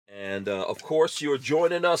And of course, you're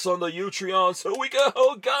joining us on the Utreon so we can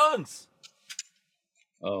hold guns.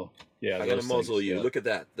 Oh, yeah. I gotta muzzle you. Yeah. Look at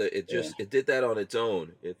that. It did that on its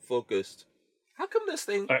own. It focused. How come this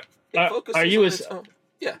thing? It focuses are you on its own.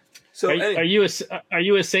 Yeah. So are you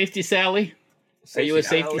a safety Sally? Are you a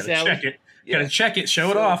safety Sally? Check it. Yeah. Gotta check it.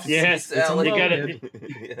 Show it off. Yes, it's you gotta.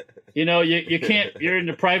 You know, you can't. You're in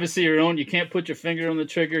the privacy of your own. You can't put your finger on the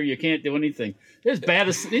trigger. You can't do anything. They're as bad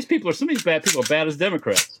as these people are. Some of these bad people are bad as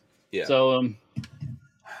Democrats. Yeah. So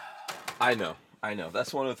I know.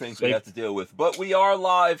 That's one of the things we have to deal with. But we are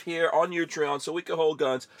live here on Utreon, so we can hold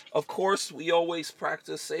guns. Of course, we always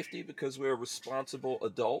practice safety because we're responsible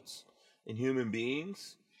adults and human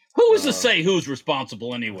beings. Who is to say who's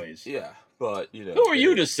responsible, anyways? Yeah, but who are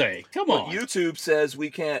you to say? Come on. YouTube says we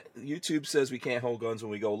can't. YouTube says we can't hold guns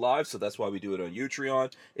when we go live, so that's why we do it on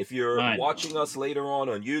Utreon. If you're watching us later on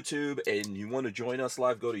YouTube and you want to join us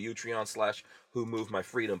live, go to Utreon/Who Moved My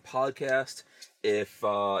Freedom podcast. If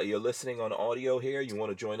you're listening on audio here, you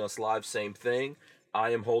want to join us live, same thing.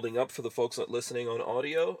 I am holding up for the folks listening on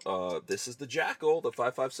audio. This is the Jackal, the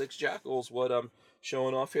 5.56 Jackal is what I'm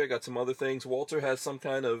showing off here. Got some other things. Walter has some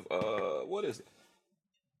kind of what is it?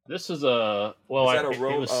 This is a it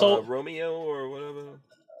was sold, Romeo or whatever.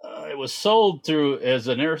 It was sold through as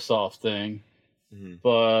an airsoft thing,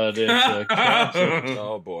 but it's a capture.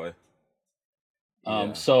 Oh boy.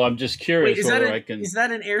 So I'm just curious. Wait, is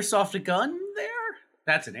that an airsoft gun there?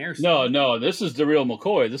 That's an airsoft. No, this is the real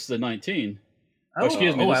McCoy. This is the 19. Oh,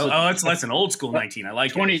 excuse me. That's an old school 19. I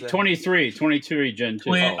like 23 Gen 2.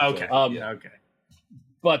 Okay. Okay.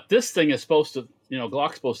 But this thing is supposed to,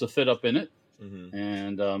 Glock's supposed to fit up in it.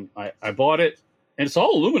 And I bought it, and it's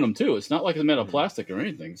all aluminum too. It's not like it's made of plastic or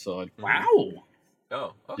anything. So wow.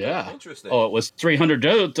 Oh, okay. Yeah. Interesting. Oh, it was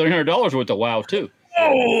 $300 worth of WoW too.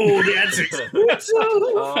 Oh, that's expensive.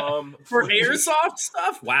 For airsoft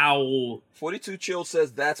stuff? Wow. 42 Chill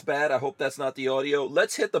says that's bad. I hope that's not the audio.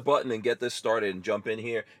 Let's hit the button and get this started and jump in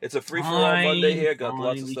here. It's a free-for-all Monday here. Got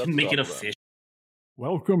lots of stuff to make it talk official.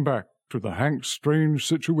 Welcome back to the Hank Strange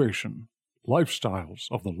Situation. Lifestyles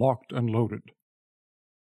of the Locked and Loaded.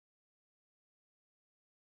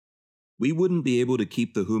 We wouldn't be able to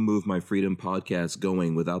keep the Who Moved My Freedom podcast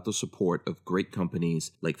going without the support of great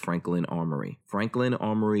companies like Franklin Armory. Franklin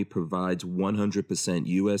Armory provides 100%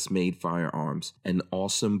 US-made firearms and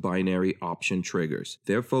awesome binary option triggers.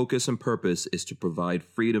 Their focus and purpose is to provide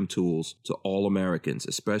freedom tools to all Americans,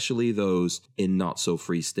 especially those in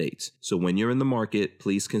not-so-free states. So when you're in the market,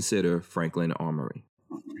 please consider Franklin Armory.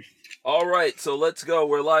 All right, so let's go.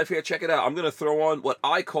 We're live here. Check it out. I'm going to throw on what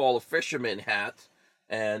I call a fisherman hat.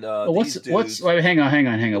 And wait, hang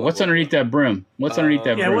on. What's underneath that brim? What's underneath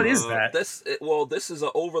that brim? Yeah, what is that? This is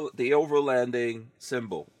the overlanding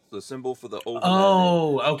symbol. The symbol for the overlanding.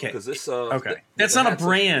 Oh, okay. Because this okay. That's not a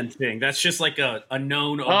brand thing. That's just like a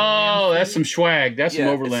known overland Oh, that's thing. some swag. That's some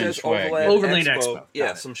overland swag. Overland Expo.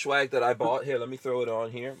 Yeah, some swag that I bought. Here, let me throw it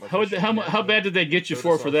on here. How bad did they get you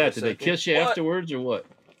for that? Did they kiss you afterwards or what?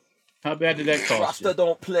 How bad did that cost Rasta you?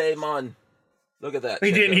 don't play, man. Look at that.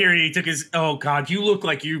 He didn't hear it. He took his. Oh God, you look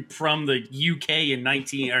like you from the UK in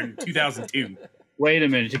 2002. Wait a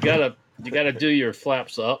minute. You gotta do your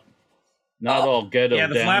flaps up. Not all ghetto yeah,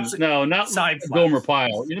 the down. flaps. No, not side Gomer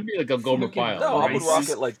Pyle. You don't be like a Gomer Pyle. No, I would rock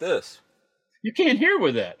it like this. You can't hear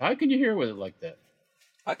with that. How can you hear with it like that?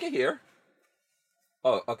 I can hear.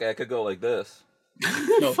 Oh, okay. I could go like this.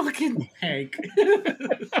 No. Fucking Hank.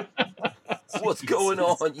 What's going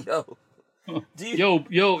on, yo? Yo,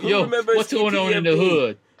 what's going on in the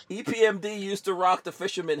hood? EPMD used to rock the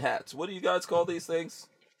fisherman hats. What do you guys call these things?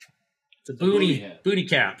 It's a booty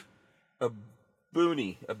cap. A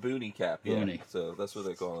boonie cap. Yeah. Boonie. So that's what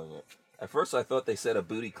they're calling it. At first, I thought they said a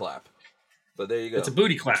booty clap, but there you go. It's a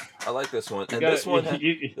booty clap. I like this one, and this one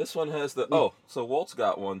has the. Oh, so Walt's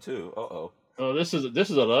got one too. Oh, this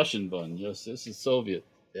is a Russian bun. Yes, this is Soviet.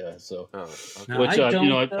 Yeah. So, okay. which I don't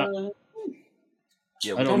know.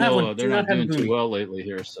 They're not doing too well lately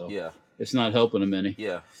here, so yeah, it's not helping them any.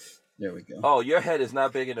 Yeah. There we go. Oh, your head is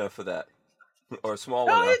not big enough for that, or small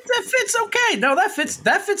no, enough. that fits okay. No, that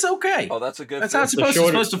fits okay. Oh, that's a good. That's how it's supposed to. It's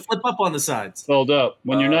supposed to flip up on the sides. Fold up.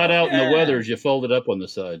 When you're not out in the weathers, you fold it up on the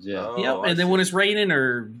sides. Yeah. Yep. And then when it's raining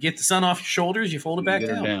or get the sun off your shoulders, you fold it back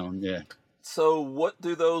down. Yeah. So what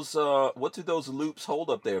do those loops hold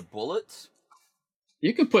up there? Bullets?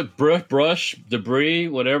 You can put brush, debris,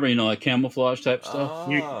 whatever, like camouflage type stuff.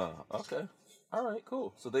 Okay. All right,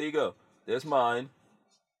 cool. So there you go. There's mine.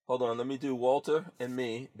 Hold on, let me do Walter and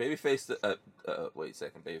me. Babyface. Wait a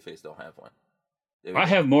second. Babyface don't have one. I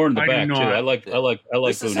have more in the back too. I like.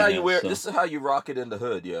 This is how you wear. So. This is how you rock it in the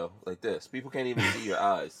hood, yo. Like this. People can't even see your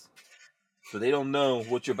eyes. So they don't know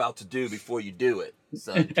what you're about to do before you do it,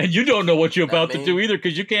 son. And you don't know what you're about I mean- to do either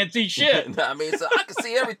because you can't see shit. I mean, so I can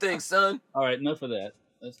see everything, son. All right, enough of that.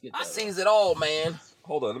 Let's get. I sees it all, man.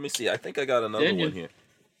 Hold on, let me see. I think I got another Then you- one here.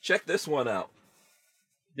 Check this one out.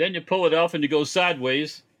 Then you pull it off and you go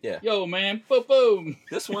sideways. Yeah. Yo, man. Boom, boom.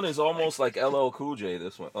 This one is almost like LL Cool J.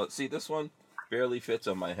 This one. See, this one barely fits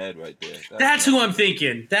on my head right there. That's who I'm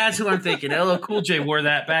thinking. That's who I'm thinking. LL Cool J wore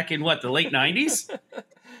that back in what, the late 90s?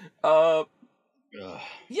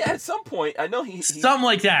 Yeah, at some point, I know he Something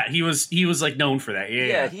like that. He was like known for that.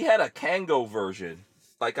 Yeah. he had a Kango version.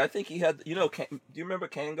 Like I think he had, do you remember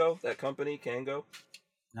Kango? That company, Kango?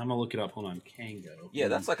 I'm gonna look it up. Hold on, Kango. Yeah,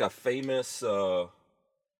 that's like a famous.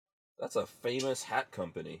 That's a famous hat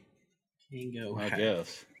company. Kango. I hat.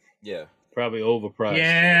 guess. Yeah. Probably overpriced.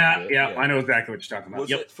 Yeah, Yeah. I know exactly what you're talking about. Was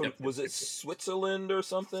Yep, it from? yep. Was it Switzerland or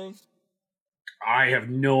something? I have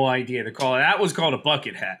no idea to call it. That was called a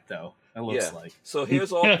bucket hat, though. It looks Yeah. like. So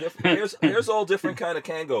here's all here's all different kind of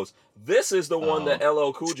Kangos. This is the one that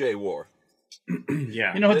LL Cool J wore.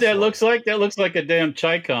 Yeah, You know what This that one. looks like? That looks like a damn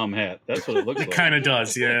Chi-Com hat. That's what it looks it like. kind of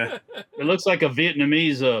does. Yeah. It looks like a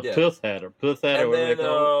Vietnamese Yeah. pith hat or And whatever they then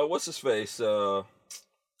call it. what's his face? Oh,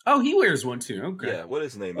 he wears one too. Okay. Yeah, what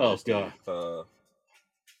is his name? Oh, is this God. dude?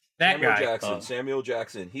 That Samuel guy. Jackson. Samuel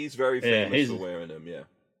Jackson. He's very Yeah, famous he's- for wearing them. Yeah.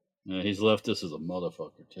 Yeah, he's left us as a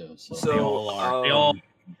motherfucker too. So, So They all are. They um, all.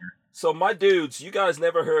 So my dudes, you guys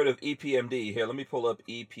never heard of EPMD. Here, let me pull up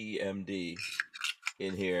EPMD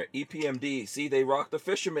in here. EPMD, see, they rock the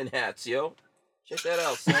fisherman hats, yo. Check that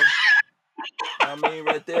out, son. I mean,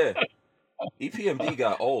 right there. EPMD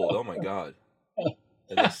got old, oh my god.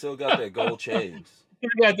 And they still got their gold chains. you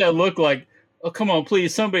got that look like, oh come on,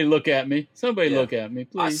 please, somebody look at me. Somebody Yeah. look at me,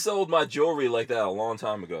 I please. sold my jewelry like that a long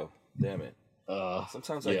time ago. Damn it.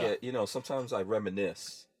 Sometimes I Yeah. get, sometimes I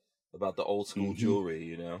reminisce about the old school Mhm.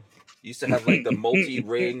 jewelry, Used to have like the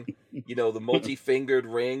multi-ring, the multi-fingered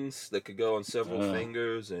rings that could go on several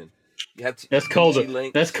fingers, and you have to. That's called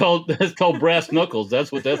link. that's called brass knuckles.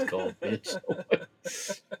 That's what that's called. bitch.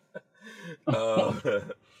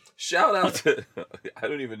 Shout out to I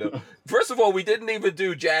don't even know. First of all, we didn't even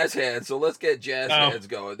do jazz hands, so let's get jazz hands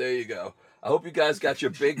going. There you go. I hope you guys got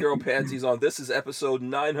your big girl panties on. This is episode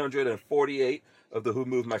 948 of the Who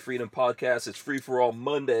Moved My Freedom podcast. It's Free for All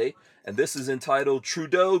Monday, and this is entitled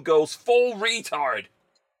Trudeau Goes Full Retard.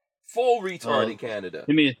 Full retard in Canada.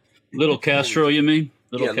 You mean little Castro? You mean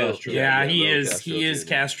little Yeah, little- Castro? Yeah, yeah, he little is. Castro He is Jr.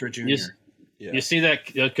 Castro Jr. Yes. Yeah. You see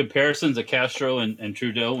that comparisons of Castro and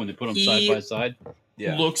Trudeau when they put them He- side by side?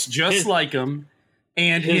 Yeah. Looks just His- like him,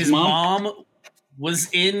 and his his mom- mom was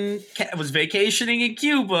vacationing in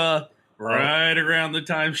Cuba right around the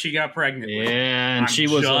time she got pregnant. with him. Yeah, and I'm she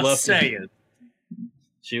was a just leftist. saying.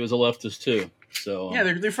 She was a leftist too. So Yeah,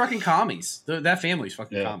 they're fucking commies. That family's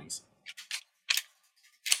fucking Yeah. commies.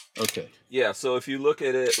 okay. Yeah, so if you look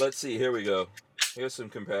at it, let's see, here we go. Here's some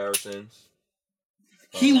comparisons.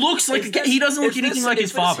 He looks like he doesn't look Is anything this- like is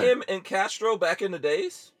his this father. him and Castro back in the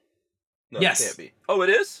days? No, Yes. it can't be. Oh, it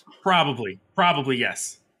is? Probably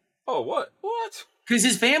yes. Oh, what? What? Because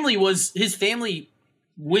his family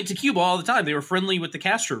went to Cuba all the time. They were friendly with the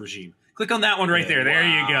Castro regime. Click on that one right there. There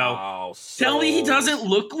you go. Wow, Tell me he so- doesn't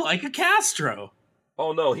look like a Castro.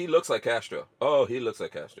 Oh, no, he looks like Castro. Oh, he looks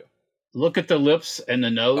like Castro. Look at the lips and the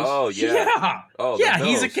nose. Oh, yeah. Yeah. Oh, the Yeah,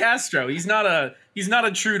 he's a nose. Castro. He's not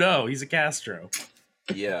a Trudeau. He's a Castro.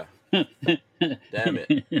 Yeah. Damn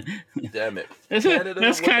it. Damn it. That's Canada,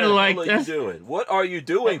 that's what the kind of hell like are you doing? What are you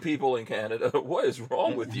doing, people in Canada? What is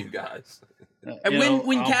wrong with you guys? And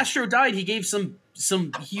when Castro died, he gave some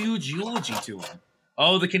huge eulogy to him.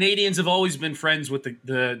 Oh, the Canadians have always been friends with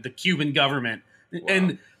the Cuban government. Wow.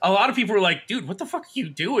 And a lot of people were like, dude, what the fuck are you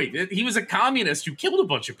doing? He was a communist who killed a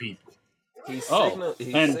bunch of people. He's, Oh,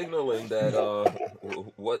 and- signaling that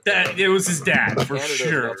what That it was his dad, for Canada is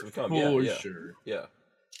sure. about to become. For Yeah. sure. Yeah.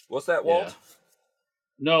 What's that, Walt? Yeah.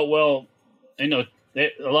 No, well, a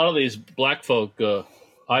lot of these black folk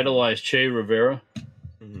idolize Che Rivera,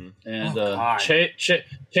 Mm-hmm. and Oh, God.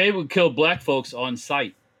 Che would kill black folks on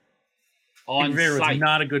sight. On Rivera sight. was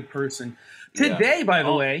not a good person. Yeah. Today, by the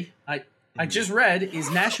Oh. way, I just read is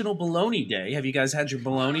National Bologna Day. Have you guys had your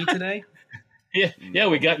bologna today? Yeah,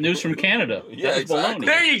 we got news from Canada. Yeah, That's exactly. baloney.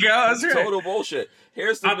 There you go. That's right. Total bullshit.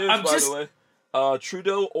 Here's the I'm news, by just- the way.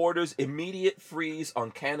 Trudeau orders immediate freeze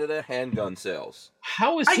on Canada handgun sales.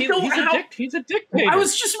 How is I he? don't- He's a dictator. I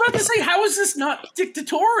was just about to say, how is this not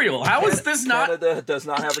dictatorial? How is this not? Canada does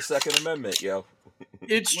not have a Second Amendment, yo.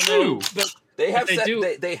 It's Well, true. but They have They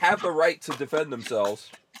do. they have the right to defend themselves.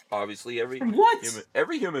 Obviously, What?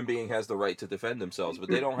 every human being has the right to defend themselves, but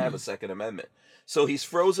they don't have a Second Amendment. So he's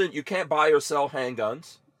frozen. You can't buy or sell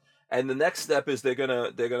handguns, And the next step is they're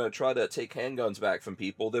gonna try to take handguns back from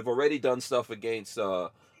people. They've already done stuff against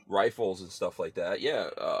rifles and stuff like that. Yeah,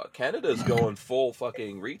 Canada's going full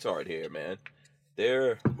fucking retard here, man.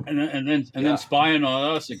 They're and then spying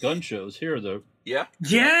on us at gun shows. Here the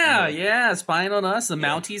spying on us. The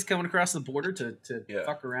Mounties coming across the border to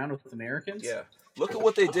fuck around with Americans. Yeah, look at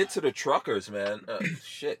what they did to the truckers, man.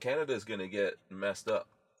 Shit, Canada's gonna get messed up.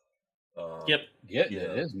 Yep. It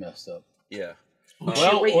is messed up. Yeah.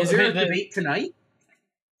 Well, wait, is there a debate tonight?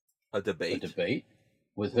 A debate? A debate?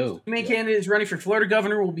 With who? The main candidate is running for Florida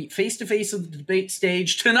governor will be face-to-face on the debate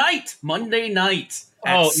stage tonight, Monday night,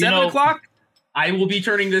 at 7 o'clock. I will be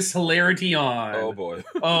turning this hilarity on. Oh, boy.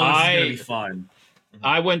 Oh, this is going to be fun.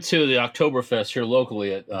 I went to the Oktoberfest here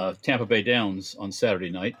locally at Tampa Bay Downs on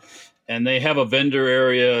Saturday night, and they have a vendor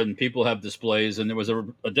area and people have displays, and there was a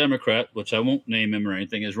Democrat, which I won't name him or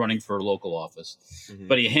anything, is running for local office. Mm-hmm.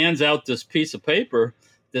 But he hands out this piece of paper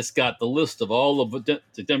that's got the list of all of the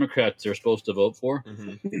Democrats they're supposed to vote for.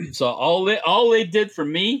 Mm-hmm. So all they did for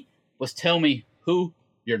me was tell me who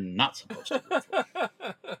you're not supposed to vote for.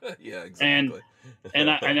 Yeah, exactly. And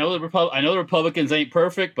I know the Republicans ain't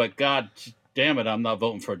perfect, but God damn it, I'm not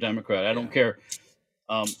voting for a Democrat. I don't care.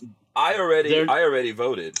 I already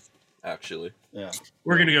voted. Actually, yeah,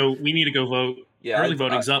 we need to go vote. Yeah, early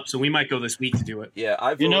voting's up, so we might go this week to do it. Yeah,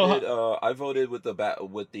 I voted. I voted with the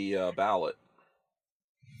ballot.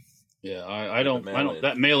 Yeah, I don't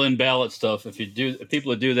that mail-in ballot stuff. If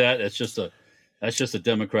people do that, that's just a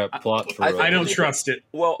Democrat plot for. I don't trust it.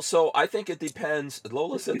 Well, so I think it depends.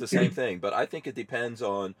 Lola said the same thing, but I think it depends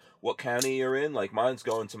on what county you're in. Like mine's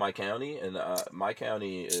going to my county, and my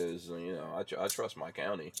county is I trust my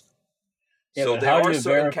county. Yeah, so there are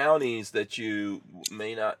certain counties that you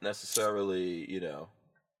may not necessarily,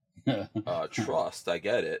 trust. I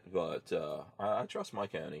get it, but I trust my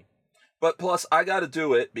county. But plus, I got to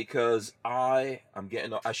do it because I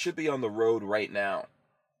should be on the road right now,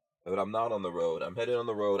 but I'm not on the road. I'm headed on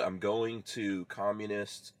the road. I'm going to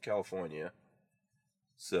Communist California,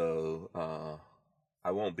 so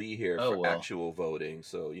I won't be here for actual voting.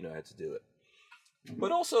 So I had to do it.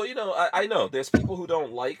 But also, I know there's people who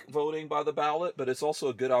don't like voting by the ballot, but it's also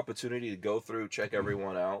a good opportunity to go through, check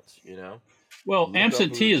everyone out, Well,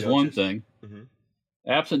 absentee is one thing. Mm-hmm.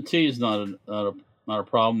 Absentee is not a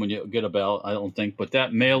problem when you get a ballot, I don't think. But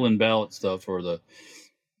that mail-in ballot stuff or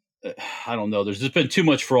I don't know. There's just been too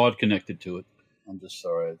much fraud connected to it. I'm just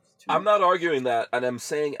sorry. I'm not arguing that, and I'm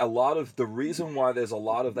saying a lot of the reason why there's a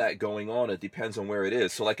lot of that going on, it depends on where it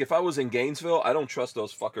is. So, like, if I was in Gainesville, I don't trust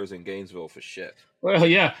those fuckers in Gainesville for shit. Well,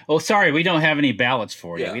 yeah. Oh, sorry, we don't have any ballots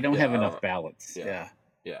for you. We don't have enough ballots. Yeah.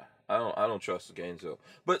 I don't trust Gainesville.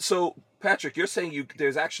 But so, Patrick, you're saying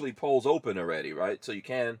there's actually polls open already, right? So you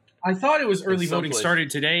can. I thought it was early voting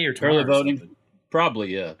started today or tomorrow. Early voting,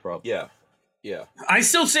 probably. Yeah. I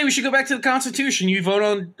still say we should go back to the Constitution. You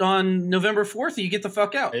vote on November 4th, and you get the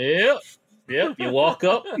fuck out. Yep. You walk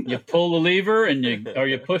up, you pull the lever, and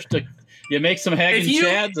you push you make some Hagen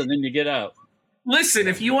chads, and then you get out. Listen,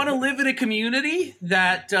 if you want to live in a community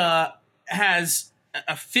that has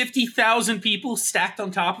 50,000 people stacked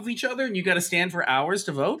on top of each other, and you got to stand for hours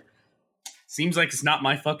to vote, seems like it's not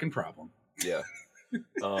my fucking problem. Yeah.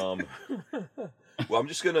 Well, I'm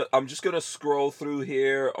just gonna scroll through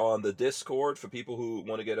here on the Discord for people who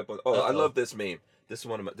want to get up on. Oh, I love this meme. This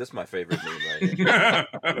is my favorite meme right here.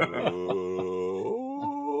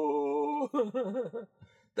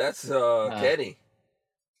 That's Kenny.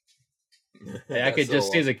 Hey, I could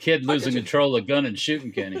just see the kid losing control of the gun and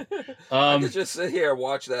shooting Kenny. I could just sit here and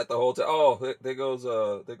watch that the whole time. Oh, there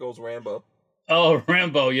goes Rambo. Oh,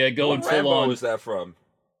 Rambo, yeah, going full Rambo on. Is that from?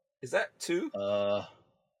 Is that 2?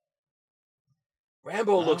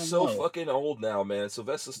 Rambo looks so fucking old now, man.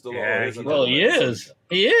 Sylvester Stallone. Well, he is.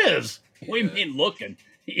 He is. What do you mean looking?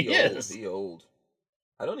 He is. He old.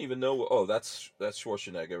 I don't even know. Oh, that's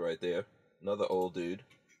Schwarzenegger right there. Another old dude.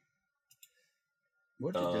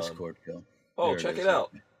 Where'd the Discord go? Oh, check it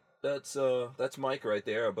out. That's Mike right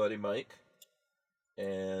there, our buddy Mike.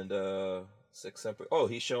 And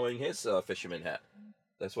he's showing his fisherman hat.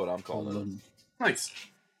 That's what I'm calling him. Nice.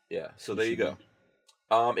 Yeah. So there you go.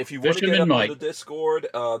 If you want to get up on the Discord,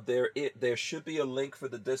 there should be a link for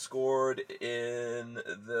the Discord in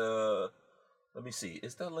the. Let me see.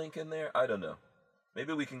 Is that link in there? I don't know.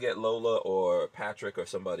 Maybe we can get Lola or Patrick or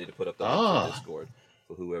somebody to put up the link for Discord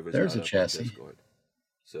for whoever's there's not a chassis. On Discord.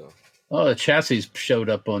 So. Oh, the chassis showed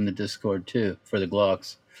up on the Discord too for the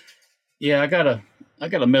Glocks. Yeah, I gotta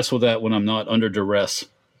mess with that when I'm not under duress.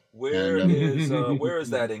 Where is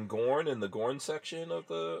that in Gorn? In the Gorn section of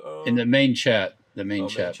the? In the main chat. The main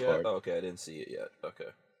chat part. Oh, okay, I didn't see it yet. Okay.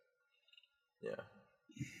 Yeah.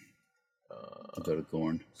 I'll go to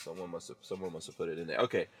Gorn. Someone must have put it in there.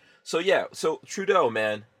 Okay, so Trudeau,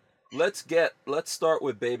 man, let's start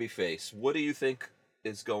with Babyface. What do you think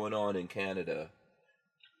is going on in Canada?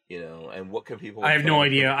 And what can people? I have no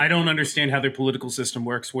idea. I don't understand how their political system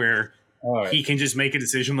works, where he can just make a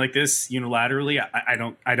decision like this unilaterally.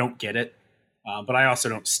 I don't get it. But I also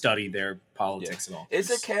don't study their politics at all.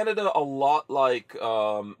 Isn't Canada a lot like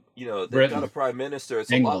they've Britain. got a prime minister?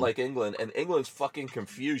 It's England. a lot like England, and England's fucking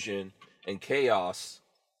confusion and chaos.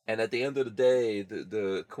 And at the end of the day,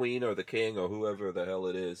 the queen or the king or whoever the hell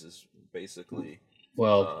it is basically.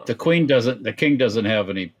 Well, the king doesn't have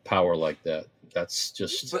any power like that. That's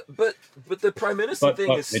just. But the prime minister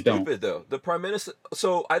thing is stupid don't. though. The prime minister.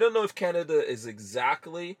 So I don't know if Canada is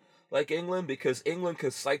exactly like England, because England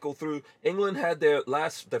could cycle through. England had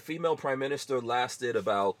the female prime minister lasted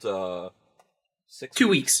about 2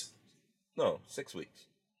 weeks. No, 6 weeks.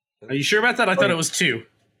 Are you sure about that? I thought it was 2.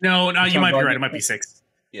 No, you might be right. It might be 6.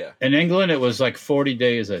 Yeah. In England, it was like 40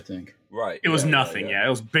 days, I think. Right. It was nothing. Yeah, it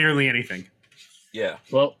was barely anything. Yeah.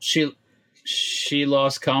 Well, she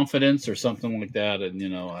lost confidence or something like that, and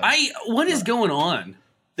what is going on?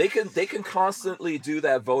 They can constantly do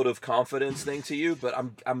that vote of confidence thing to you, but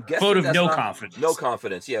I'm guessing vote of that's no not, confidence. No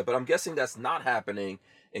confidence, yeah. But I'm guessing that's not happening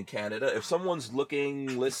in Canada. If someone's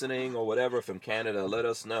listening, or whatever from Canada, let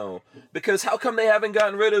us know. Because how come they haven't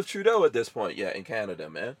gotten rid of Trudeau at this point yet in Canada,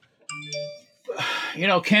 man?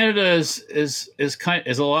 Canada is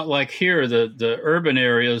a lot like here. The urban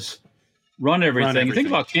areas run everything. You think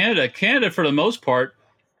about Canada. Canada, for the most part,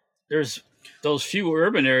 there's those few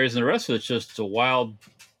urban areas, and the rest of it's just a wild.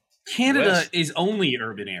 Canada West. is only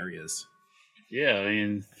urban areas. Yeah, I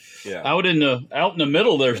mean, out in the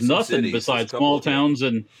middle, there's nothing cities, besides small towns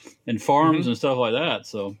and farms and stuff like that.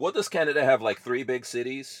 So, what does Canada have? Like 3 big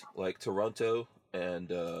cities, like Toronto and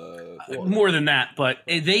more than that. But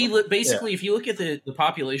they basically, if you look at the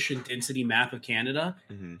population density map of Canada,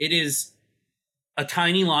 it is a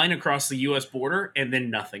tiny line across the U.S. border, and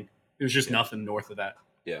then nothing. There's just nothing north of that.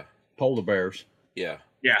 Yeah, polar bears. Yeah.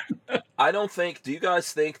 Yeah. I don't think. Do you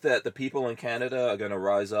guys think that the people in Canada are going to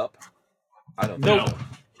rise up? I don't. No. Think so.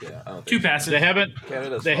 Yeah. I don't think Too passive. They haven't.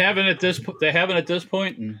 Canada's they fine. haven't at this. They haven't at this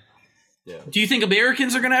point. And Yeah. Do you think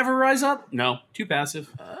Americans are going to ever rise up? No. Too passive.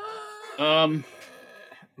 They're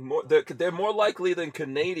more likely than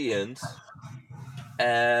Canadians,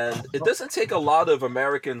 and it doesn't take a lot of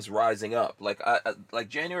Americans rising up. Like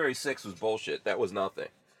January 6th was bullshit. That was nothing.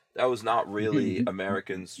 That was not really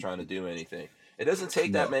Americans trying to do anything. It doesn't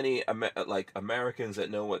take that many Americans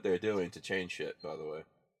that know what they're doing to change shit. By the way,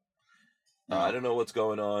 I don't know what's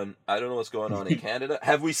going on. I don't know what's going on in Canada.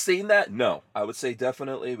 Have we seen that? No, I would say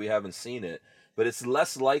definitely we haven't seen it. But it's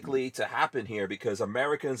less likely to happen here because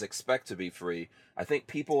Americans expect to be free. I think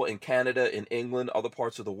people in Canada, in England, other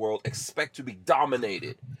parts of the world expect to be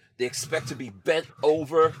dominated. They expect to be bent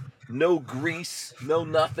over, no grease, no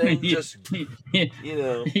nothing, just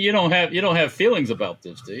You don't have feelings about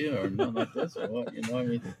this, do you? Or nothing like this? Or what? You know what I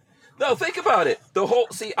mean? No, think about it.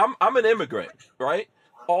 I'm an immigrant, right?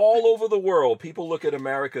 All over the world, people look at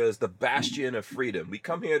America as the bastion of freedom. We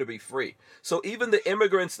come here to be free. So even the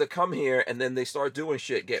immigrants that come here and then they start doing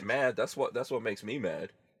shit get mad. That's what makes me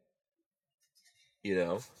mad.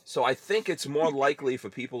 So I think it's more likely for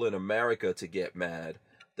people in America to get mad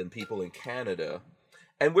than people in Canada.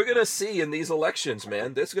 And we're gonna see in these elections,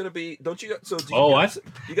 man. There's gonna be. Don't you? So do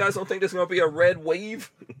you guys don't think there's gonna be a red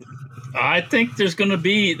wave? I think there's gonna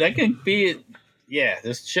be. That can be. Yeah,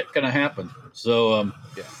 this shit gonna happen. So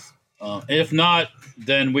if not,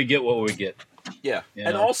 then we get what we get. Yeah,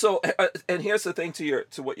 and also, and here's the thing to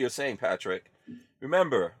what you're saying, Patrick.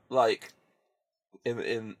 Remember, like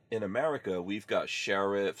in America, we've got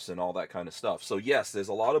sheriffs and all that kind of stuff. So yes, there's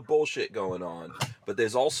a lot of bullshit going on, but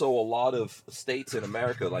there's also a lot of states in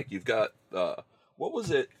America. Like you've got what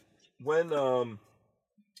was it when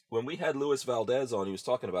we had Luis Valdez on? He was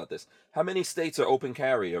talking about this. How many states are open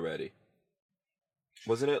carry already?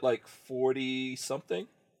 Wasn't it like 40 something?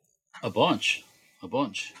 A bunch.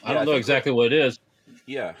 I don't know exactly what it is.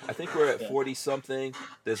 Yeah, I think we're at 40 something.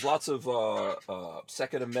 There's lots of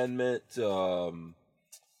Second Amendment.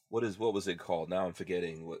 What was it called? Now I'm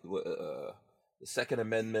forgetting. The Second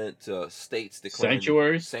Amendment states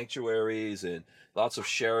declaring sanctuaries, and lots of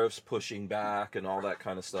sheriffs pushing back and all that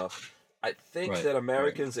kind of stuff. I think that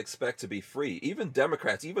Americans expect to be free. Even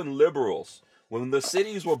Democrats, even liberals. When the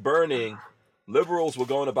cities were burning, liberals were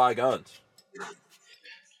going to buy guns.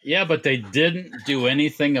 Yeah, but they didn't do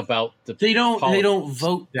anything about the. They don't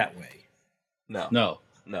vote that way. No.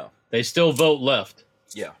 They still vote left.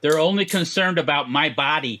 Yeah. They're only concerned about my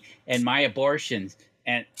body and my abortions,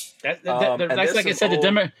 and that's like I said.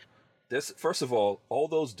 This, first of all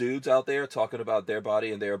those dudes out there talking about their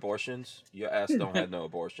body and their abortions, your ass don't have no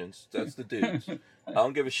abortions. That's the dudes. I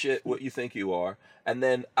don't give a shit what you think you are. And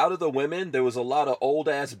then out of the women, there was a lot of old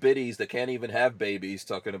ass biddies that can't even have babies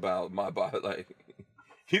talking about my body. Like,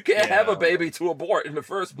 you can't have a baby to abort in the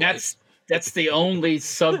first place. That's the only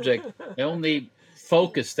subject, the only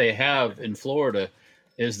focus they have in Florida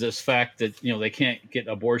is this fact that they can't get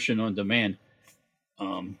abortion on demand.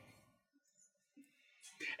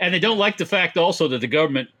 And they don't like the fact also that the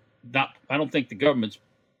government I don't think the government's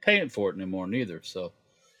paying for it anymore neither. So,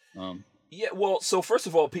 yeah, well, so first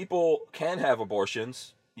of all, people can have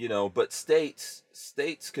abortions, but states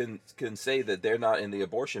can say that they're not in the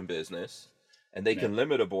abortion business and they can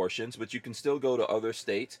limit abortions, but you can still go to other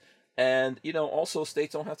states. And, also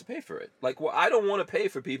states don't have to pay for it. Like, well, I don't want to pay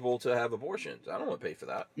for people to have abortions. I don't want to pay for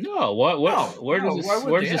that. No, where does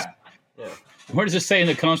it say in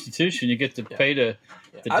the Constitution you get to pay to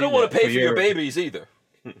I don't want to pay for your babies either.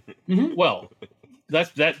 Well,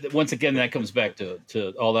 that once again that comes back to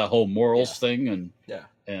all that whole morals thing and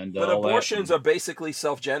but abortions are basically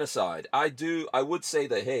self-genocide. I would say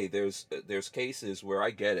that, hey, there's cases where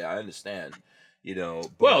I get it, I understand, but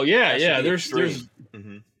well, there's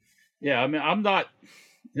yeah, I mean, I'm not,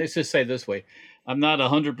 let's just say it this way, I'm not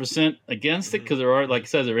 100% against it because there are, like I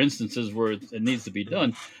said, there are instances where it needs to be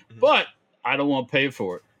done, but I don't want to pay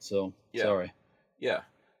for it. So sorry. Yeah,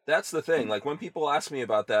 that's the thing. Like, when people ask me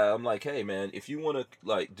about that, I'm like, hey, man, if you want to,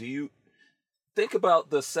 like, do you think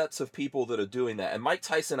about the sets of people that are doing that? And Mike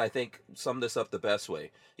Tyson, I think, summed this up the best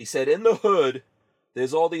way. He said, in the hood,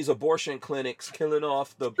 there's all these abortion clinics killing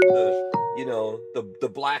off the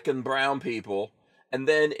black and brown people. And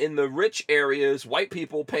then in the rich areas, white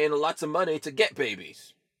people paying lots of money to get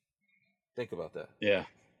babies. Think about that. Yeah.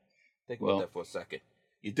 Think about that for a second.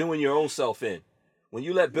 You're doing your own self in. When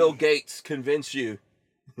you let Bill Gates convince you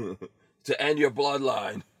to end your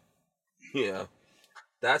bloodline,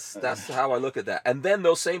 that's how I look at that. And then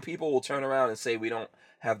those same people will turn around and say we don't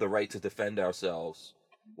have the right to defend ourselves.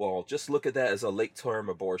 Well, just look at that as a late-term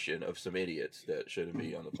abortion of some idiots that shouldn't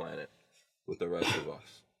be on the planet with the rest of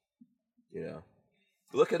us.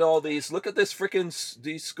 Look at all these. Look at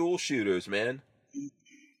these school shooters, man.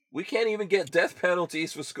 We can't even get death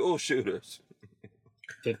penalties for school shooters.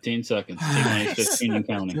 15 seconds. 15 and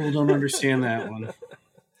counting. Still don't understand that one.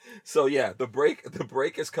 So yeah, the break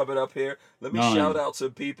is coming up here. Let me shout out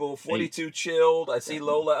some people. 42 Chilled. I see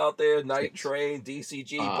Lola out there. Night Train,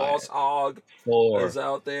 DCG, Boss Hog is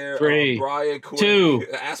out there. 3, Brian Quinn, 2,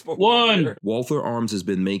 Asper 1. Walther Arms has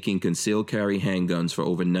been making concealed carry handguns for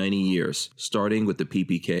over 90 years, starting with the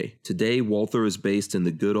PPK. Today, Walther is based in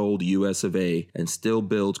the good old US of A and still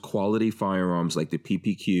builds quality firearms like the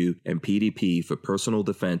PPQ and PDP for personal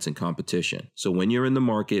defense and competition. So when you're in the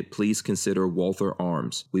market, please consider Walther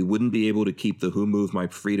Arms. We wouldn't be able to keep the Who Moved My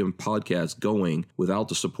Freedom podcast going without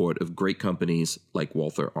the support of great companies like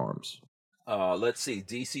Walther Arms. Let's see,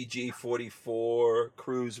 DCG 44,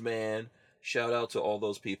 Cruiseman. Shout out to all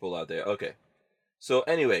those people out there. Okay. So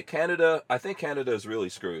anyway, Canada, I think Canada is really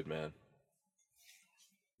screwed, man.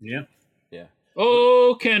 Yeah. Yeah.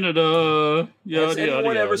 Oh, Canada. Has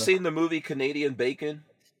anyone ever seen the movie Canadian Bacon?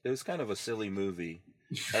 It was kind of a silly movie.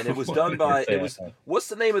 And it was done by, what's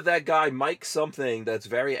the name of that guy, Mike something, that's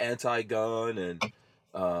very anti-gun, and,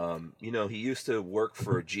 he used to work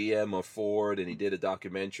for GM or Ford, and he did a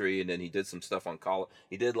documentary, and then he did some stuff on,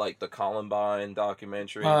 he did, like, the Columbine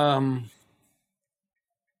documentary. Michael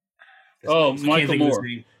Moore.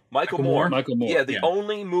 Michael Moore. Michael Moore. Yeah, the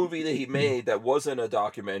only movie that he made that wasn't a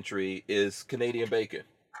documentary is Canadian Bacon.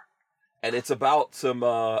 And it's about some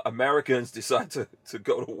Americans decide to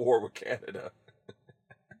go to war with Canada.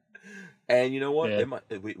 And you know what? Yeah.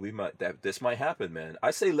 This might happen, man.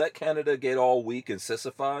 I say let Canada get all weak and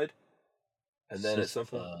sissified, and then at some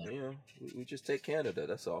point, we just take Canada.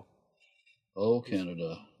 That's all. Oh,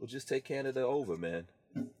 Canada. We'll just take Canada over, man.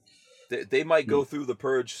 They might go through the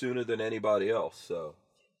purge sooner than anybody else. So,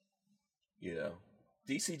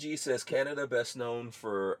 DCG says Canada best known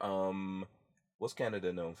for what's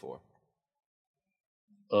Canada known for?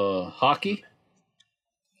 Hockey.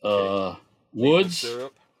 Okay. Woods.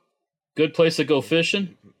 Syrup. Good place to go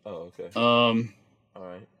fishing. Oh, okay. All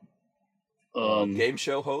right. Game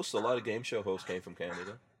show hosts. A lot of game show hosts came from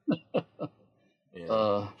Canada.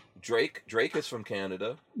 Yeah. Drake is from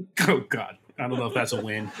Canada. Oh God, I don't know if that's a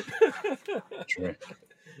win. Drake.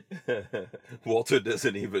 Walter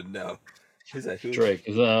doesn't even know. Is that who? Drake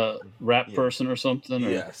is a rap person or something? Or?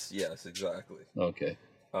 Yes, exactly. Okay.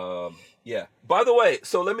 Yeah. By the way,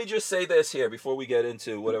 so let me just say this here before we get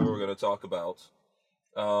into whatever we're going to talk about.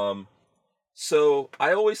 So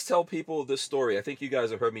I always tell people this story. I think you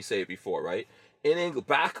guys have heard me say it before, right? In England,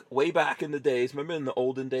 way back in the days, remember in the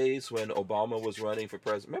olden days when Obama was running for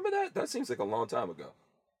president? Remember that? That seems like a long time ago.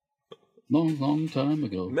 Long time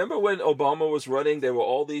ago. Remember when Obama was running, there were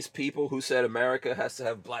all these people who said America has to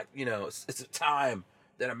have black, it's a time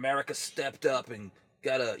that America stepped up and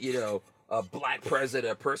got a black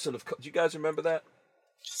president, a person of, do you guys remember that?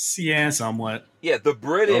 Yeah, somewhat. Yeah, the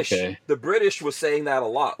British was saying that a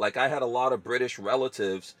lot. Like, I had a lot of British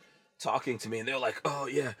relatives talking to me, and they're like, "Oh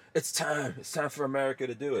yeah, it's time for America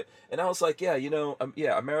to do it." And I was like, "Yeah,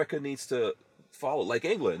 America needs to follow, like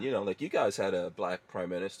England. Like you guys had a black prime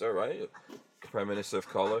minister, right? Prime minister of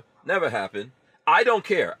color. Never happened. I don't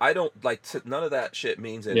care. I don't like none of that shit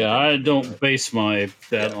means anything. Yeah, I don't base my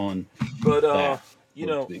bet on. But that,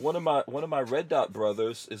 one of my Red Dot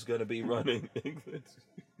brothers is going to be running England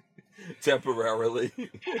temporarily.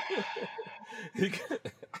 I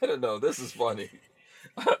don't know. This is funny.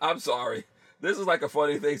 I'm sorry. This is like a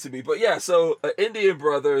funny thing to me. But yeah, so an Indian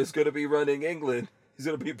brother is going to be running England. He's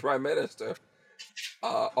going to be prime minister.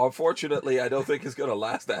 Unfortunately, I don't think it's going to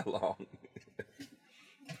last that long.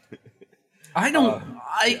 I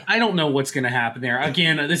don't know what's going to happen there.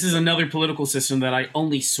 Again, this is another political system that I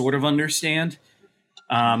only sort of understand.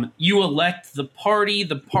 You elect the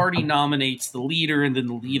party nominates the leader, and then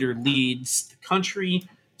the leader leads the country,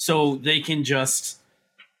 so they can just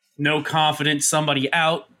no confidence somebody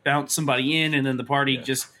out, bounce somebody in, and then the party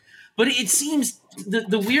just. But it seems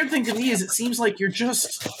the weird thing to me is it seems like you're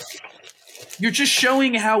just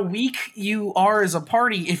showing how weak you are as a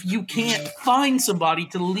party if you can't find somebody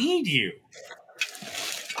to lead you.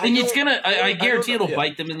 And it's gonna. I guarantee it'll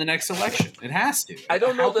bite them in the next election. It has to. I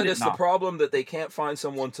don't know that it's the problem that they can't find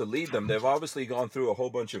someone to lead them. They've obviously gone through a whole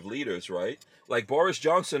bunch of leaders, right? Like Boris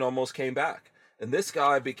Johnson almost came back, and this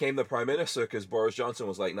guy became the prime minister because Boris Johnson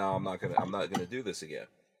was like, "No, I'm not gonna do this again."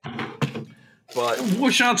 But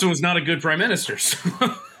Boris Johnson was not a good prime minister. So.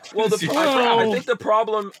 Well, I think the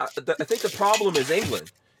problem is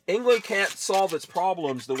England. England can't solve its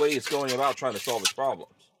problems the way it's going about trying to solve its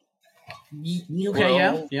problems.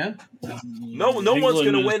 Okay, yeah. No one's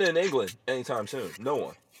going to win in England anytime soon. No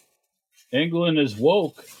one. England is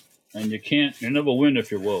woke, and you never win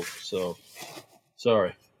if you're woke. So,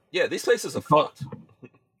 sorry. Yeah, these places are fucked.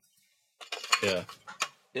 Yeah.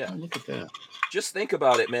 Yeah. Oh, look at that. Just think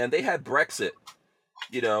about it, man. They had Brexit,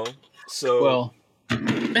 so. Well.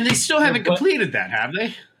 And they still haven't completed that, have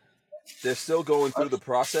they? They're still going through the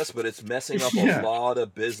process, but it's messing up a lot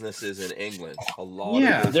of businesses in England. A lot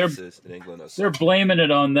of businesses in England. They're blaming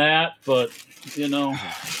it on that, but,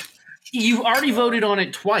 You've already voted on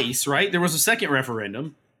it twice, right? There was a second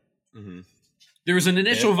referendum. Mm-hmm. There was an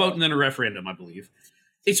initial vote and then a referendum, I believe.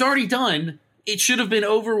 It's already done. It should have been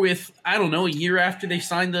over with, I don't know, a year after they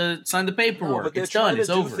signed the paperwork. No, but they're trying to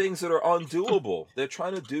do things that are undoable. They're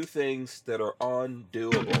trying to do things that are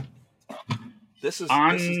undoable. This is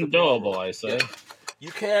undoable, I say. Yeah.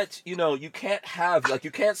 You can't have,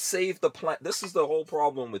 you can't save the planet. This is the whole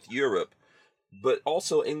problem with Europe. But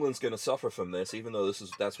also England's going to suffer from this, even though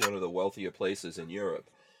that's one of the wealthier places in Europe.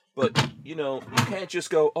 But, you can't just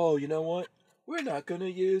go, oh, you know what? We're not going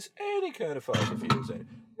to use any kind of fossil fuels. It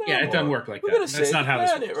doesn't work like that. That's not how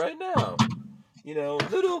this works. Right now.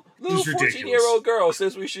 Little 14-year-old girl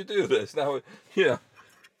says we should do this. Now,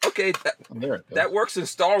 okay, that works in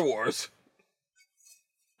Star Wars.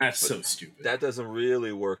 That's so stupid. That doesn't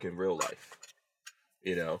really work in real life.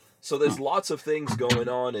 So there's lots of things going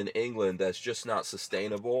on in England that's just not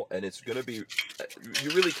sustainable, and it's going to be. You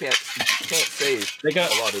really can't save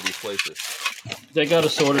a lot of these places. They got to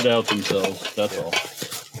sort it out themselves. That's all.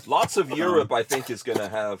 Lots of Europe, I think, is going to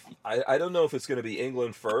have. I don't know if it's going to be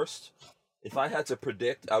England first. If I had to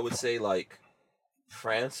predict, I would say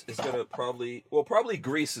France is going to probably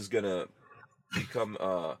Greece is going to become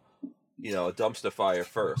a dumpster fire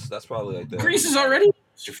first. That's probably Greece is already a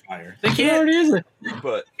dumpster fire. They can't. Already is it?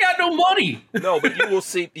 But they got no money. No, but you will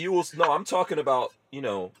see. No, I'm talking about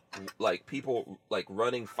people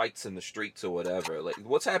running fights in the streets or whatever.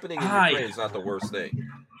 What's happening in Ukraine is not the worst thing.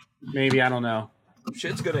 Maybe, I don't know.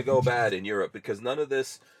 Shit's gonna go bad in Europe because none of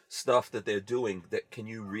this stuff that they're doing that can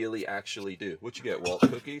you really actually do. What you get, Walt?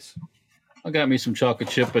 Cookies? I got me some chocolate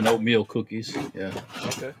chip and oatmeal cookies. Yeah.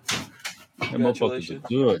 Okay. Them motherfuckers are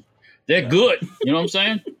good. They're good. You know what I'm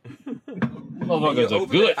saying? Motherfuckers are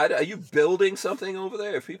good. Are you building something over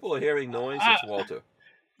there? If people are hearing noise, it's Walter.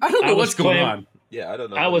 I don't know what's going on. Yeah, I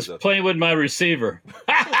don't know. I was playing with my receiver.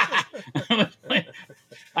 I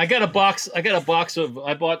got a box of.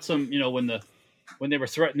 I bought some. When they were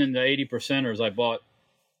threatening the 80%ers, I bought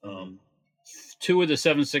 2 of the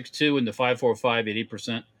 7.62 and the 5.45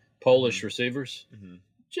 80%. Polish receivers,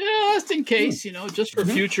 just in case, just for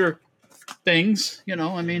future things.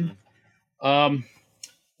 I mean, and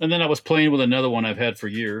then I was playing with another one I've had for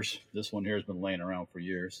years. This one here has been laying around for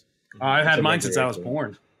years. I've had mine since I was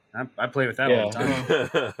born. I play with that all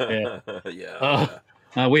the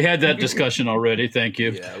time. We had that discussion already. Thank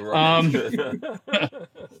you. Yeah, right.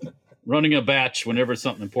 Running a batch whenever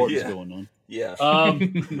something important is going on. Yeah.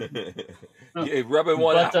 Rubbing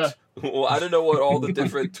one out. Well, I don't know what all the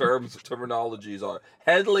different terminologies are.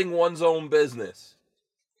 Handling one's own business.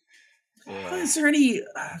 Yeah. Is there any?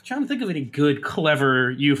 I'm trying to think of any good,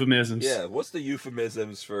 clever euphemisms. Yeah. What's the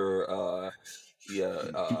euphemisms for? I'm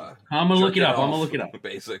gonna look it up.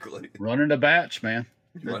 Basically, running a batch, man.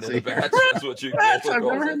 Running a batch. That's what you. I've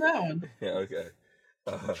never heard that one. Yeah. Okay.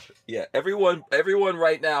 Everyone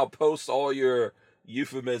right now post all your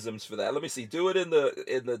euphemisms for that. Let me see. Do it in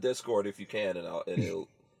the Discord if you can, and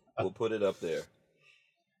we'll put it up there.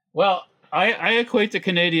 Well, I equate the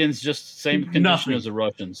Canadians just same condition as the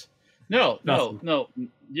Russians. No.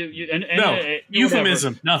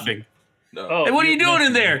 Euphemism. Nothing. No. Oh, hey, what are you doing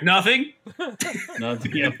in there? Nothing.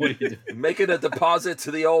 Nothing. Yeah, what are you doing? Making a deposit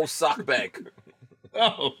to the old sock bank.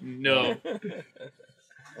 Oh no.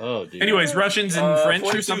 Oh, dear. Anyways, Russians and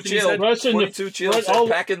French or something. Chill. Russian 22 chill said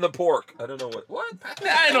packing the pork. I don't know what.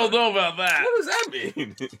 I don't know about that. What does that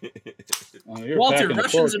mean? Walter,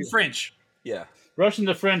 Russians and French. Yeah. Russian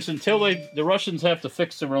to French the Russians have to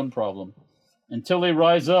fix their own problem. Until they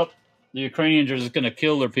rise up, the Ukrainians are just going to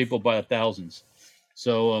kill their people by thousands.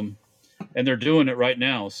 So, and they're doing it right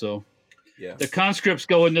now. So, yeah. The conscripts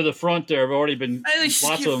go into the front. There have already been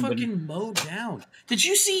lots of them fucking mowed down. Did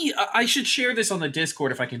you see? I should share this on the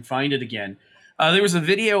Discord if I can find it again. There was a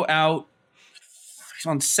video out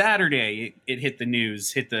on Saturday. It hit the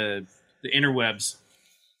news, hit the interwebs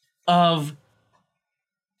of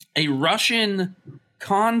a Russian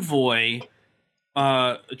convoy,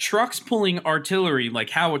 trucks pulling artillery, like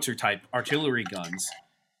howitzer type artillery guns.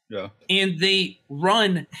 Yeah. And they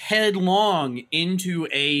run headlong into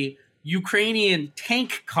a Ukrainian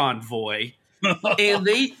tank convoy. And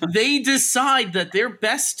they decide that their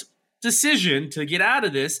best decision to get out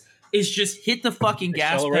of this is just hit the fucking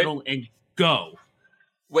gas pedal and go.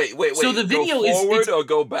 Wait. So the video go forward is or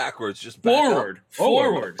go backwards? Just forward.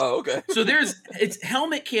 Oh, okay. So it's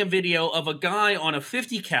helmet cam video of a guy on a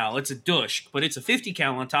 50 cal. It's a Dush, but it's a 50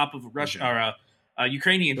 cal on top of a Russian or a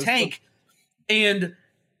Ukrainian tank, and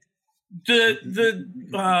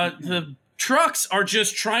the trucks are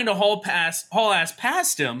just trying to haul ass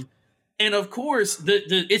past him, and of course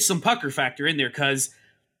it's some pucker factor in there because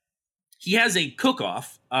he has a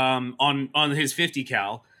cook-off on his 50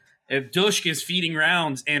 cal. If Dushk is feeding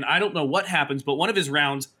rounds, and I don't know what happens, but one of his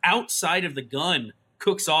rounds outside of the gun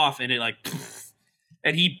cooks off, and it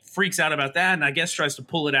and he freaks out about that, and I guess tries to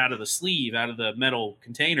pull it out of the sleeve, out of the metal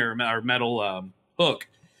container or metal hook.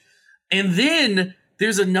 And then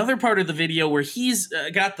there's another part of the video where he's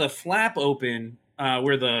got the flap open,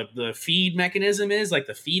 where the feed mechanism is, like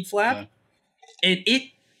the feed flap, and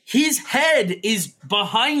his head is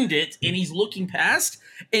behind it, and he's looking past,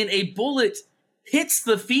 and a bullet hits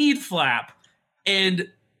the feed flap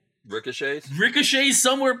and ricochets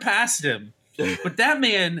somewhere past him. But that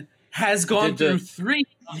man has gone through 3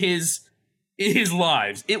 of his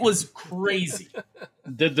lives. It was crazy.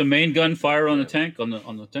 Did the main gun fire on the tank on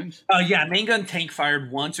the tanks? Yeah, main gun tank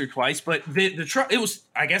fired once or twice, but the truck,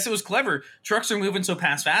 I guess it was clever. Trucks are moving so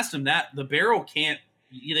past him that the barrel can't.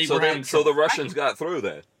 So the Russians got through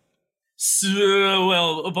then. So,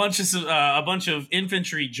 well, a bunch of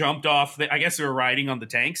infantry jumped off. I guess they were riding on the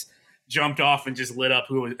tanks, jumped off and just lit up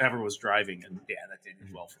whoever was driving, and yeah, that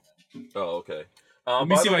didn't well for them. Oh, okay. Let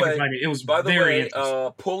me see if I can find it. It was very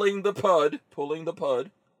interesting. Pulling the pud.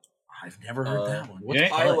 I've never heard that one.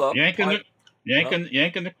 Pile up, yanking the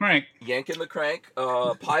crank. Yanking the crank.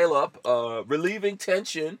 Pile up. Relieving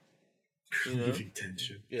tension. Relieving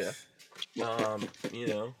tension. Yeah.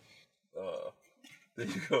 There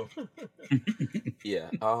you go. Yeah.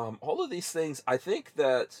 All of these things, I think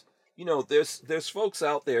that, there's folks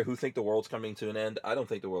out there who think the world's coming to an end. I don't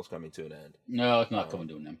think the world's coming to an end. No, it's not coming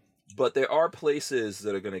to an end. But there are places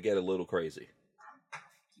that are going to get a little crazy.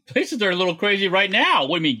 Places that are a little crazy right now.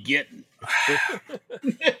 What do you mean getting? That's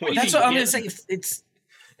what I'm going to say. It's.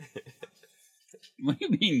 What do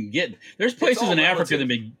you mean getting? There's places in Africa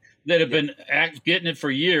that have been getting it for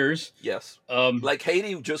years. Yes. Like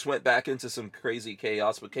Haiti just went back into some crazy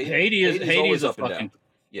chaos, but Haiti's up a fucking. and down.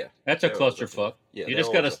 Yeah. That's a clusterfuck. Yeah, you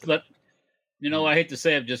just got to let. I hate to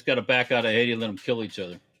say, I've just got to back out of Haiti and let them kill each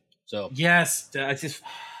other. So yes, I just.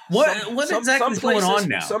 What exactly is going on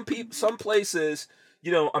now? Some places,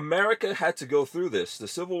 America had to go through this. The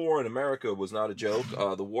Civil War in America was not a joke.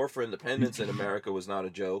 The War for Independence in America was not a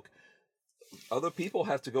joke. Other people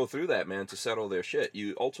have to go through that, man, to settle their shit.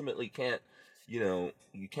 You ultimately can't, you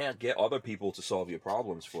can't get other people to solve your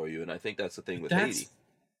problems for you. And I think that's the thing with Haiti.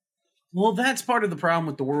 Well, that's part of the problem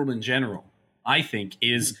with the world in general, I think,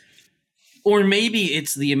 is, or maybe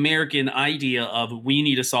it's the American idea of we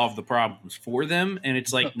need to solve the problems for them. And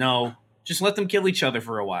it's like, no, just let them kill each other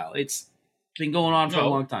for a while. It's been going on for a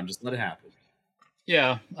long time. Just let it happen.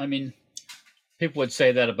 Yeah, I mean, people would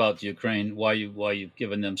say that about Ukraine. Why you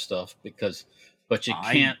giving them stuff? But you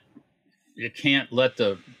can't let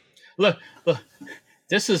the look.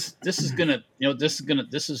 This is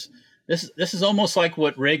almost like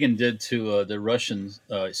what Reagan did to the Russians,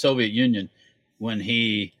 Soviet Union, when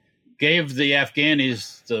he gave the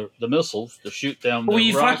Afghanis the missiles to shoot down.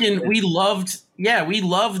 We loved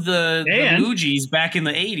the Mujis back in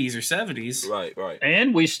the 80s or 70s. Right.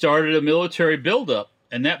 And we started a military buildup,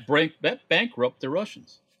 and that bankrupted the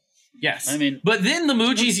Russians. Yes. I mean, but then the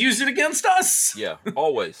Mujis used it against us. Yeah,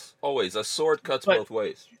 always. A sword cuts both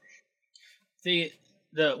ways.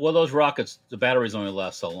 Those rockets, the batteries only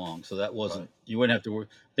last so long, so that wasn't. Right. You wouldn't have to worry.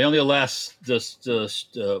 They only last just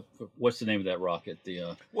what's the name of that rocket?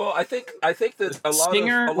 I think that a lot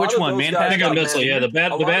Stinger. Of Which one? Manpack missile. Yeah, the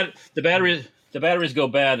batteries go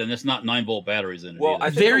bad, and it's not 9-volt batteries in it. Well,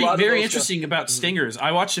 very interesting about Stingers.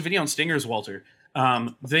 I watched a video on Stingers, Walter.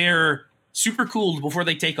 They're super cooled before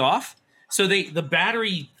they take off. So the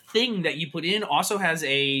battery thing that you put in also has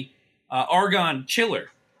a argon chiller.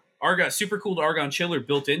 Super cooled argon chiller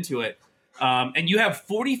built into it, and you have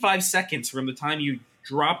 45 seconds from the time you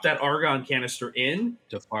drop that argon canister in.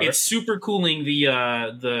 It's super cooling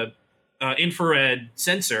the infrared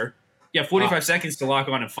sensor. Yeah, 45 seconds to lock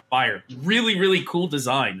on and fire. Really, really cool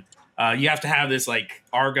design. You have to have this like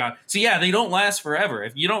argon. So yeah, they don't last forever.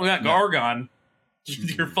 If you don't got argon,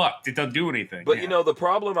 you're fucked. It doesn't do anything. But the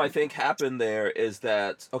problem I think happened there is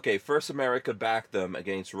that first America backed them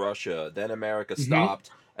against Russia, then America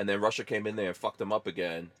stopped. And then Russia came in there and fucked them up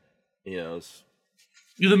again. The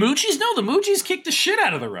Mujis? No, the Mujis kicked the shit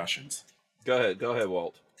out of the Russians. Go ahead,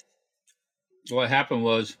 Walt. What happened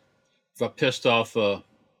was, got pissed off.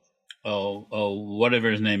 Whatever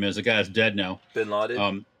his name is, the guy's dead now. Bin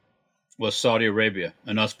Laden. Was Saudi Arabia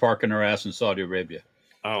and us parking our ass in Saudi Arabia.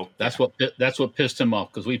 Oh, that's what pissed him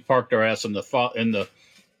off, because we parked our ass in the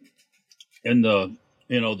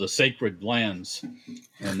sacred lands,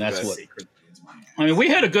 and that's what. I mean, we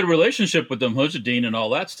had a good relationship with them, Mujahideen and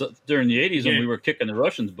all that stuff during the 80s when we were kicking the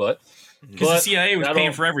Russians' butt. Because the CIA was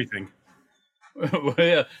paying for everything.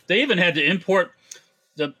 Yeah, they even had to import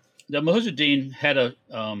the Mujahideen had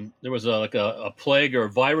there was a plague or a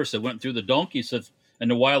virus that went through the donkeys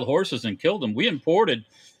and the wild horses and killed them. We imported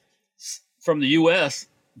from the U.S.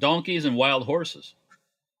 donkeys and wild horses.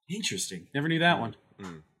 Interesting. Never knew that one.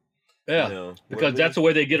 Yeah, because that's the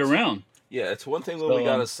way they get around. Yeah, it's one thing when we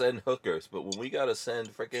gotta send hookers, but when we gotta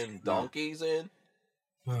send freaking donkeys in,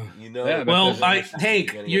 Yeah, well,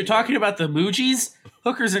 you're talking about the Mujis.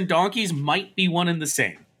 Hookers and donkeys might be one and the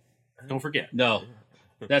same. Don't forget. No,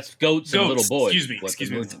 that's goats and little boys.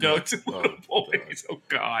 Excuse me. It's goats and little boys. Oh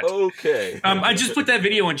God. Okay. I just put that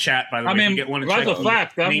video in chat, by the way. I mean, you want to that's a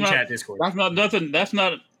fact. Chat Discord. That's not nothing. That's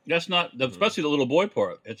not, especially the little boy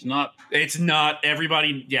part. It's not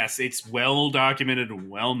everybody. Yes, it's well documented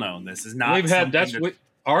and well known. This is not.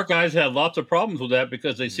 Our guys had lots of problems with that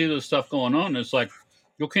because they see this stuff going on. And it's like,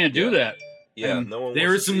 you can't do that. Yeah, and no one.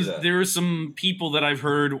 There are some people that I've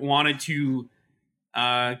heard wanted to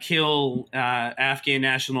kill Afghan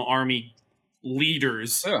National Army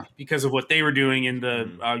leaders because of what they were doing, and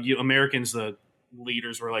the Americans, the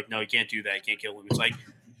leaders, were like, "No, you can't do that. You can't kill them." It's like.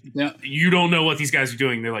 Yeah, you don't know what these guys are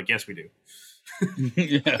doing. They're like, yes, we do. And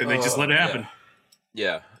they just let it happen.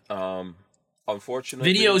 Yeah.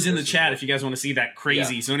 Unfortunately, videos in the chat if you guys want to see that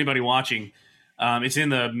crazy. So anybody watching, it's in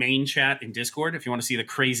the main chat in Discord. If you want to see the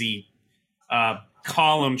crazy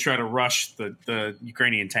column try to rush the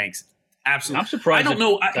Ukrainian tanks, absolutely. I'm surprised. I don't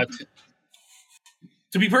know.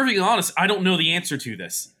 To be perfectly honest, I don't know the answer to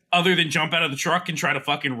this other than jump out of the truck and try to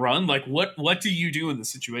fucking run. Like, what do you do in this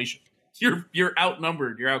situation? You're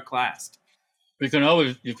outnumbered. You're outclassed. You can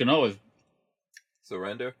always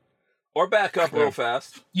surrender or back up real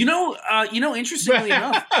fast. Interestingly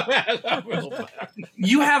enough,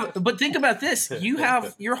 but think about this.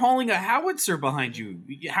 You're hauling a howitzer behind you.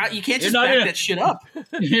 You can't just back that shit up.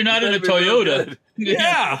 You're not in a Toyota.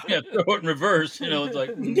 Yeah. Throw it in reverse. It's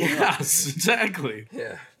like yes, exactly.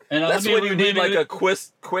 Yeah. And that's when you need like a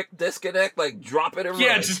quick disconnect, like drop it and run.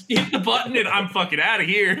 Yeah, just hit the button and I'm fucking out of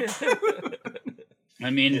here. I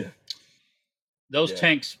mean, those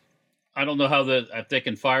tanks, I don't know if they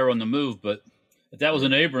can fire on the move, but if that was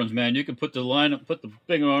an Abrams, man, you can put the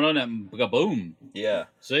finger on it and boom. Yeah.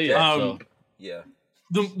 See ya. Yeah.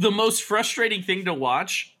 The most frustrating thing to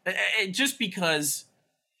watch, just because,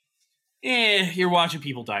 you're watching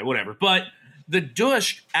people die, whatever. But the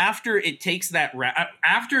Dush, after it takes that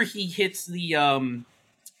after he hits the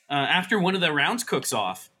after one of the rounds cooks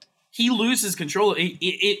off, he loses control.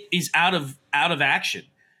 It is out of action.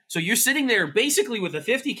 So you're sitting there basically with a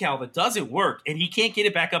 50 cal that doesn't work, and he can't get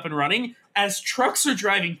it back up and running as trucks are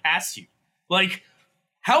driving past you. Like,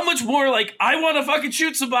 how much more, like, I want to fucking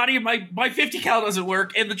shoot somebody and my 50 cal doesn't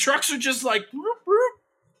work, and the trucks are just like, whoop, whoop.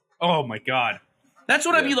 Oh my God. That's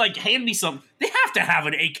what I'd be like, hand me something. They have to have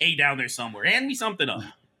an AK down there somewhere. Hand me something up.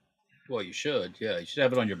 Well, you should. Yeah, you should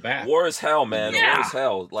have it on your back. War is hell, man. Yeah. War is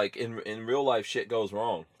hell. Like, in real life, shit goes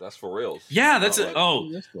wrong. That's for real. Yeah, that's it.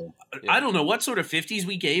 Like, That's cool. I don't know what sort of 50s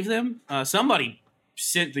we gave them. Somebody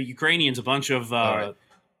sent the Ukrainians a bunch of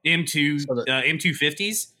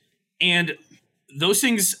M250s, and those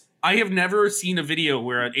things, I have never seen a video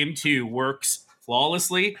where an M2 works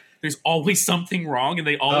flawlessly. There's always something wrong, and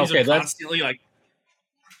they always are constantly like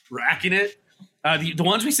racking it. The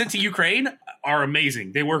ones we sent to Ukraine are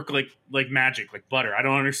amazing. They work like magic, like butter. I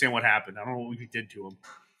don't understand what happened. I don't know what we did to them.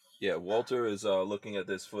 Yeah, Walter is looking at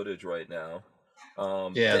this footage right now.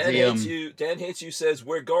 Dan Hates You says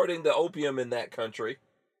we're guarding the opium in that country.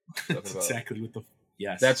 That's exactly what the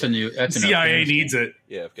That's an CIA needs it.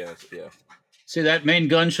 Yeah, Afghanistan. Yeah. See, that main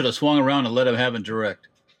gun should have swung around and let him have it direct.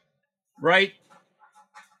 Right?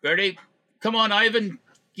 Ready? Come on, Ivan.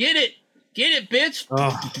 Get it, bitch.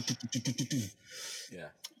 Yeah.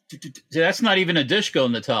 See, that's not even a Dishko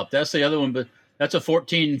in the top. That's the other one, but that's a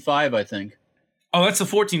 14.5, I think. Oh, that's the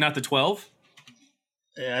 14, not the 12.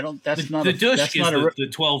 Yeah, I don't. That's not the a. Dush That's is not the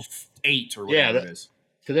 12.8 or whatever it is.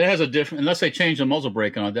 Because it has a different. Unless they change the muzzle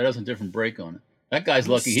brake on it, that has a different brake on it. That guy's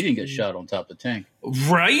lucky he didn't get shot on top of the tank.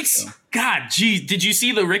 Right? So. God, geez, did you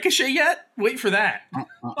see the ricochet yet? Wait for that.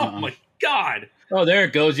 Oh my God. Oh, there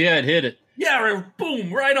it goes. Yeah, it hit it. Yeah,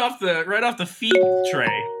 boom, right off the feed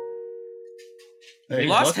tray. Hey, we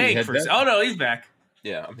lost Hank for a second. Oh no, he's back.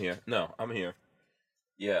 Yeah, I'm here. No, I'm here.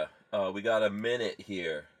 Yeah, we got a minute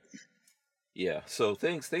here. Yeah, so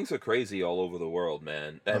things are crazy all over the world,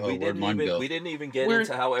 man. And we didn't even get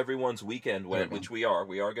into how everyone's weekend went, which we are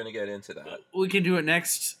going to get into that. We can do it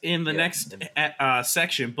next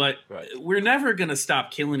section, but we're never going to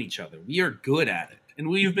stop killing each other. We are good at it, and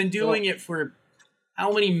we've been doing it for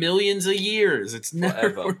how many millions of years? It's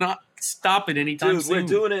never. We're not stopping anytime soon. We're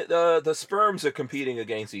doing it. The sperms are competing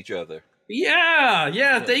against each other. Yeah.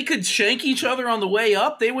 If they could shank each other on the way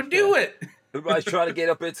up, they would do it. Everybody's trying to get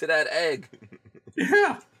up into that egg.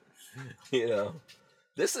 Yeah. You know,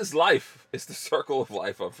 this is life. It's the circle of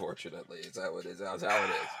life, unfortunately. It's how it is. That's how it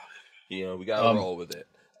is. You know, we got to roll with it.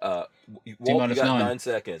 Walt, you got 9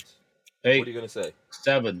 seconds. 8, what are you going to say?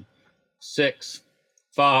 7, 6,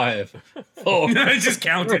 5, 4. I just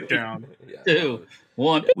counted down. 2,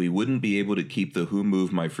 1. We wouldn't be able to keep the Who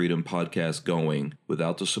Moved My Freedom podcast going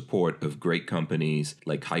without the support of great companies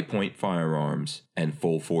like High Point Firearms and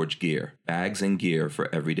Full Forge Gear, bags and gear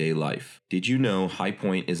for everyday life. Did you know High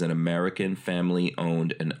Point is an American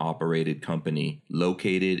family-owned and operated company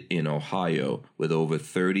located in Ohio with over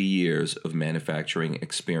 30 years of manufacturing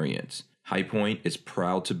experience? High Point is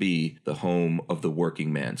proud to be the home of the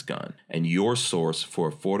working man's gun and your source for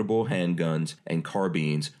affordable handguns and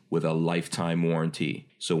carbines with a lifetime warranty.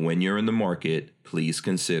 So when you're in the market, please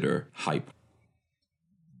consider High Point.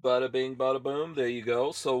 Bada bing, bada boom. There you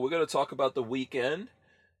go. So we're going to talk about the weekend.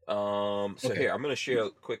 Here, I'm going to share a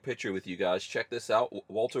quick picture with you guys. Check this out.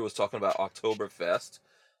 Walter was talking about Oktoberfest.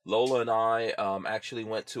 Lola and I actually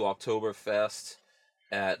went to Oktoberfest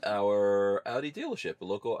at our Audi dealership. A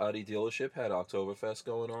local Audi dealership had Oktoberfest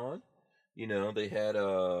going on. You know, they had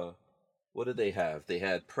what did they have? They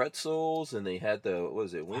had pretzels, and they had the, what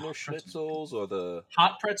is it, Wiener Schnitzels, or the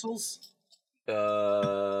hot pretzels?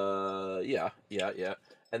 Yeah.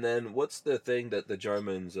 And then what's the thing that the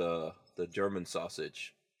Germans, the German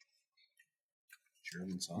sausage?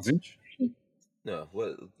 German sausage? No,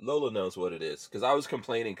 what Lola knows what it is, because I was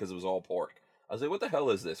complaining because it was all pork. I was like, what the hell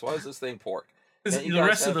is this? Why is this thing pork? The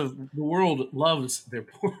rest of the world loves their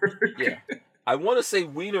pork. Yeah. I want to say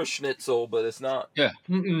Wiener Schnitzel, but it's not. Yeah.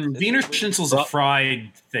 Wiener Schnitzel's a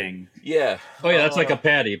fried thing. Yeah. Oh, yeah, that's like a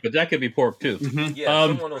patty, but that could be pork, too. Mm-hmm.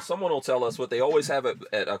 Yeah, someone will tell us what they always have at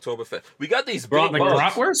Oktoberfest. We got these big like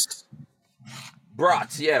bratwurst?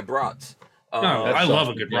 Brats, yeah, brats. I love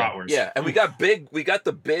a good bratwurst. Yeah, and we got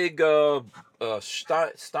the big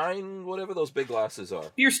Stein, whatever those big glasses are.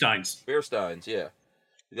 Beer steins, yeah.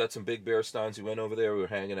 We got some big Bear Steins who went over there. We were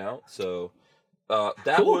hanging out. So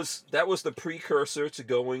that Cool. was the precursor to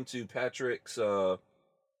going to Patrick's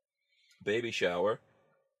baby shower.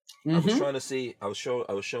 I was trying to see. I was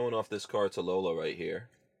showing off this car to Lola right here.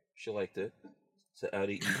 She liked it. It's an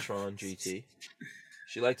Audi e-tron GT.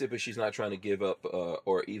 She liked it, but she's not trying to give up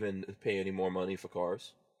or even pay any more money for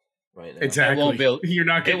cars right now. Exactly. won't be- You're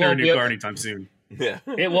not getting it her a won't new be- car anytime soon. Yeah.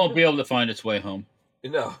 It won't be able to find its way home.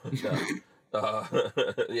 No.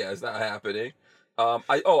 Yeah, it's not happening. I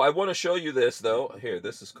want to show you this though. Here,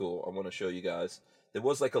 this is cool. I want to show you guys. There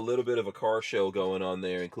was like a little bit of a car show going on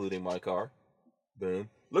there, including my car. Boom!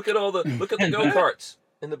 Look at the go-karts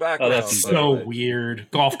in the background. that's by the So way. weird.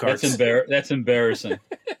 Golf carts. That's embarrassing.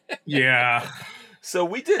 Yeah. So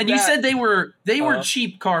we did. And that. you said they were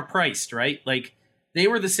cheap car priced, right? Like they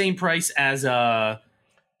were the same price as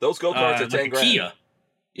those go-karts are 10 like a grand. Kia.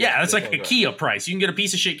 Yeah, that's they're like 10 a grand. Kia price. You can get a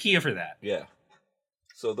piece of shit Kia for that. Yeah.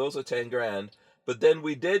 So those are 10 grand. But then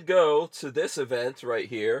we did go to this event right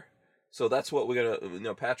here. So that's what we're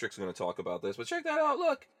gonna. Patrick's gonna talk about this. But check that out.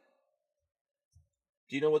 Look.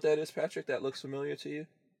 Do you know what that is, Patrick? That looks familiar to you?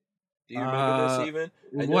 Do you remember this even?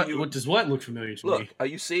 I know What does what look familiar to me? Look, are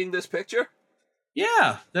you seeing this picture?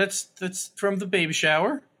 Yeah, that's from the baby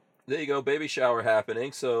shower. There you go, baby shower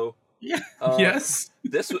happening. So Yeah. Yes.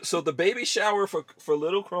 so the baby shower for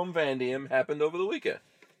little Chrome Vandium happened over the weekend.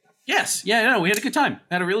 Yes. Yeah. No, we had a good time.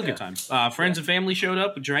 Had a really good Yeah. time. Friends and family showed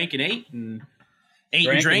up and drank and ate and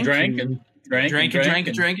Drank drank and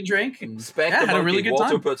Spank yeah, the had monkey. a really good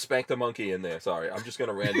Walter time. put Spank the monkey in there. Sorry, I'm just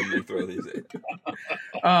gonna randomly throw these in.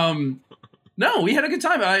 No, we had a good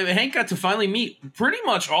time. Hank got to finally meet pretty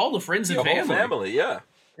much all the friends and Your whole family. family, yeah.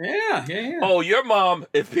 Yeah. Oh, your mom.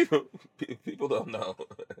 If people don't know,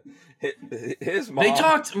 his mom. They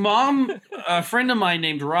talked. Mom, a friend of mine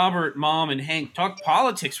named Robert, Mom, and Hank talked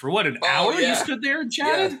politics for what, an hour? yeah. You stood there and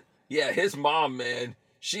chatted. Yeah, his mom, man.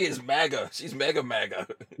 She is MAGA. She's mega MAGA.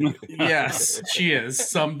 Yes, she is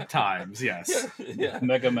sometimes. Yes. Yeah.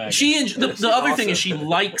 Mega. The She's other thing is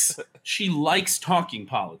awesome. she likes talking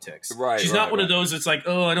politics. Right, She's right, not one of right. those that's like,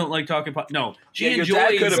 oh, I don't like talking politics. No, she Your enjoys.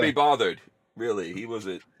 dad couldn't be bothered. Really, he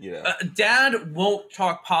wasn't. Dad won't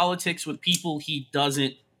talk politics with people he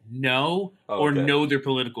doesn't know or Okay. know their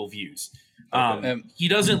political views. Okay. He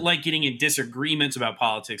doesn't like getting in disagreements about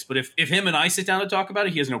politics, but if him and I sit down to talk about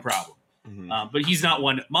it, he has no problem. Mhm. But he's not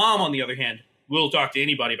one. Mom, on the other hand, will talk to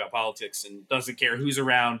anybody about politics and doesn't care who's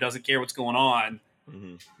around, doesn't care what's going on.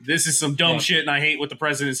 Mhm. This is some dumb Yeah. shit, and I hate what the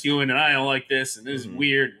president's doing, and I don't like this, and this is Mhm.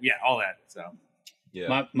 weird. Yeah, all that. So,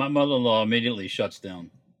 Yeah. My mother-in-law immediately shuts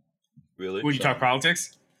down. Really? would you talk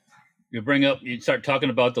politics? You start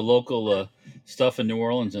talking about the local stuff in New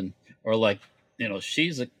Orleans, or like,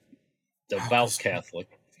 she's a devout Catholic.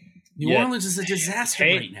 New Yeah. Orleans is a disaster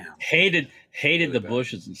right now. Hated Really the bad.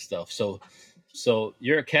 Bushes and stuff. So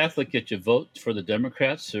you're a Catholic, yet you vote for the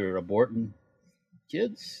Democrats or aborting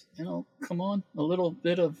kids. Come on, a little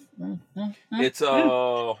bit of. It's I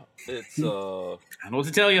don't know what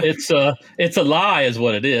to tell you. It's a lie, is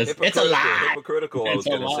what it is. It's a hypocritical. lie. Hypocritical. I was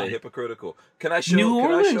It's a going to say lie. hypocritical. Can I show? New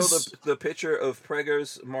Can I show Orleans. the picture of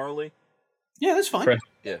Prager's Marley? Yeah, that's fine. Pre-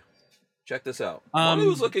 Check this out. Marley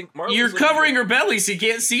was looking. Marley You're was looking covering good. her belly, so you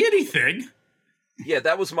can't see anything. Yeah,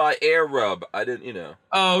 that was my air rub. I didn't.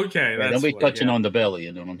 Oh, okay. Don't That's be what- touching yeah. on the belly.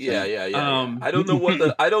 You know what I'm saying? Yeah. I don't know what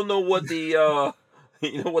the. I don't know what the.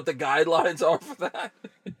 What the guidelines are for that.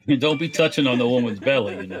 Don't be touching on the woman's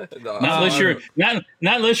belly. No, Not unless you're not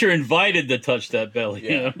unless you're invited to touch that belly.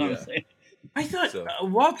 You know what I'm saying? I thought So-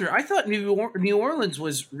 Walter. I thought New Orleans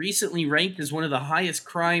was recently ranked as one of the highest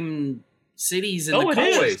crime cities in the it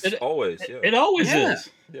country. is. Always. Yeah. It always Yeah. is.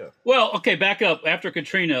 Yeah. Well, okay, back up. After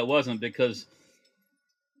Katrina, it wasn't because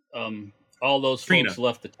all those Trina. folks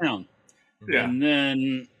left the town. Yeah. And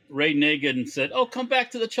then Ray Nagin said, "Oh, come back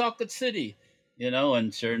to the Chocolate City,"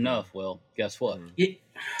 and sure enough, well, guess what? It-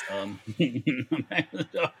 Um,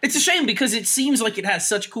 It's a shame because it seems like it has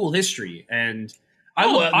such cool history, and I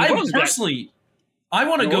Oh, would, New I Orleans got- personally, I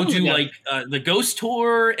want to New go Orleans do got- like the ghost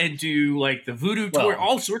tour and do like the voodoo tour, Well,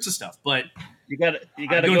 all sorts of stuff. But you got to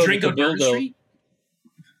I go drink to on Bourbon Cabildo Street.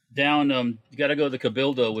 down. You got to go to the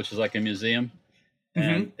Cabildo, which is like a museum,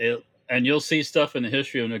 and you'll see stuff in the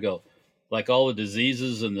history, and they go like all the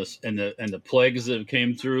diseases and the plagues that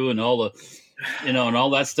came through, and all the and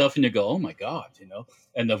all that stuff, and you go, oh my God,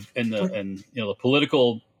 and the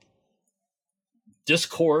political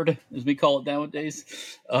discord, as we call it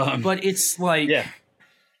nowadays. But it's like Yeah.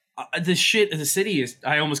 the shit. The city is.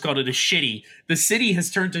 I almost called it a shitty. The city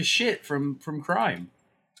has turned to shit from crime.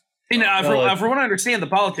 And for what I understand, the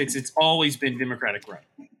politics, it's always been Democratic right.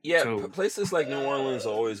 Yeah, So- places like New Orleans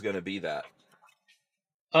are always going to be that.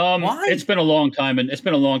 Why? It's been a long time, and it's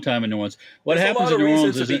been a long time in New Orleans. What There's happens a lot in of New Orleans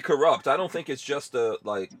reasons is to be corrupt. I don't think it's just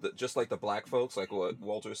just like the black folks, like what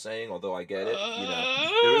Walter's saying. Although I get it,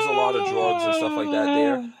 there is a lot of drugs and stuff like that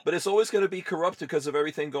there, but it's always going to be corrupt because of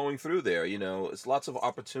everything going through there. It's lots of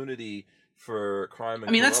opportunity for crime.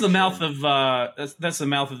 And that's the corruption. mouth of that's the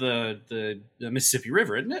mouth of the Mississippi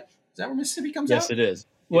River, isn't it? Is that where Mississippi comes out? Yes, it is.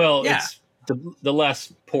 Well, Yeah. it's the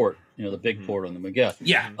last port, the big port on the McGuff.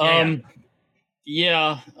 Yeah.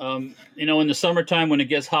 In the summertime when it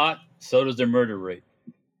gets hot, so does their murder rate.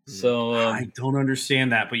 So I don't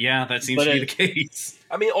understand that, but yeah, that seems to be the case.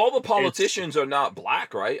 I mean, all the politicians are not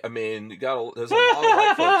black, right? I mean, there's a lot of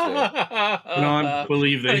white folks there. No, I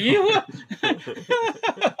believe that.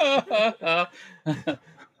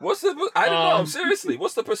 I don't know. Seriously,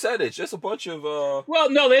 what's the percentage? Just a bunch of. Well,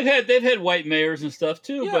 no, they've had white mayors and stuff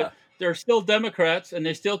too, Yeah. but they're still Democrats, and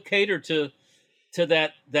they still cater to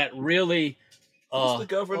that really. Who's the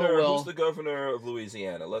governor? Who's the governor of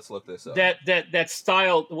Louisiana? Let's look this up. That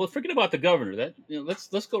style. Well, forget about the governor. That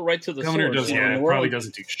let's go right to the Governor source. probably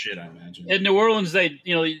doesn't do shit, I imagine. In New Orleans,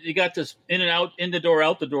 you got this in and out, in the door,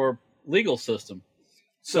 out the door legal system.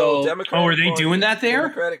 So Democratic are they Party, doing that there?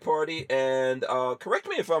 Democratic Party, and correct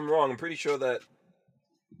me if I'm wrong. I'm pretty sure that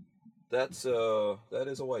is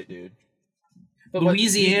a white dude.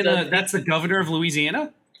 Louisiana. That's the governor of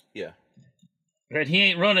Louisiana. Yeah. But he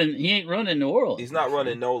ain't running New Orleans. He's not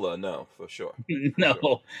running NOLA, no, for sure. No,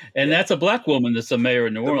 sure. And that's a black woman that's a mayor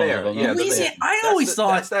in New Orleans. Mayor, yeah, Louisiana. I always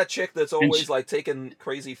thought that's that chick that's always like taking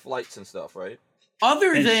crazy flights and stuff, right?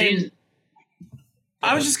 Other than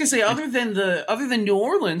New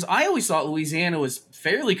Orleans, I always thought Louisiana was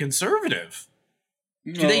fairly conservative.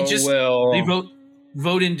 Do they just they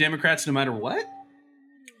vote in Democrats no matter what?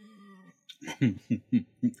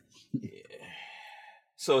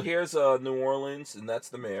 So here's New Orleans, and that's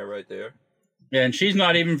the mayor right there. Yeah, and she's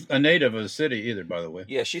not even a native of the city either, by the way.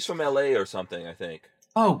 Yeah, she's from LA or something, I think.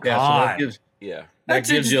 Oh God! Yeah, so that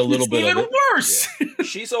gives you a little bit even of it. Worse. Yeah.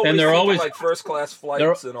 She's always And they're always like first class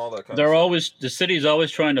flights and all that kind of stuff. The city's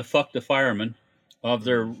always trying to fuck the firemen of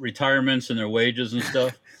their retirements and their wages and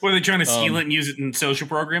stuff. Were they trying to steal it and use it in social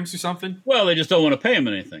programs or something? Well, they just don't want to pay them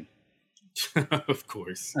anything. Of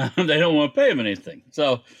course, they don't want to pay them anything.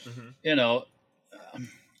 So,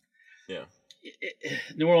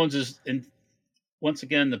 New Orleans is, and once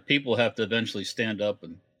again, the people have to eventually stand up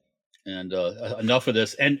and enough of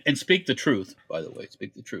this and speak the truth. By the way,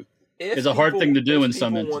 speak the truth. It's a hard thing to do in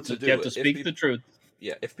some instances. You have to speak the truth.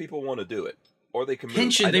 Yeah, if people want to do it, or they can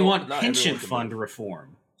pension. They want pension fund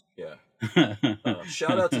reform. Yeah.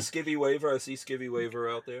 Shout out to Skivvy Waiver. I see Skivvy Waiver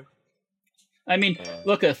out there. I mean,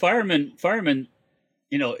 look, firemen,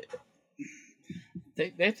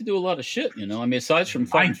 they have to do a lot of shit, I mean, aside from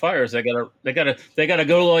fighting fires, they gotta go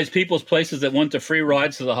to all these people's places that want the free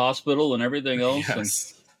rides to the hospital and everything else.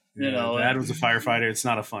 Yes. And, Dad was a firefighter. It's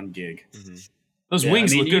not a fun gig. Mm-hmm. Those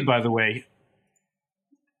wings look good, by the way.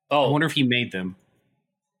 Oh, I wonder if he made them.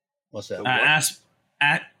 What's that?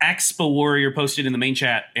 Expo Warrior posted in the main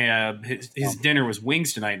chat. His dinner was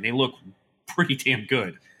wings tonight, and they look pretty damn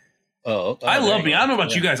good. Oh, I love me. I don't know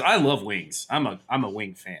about you guys. I love wings. I'm a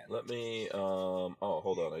wing fan. Let me. Hold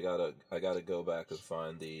on. I gotta go back and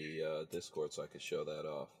find the Discord so I can show that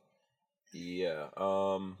off. Yeah.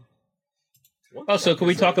 So can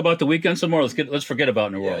we talk about the weekend some more? Let's forget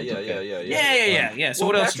about New Orleans. Yeah. So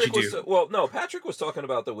what else did you do? No, Patrick was talking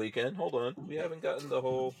about the weekend. Hold on, we haven't gotten the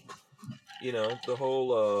whole.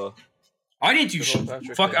 I didn't do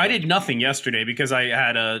fuck. I did nothing yesterday because I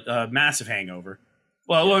had a massive hangover.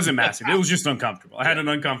 Well, it wasn't massive. It was just uncomfortable. I had an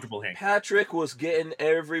uncomfortable hangover. Patrick was getting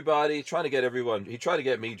trying to get everyone. He tried to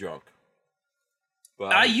get me drunk.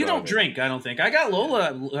 But you don't drink, I don't think. I got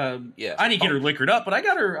Lola. Yeah, I didn't get her liquored up, but I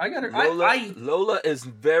got her. Lola is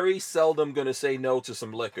very seldom going to say no to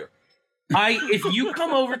some liquor. If you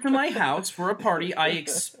come over to my house for a party,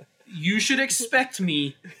 you should expect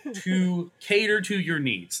me to cater to your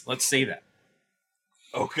needs. Let's say that.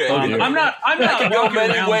 Okay. I'm not. That could go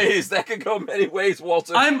many ways. That could go many ways,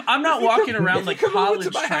 Walter. I'm not walking around like college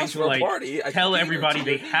trying to party, tell everybody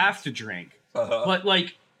they have to drink. But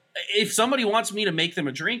like, if somebody wants me to make them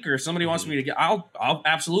a drink, or if somebody wants me to get, I'll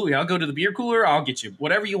absolutely. I'll go to the beer cooler. I'll get you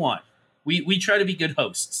whatever you want. We try to be good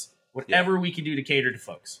hosts. Whatever we can do to cater to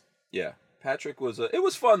folks. Yeah, Patrick was. It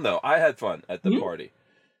was fun though. I had fun at the party.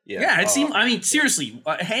 Yeah. It seemed. I mean, seriously,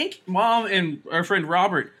 Hank, Mom, and our friend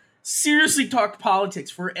Robert seriously talked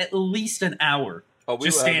politics for at least an hour. Oh,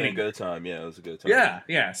 we were having a good time. Yeah, it was a good time.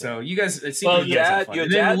 Yeah. So you guys, it seemed like you guys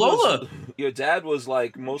had fun. Your dad was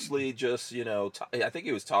like mostly just, I think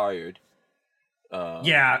he was tired.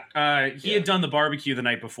 He had done the barbecue the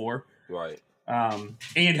night before. Right.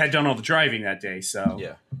 and had done all the driving that day. So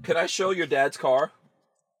Yeah. Can I show your dad's car?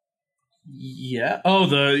 yeah. Oh,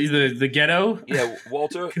 the ghetto. Yeah,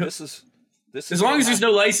 Walter. This is As long as there's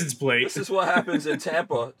no license plate. This is what happens in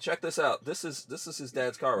Tampa. Check this out. This is his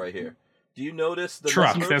dad's car right here. Do you notice the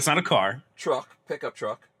truck? numbers? That's not a car. Truck, pickup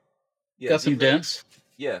truck. Yeah, Got some dents.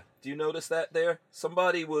 Yeah. Do you notice that there?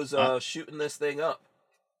 Somebody was shooting this thing up.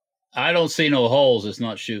 I don't see no holes. It's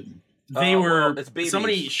not shooting. They were. It's BBs.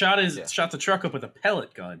 Somebody shot the truck up with a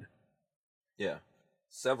pellet gun. Yeah,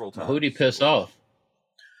 several times. Who'd he piss off?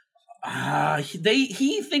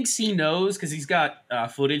 He thinks he knows because he's got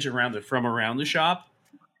footage from around the shop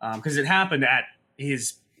because it happened at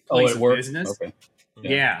his place of business. Okay.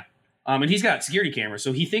 Yeah. And he's got security cameras,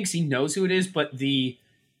 so he thinks he knows who it is, but the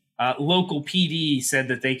local PD said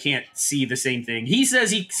that they can't see the same thing. He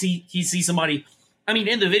says he sees somebody. I mean,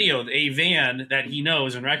 in the video, a van that he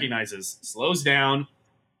knows and recognizes slows down.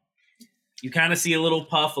 You kind of see a little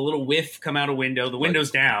puff, a little whiff come out a window. The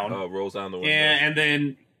window's down. Oh, rolls down the window. And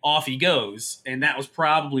then off he goes. And that was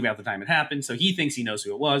probably about the time it happened. So he thinks he knows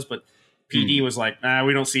who it was, but PD was like, nah,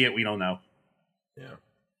 we don't see it. We don't know. Yeah.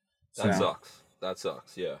 That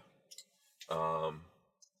sucks. Yeah. I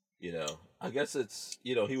guess it's,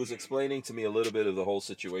 he was explaining to me a little bit of the whole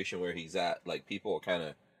situation where he's at. Like, people are kind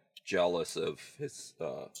of jealous of his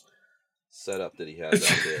setup that he has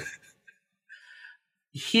out there.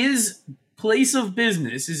 His place of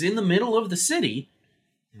business is in the middle of the city.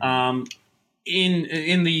 In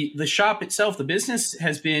the shop itself, the business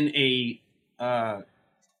has been a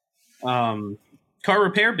car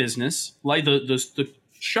repair business. Like the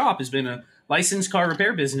shop has been a licensed car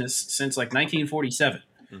repair business since like 1947.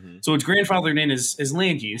 Mm-hmm. So it's grandfathered in as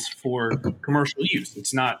land use for commercial use.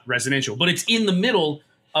 It's not residential, but it's in the middle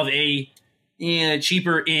of a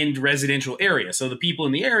cheaper end residential area. So the people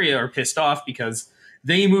in the area are pissed off because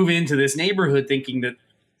they move into this neighborhood thinking that,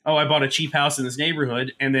 oh, I bought a cheap house in this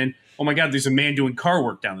neighborhood, and then, oh my God, there's a man doing car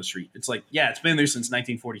work down the street. It's like, yeah, it's been there since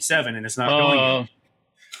 1947, and it's not going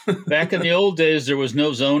anywhere. Back in the old days, there was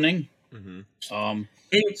no zoning. Mm-hmm.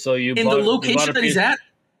 So you in bought, the location that he's at,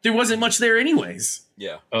 there wasn't much there anyways.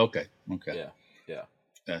 Yeah. Okay. Yeah.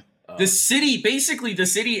 The city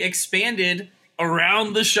expanded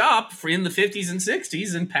around the shop in the 50s and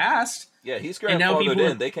 60s and past. Yeah, he's grandfathered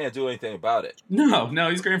in. They can't do anything about it. No,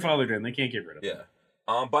 he's grandfathered in. They can't get rid of it.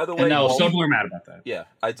 Yeah. By the way, people are mad about that. Yeah,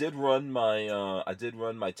 I did run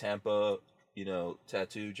my Tampa,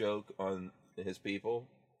 tattoo joke on his people.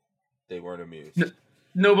 They weren't amused.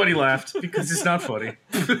 Nobody laughed because it's not funny.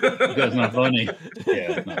 Because it's not funny.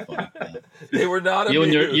 Yeah, it's not funny. Yeah. They were not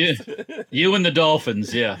amused. You and the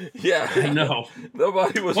Dolphins, yeah. Yeah. I know.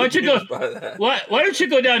 Nobody was amused by that. Why don't you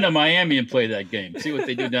go down to Miami and play that game? See what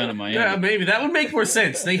they do down in Miami. Yeah, maybe. That would make more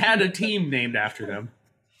sense. They had a team named after them.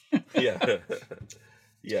 Yeah.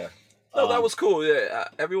 Yeah. No, that was cool. Yeah,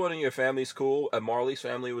 everyone in your family's cool. Marley's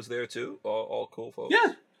family was there too. All cool folks.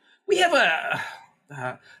 Yeah. We have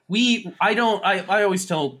I always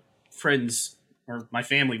tell friends or my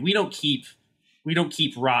family, we don't keep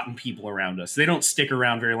rotten people around us. They don't stick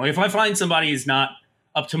around very long. If I find somebody is not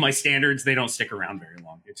up to my standards, they don't stick around very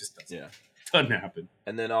long. It just doesn't happen.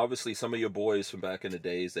 And then obviously some of your boys from back in the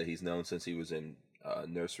days that he's known since he was in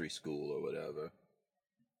nursery school or whatever,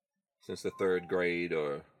 since the 3rd grade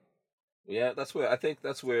I think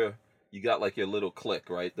that's where you got like your little clique,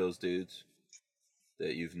 right? Those dudes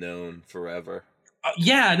that you've known forever.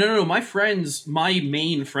 No. My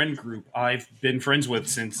main friend group, I've been friends with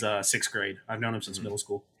since 6th grade. I've known them since middle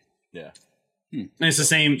school. Yeah. And it's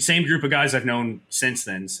the same group of guys I've known since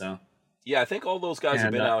then. So. Yeah, I think all those guys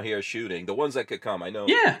have been out here shooting. The ones that could come, I know.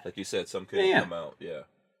 Yeah. Like you said, some could come out. Yeah.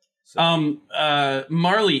 So.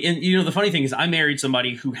 Marley, and the funny thing is, I married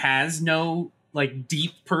somebody who has no like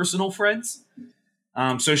deep personal friends.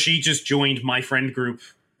 So she just joined my friend group.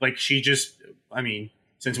 Like since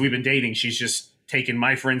we've been dating, she's just taken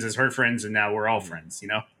my friends as her friends, and now we're all friends.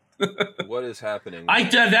 What is happening?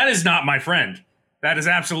 That is not my friend. That is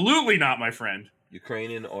absolutely not my friend.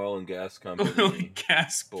 Ukrainian oil and gas company. Oil and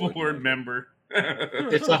gas board member.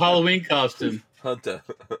 It's a Halloween costume. Hunter.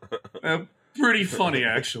 Pretty funny,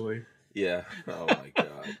 actually. Yeah. Oh my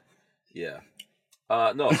god. Yeah.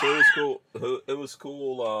 No. So it was cool. It was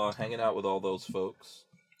cool hanging out with all those folks.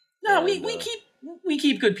 No, we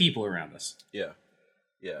keep good people around us. Yeah.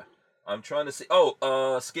 Yeah. I'm trying to see. Oh,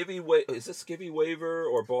 Skivvy. Is it Skivvy Waver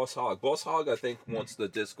or Boss Hog? Boss Hog, I think, wants the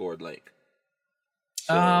Discord link.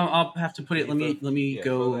 So, I'll have to put it. Let me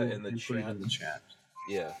go and put it in the chat.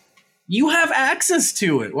 Yeah. You have access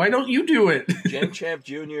to it. Why don't you do it? Gen Champ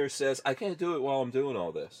Jr. says, I can't do it while I'm doing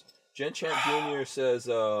all this. Gen Champ Jr. says,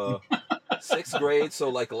 6th grade. So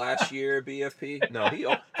like last year, BFP. No, he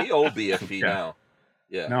old BFP now.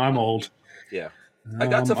 Yeah. No, I'm old. Yeah. No, I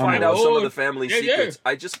got to I'm find out old. some of the family Yeah, secrets.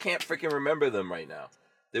 I just can't freaking remember them right now.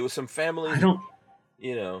 There was some family. I don't.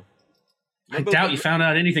 You know. I doubt you found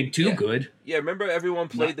out anything too good. Yeah, remember everyone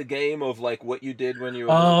played the game of like what you did when you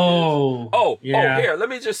were Oh. little kids? Yeah. Here, let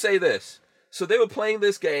me just say this. So they were playing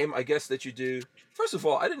this game, I guess that you do. First of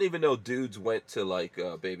all, I didn't even know dudes went to like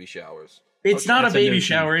baby showers. It's not a That's a baby new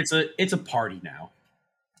shower. It's a party now.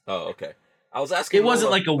 Oh, okay. I was asking It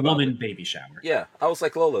wasn't Lola like a about woman it. baby shower. Yeah, I was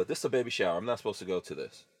like, Lola, this is a baby shower. I'm not supposed to go to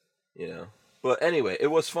this. You know? But anyway, it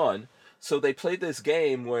was fun. So they played this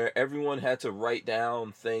game where everyone had to write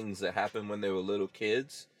down things that happened when they were little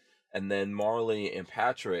kids. And then Marley and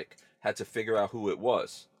Patrick had to figure out who it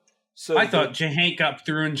was. So I thought Hank got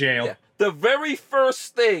through in jail. Yeah. The very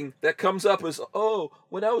first thing that comes up is, oh,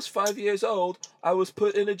 when I was 5 years old, I was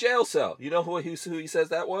put in a jail cell. You know who he says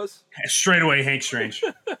that was? Straight away, Hank Strange.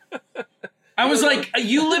 I was like,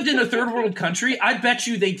 you lived in a third world country? I bet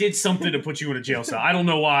you they did something to put you in a jail cell. I don't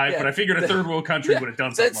know why, but I figured a third world country would have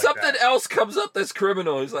done something Then like something that. else comes up that's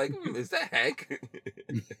criminal. He's like, is that Hank?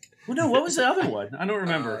 Well, no, what was the other one? I don't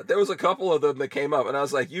remember. There was a couple of them that came up, and I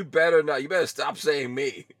was like, you better stop saying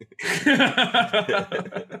me.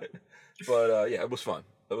 But yeah, it was fun.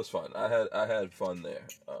 It was fun. I had fun there.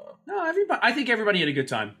 No, everybody. I think everybody had a good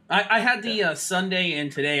time. I had the Sunday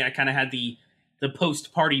and today. I kind of had the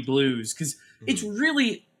post party blues because it's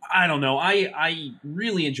really, I don't know. I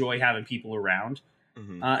really enjoy having people around,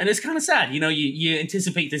 and it's kind of sad. You know, you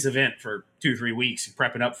anticipate this event for 2-3 weeks,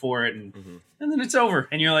 prepping up for it, and then it's over,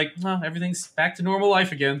 and you're like, well, everything's back to normal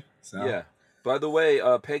life again. So. Yeah. By the way,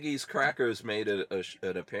 Peggy's Crackers made an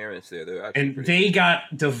appearance there. They're actually And pretty they good.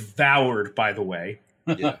 got devoured, by the way.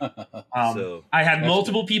 Yeah. So I had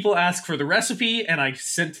multiple people ask for the recipe, and I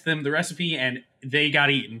sent them the recipe, and they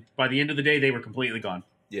got eaten. By the end of the day, they were completely gone.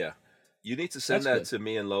 yeah, you need to send That's that to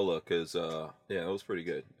me and Lola because yeah, it was pretty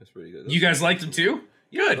good. It's pretty good. You guys liked them too?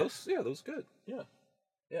 Good. That was good. Yeah.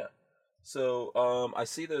 So I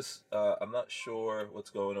see this. I'm not sure what's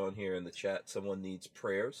going on here in the chat. Someone needs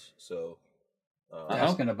prayers. So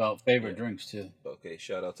Asking about favorite drinks too. okay,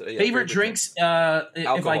 shout out to Favorite drinks? If I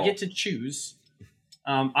Alcohol. get to choose,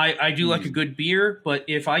 I do like a good beer, but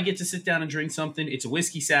if I get to sit down and drink something, it's a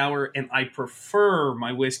whiskey sour, and I prefer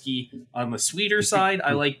my whiskey on the sweeter side.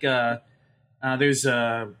 I like there's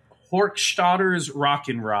Horkstadter's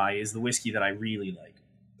Rockin' Rye is the whiskey that I really like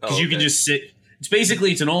because you can just sit.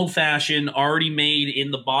 It's an old fashioned, already made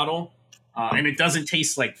in the bottle, and it doesn't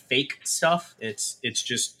taste like fake stuff. It's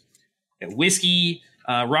just whiskey,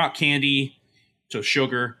 rock candy, so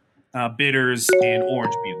sugar, bitters, and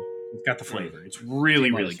orange peel. It's got the flavor. It's really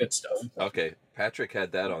good stuff. Okay, Patrick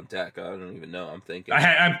had that on deck. I don't even know. I'm thinking.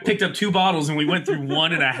 I picked up 2 bottles and we went through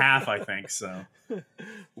 1.5, I think. So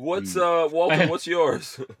What's Walter? What's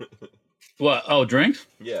yours? What? Oh, drinks?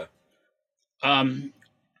 Yeah.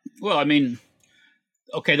 Well, I mean,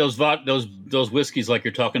 okay, those whiskeys like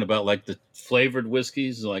you're talking about, like the flavored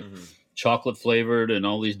whiskeys, like chocolate flavored and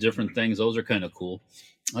all these different things. Those are kind of cool.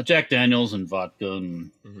 Jack Daniels and vodka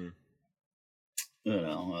and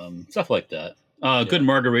stuff like that. Good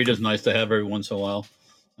margarita is nice to have every once in a while.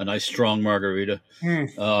 A nice strong margarita.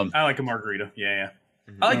 I like a margarita. Yeah.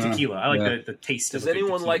 I like tequila. I like the taste of it. Does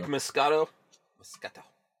anyone like Moscato? Moscato.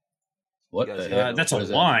 What? That's a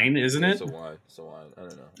wine, isn't it? It's a wine. I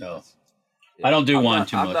don't know. No. I don't do wine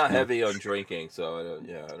too much. I'm not no. heavy on drinking, so I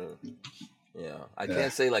don't. I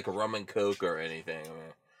can't say like rum and coke or anything. I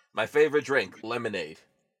mean, my favorite drink, lemonade.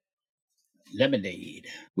 Lemonade.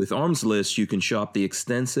 With Arms List, you can shop the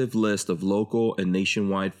extensive list of local and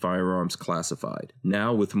nationwide firearms classified,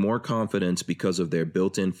 now with more confidence because of their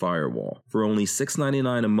built-in firewall. For only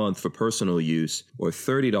 $6.99 a month for personal use, or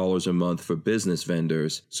 $30 a month for business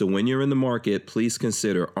vendors, so when you're in the market, please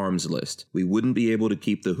consider Arms List. We wouldn't be able to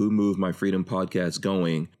keep the Who Moved My Freedom podcast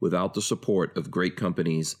going without the support of great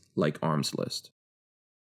companies like Arms List.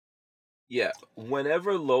 Yeah,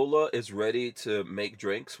 whenever Lola is ready to make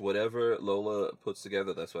drinks, whatever Lola puts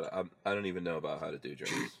together, that's what I don't even know about how to do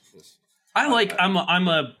drinks. I don't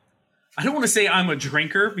want to say I'm a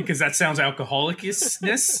drinker because that sounds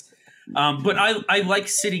alcoholic-ness, but I like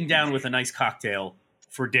sitting down with a nice cocktail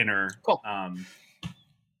for dinner. Cool.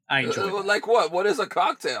 I enjoy that. Like what? What is a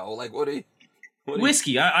cocktail? Like what do you...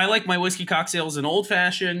 Whiskey. I like my whiskey cocktails an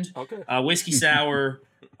old-fashioned, whiskey sour,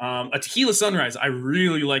 a tequila sunrise. I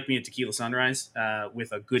really like me a tequila sunrise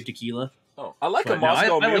with a good tequila. Oh, I like a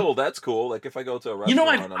Moscow Mule. That's cool. Like if I go to a restaurant. You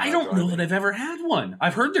know, I don't know that I've ever had one.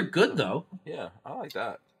 I've heard they're good though. Yeah, I like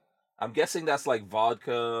that. I'm guessing that's like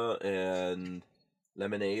vodka and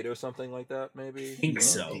lemonade or something like that. Maybe. I think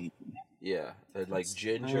so. Yeah, and like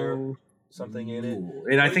ginger, something in it. Ooh.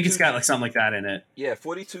 And I think it's got like something like that in it. Yeah,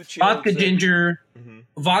 42 chills. Vodka, ginger, Mhm.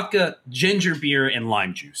 vodka, ginger beer, and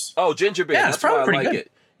lime juice. Oh, ginger beer. Yeah, That's it's why I probably like pretty good.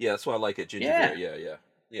 it. Yeah, that's why I like it. Ginger Yeah. beer.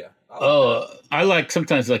 Yeah. I like Oh, that. I like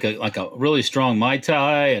sometimes like a really strong Mai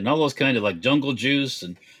Tai and all those kind of like jungle juice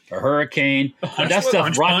and a hurricane. But that stuff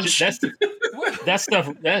Punch, rots. punch. That stuff.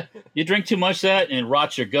 That you drink too much of that and it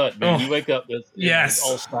rots your gut. Man. Oh, You wake up with yes.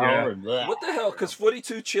 all sour Yeah. and blah. What the hell? Because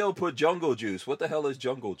 42 chill put jungle juice. What the hell is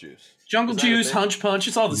jungle juice? Jungle Is that a juice, thing? hunch punch.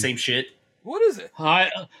 It's all the same shit. What is it?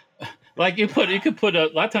 Like you could put a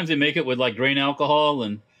lot of times they make it with like grain alcohol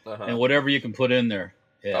and whatever you can put in there.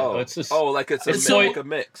 Yeah, Oh, it's just like it's it's a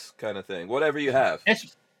mix kind of thing. Whatever you have.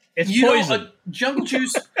 it's You poison. know, jungle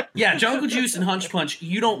juice, jungle juice and hunch punch.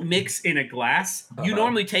 You don't mix in a glass. You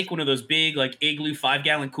normally take one of those big like igloo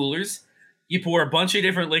 5-gallon coolers. You pour a bunch of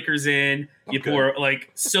different liquors in. You Okay. pour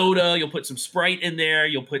like soda. You'll put some Sprite in there.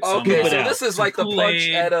 You'll put some. Okay, so out. this is some like the punch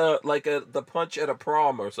Kool-Aid. at the punch at a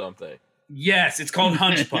prom or something. Yes, it's called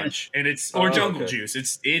hunch punch, and or jungle okay. juice.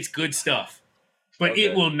 It's good stuff, but Okay.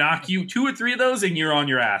 it will knock you 2 or 3 of those, and you're on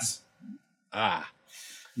your ass.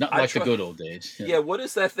 Not I like the try- good old days. Yeah, what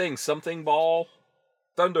is that thing? Something ball?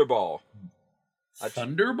 Thunderball.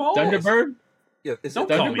 Thunderball. Thunderbird. Yeah, is Don't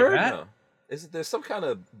it call me Thunderbird? that. No. Is it there's some kind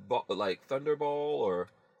of like Thunderball or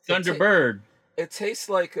Thunderbird. It tastes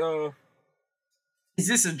like Is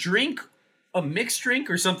this a drink, a mixed drink,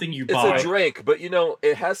 or something you it's buy? a drink, but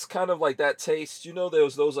it has kind of like that taste. There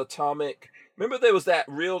was those atomic. Remember there was that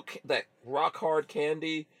that rock hard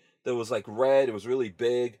candy that was like red. It was really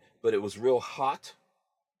big, but it was real hot.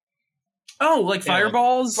 Oh, like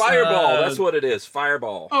fireballs. Fireball. That's what it is.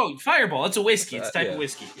 Fireball. Oh, Fireball. It's a whiskey. It's a type yeah. of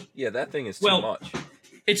whiskey. Yeah, that thing is too Well, much.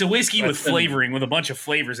 It's a whiskey with That's cinnamon. flavoring, with a bunch of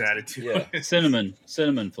flavors added to Yeah. it.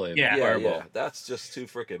 Cinnamon flavor. Yeah. Fireball. That's just too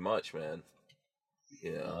freaking much, man.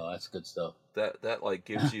 Yeah, Oh, that's good stuff. that like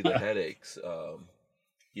gives you the headaches.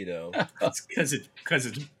 It's because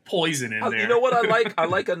it's poison in there. You know what I like? I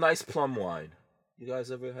like a nice plum wine. You guys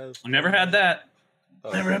ever have? I never had that. Oh,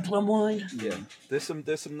 Never had plum wine. Yeah, there's some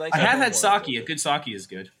nice. I have had plum wines sake. out A good sake is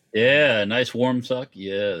good. Yeah, nice warm suck.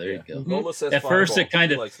 Yeah, there you there. go. Lola says At first Fireball. it kind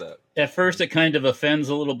She of- likes that. At first, it kind of offends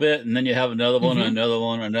a little bit, and then you have another one, Mhm. another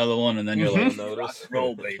one, another one, and then you're You'll like, notice.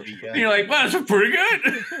 roll, baby. And you're like, wow, that's pretty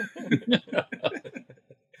good.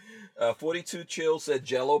 42 Chill said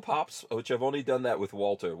Jello Pops, which I've only done that with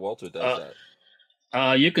Walter. Walter does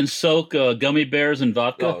that. You can soak gummy bears in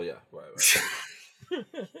vodka. Oh yeah, right.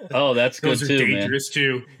 Oh, that's good Those are too, man. dangerous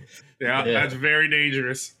too. Yeah, Yeah. that's very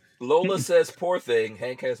dangerous. Lola says, "Poor thing.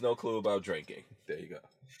 Hank has no clue about drinking." There you go.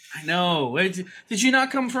 I know. Wait, did you not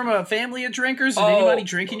come from a family of drinkers? Did Oh. anybody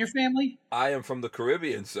drink in your family? I am from the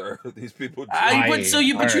Caribbean, sir. These people drink.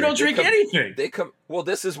 But you don't drink They come- anything. They come. Well,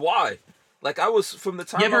 this is why. Like I was from the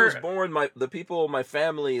time You I ever- was born. The people in my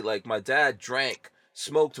family, like my dad, drank,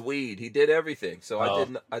 smoked weed. He did everything. So I Oh,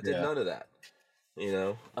 did. I did yeah. none of that.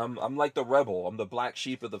 I'm like the rebel. I'm the black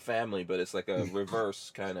sheep of the family, but it's like a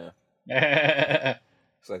reverse kind of.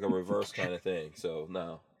 It's like a reverse kind of thing. So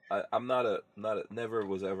no, I'm never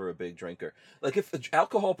was ever a big drinker. Like if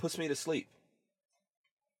alcohol puts me to sleep.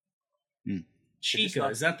 Chica,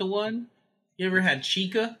 is that the one? You ever had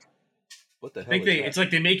chica? What the I hell? think is that? it's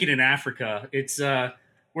like they make it in Africa. It's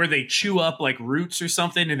where they chew up like roots or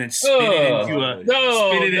something and then spit Oh, it into a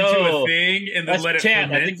no. thing and then That's let it chat. I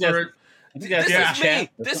ferment think that's- for. I think that's This Yeah. is chat. me.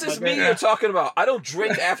 or This something is like me that. you're talking about. I don't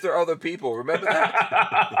drink after other people. Remember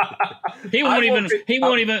that? He won't I even.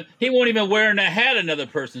 won't- He won't even wear in a hat another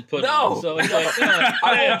person's put No. on. So it's like,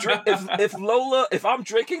 I won't drink if I'm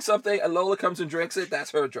drinking something and Lola comes and drinks it,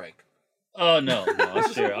 that's her drink. oh no,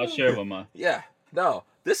 I'll share with my. Yeah. No.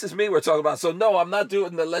 This is me we're talking about. So no, I'm not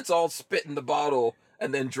doing the let's all spit in the bottle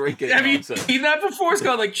and then drink it. Have you nonsense. seen that before? It's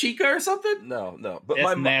called like chica or something. No. But That's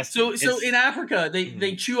my mom. nasty. So It's- in Africa,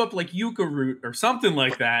 they chew up like yucca root or something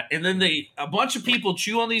like that, and then a bunch of people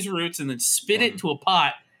chew on these roots and then spit it into a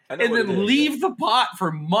pot, I know and what it then is, leave the pot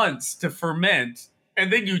for months to ferment,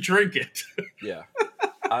 and then you drink it. Yeah.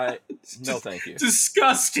 No, thank you.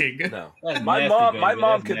 Disgusting. No. That's My nasty, mom baby. can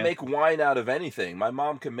That's nasty. make wine out of anything. My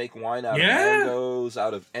mom can make wine out of Yeah. mangoes,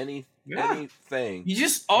 out of anything. You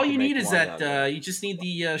just all can you make need is wine out that of it. you just need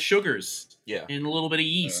the sugars Yeah. and a little bit of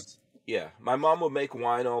yeast. Yeah, my mom would make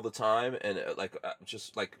wine all the time, and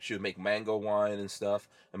just like she would make mango wine and stuff.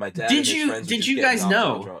 And my dad. Did and his you- friends would did just you get guys knocked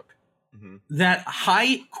out know- drunk. Mhm. That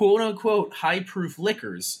high quote unquote high proof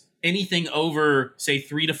liquors, anything over say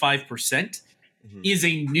 3 to 5%, Mhm. is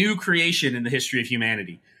a new creation in the history of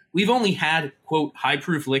humanity. We've only had quote high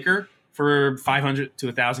proof liquor for 500 to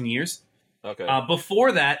 1,000 years. Okay.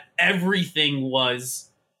 Before that, everything was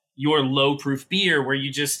your low proof beer where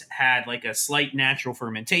you just had like a slight natural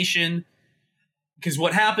fermentation. Because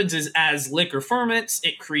what happens is as liquor ferments,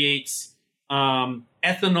 it creates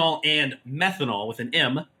ethanol and methanol with an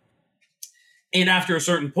M. And after a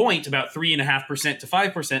certain point, about 3.5% to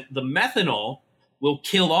 5%, the methanol will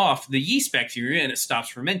kill off the yeast bacteria and it stops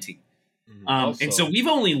fermenting. And so we've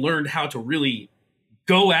only learned how to really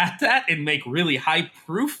go at that and make really high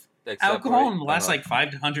proof alcohol in the last like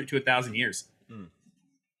 500 to 1,000 years.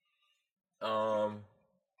 So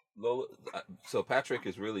Patrick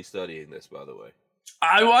is really studying this, by the way.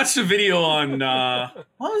 I watched a video on what was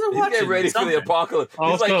I watching? He's getting ready for the apocalypse.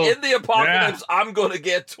 He's like, in the apocalypse, I'm gonna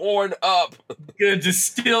get torn up. Gonna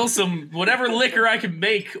distill some whatever liquor I can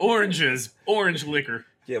make. Orange liquor.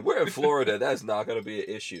 Yeah, we're in Florida. That's not gonna be an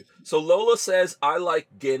issue. So Lola says, I like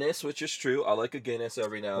Guinness, which is true. I like a Guinness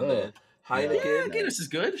every now and then. Heineken. Yeah, Guinness is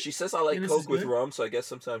good. She says I like Guinness Coke with rum, so I guess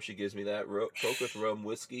sometimes she gives me that. Coke with rum,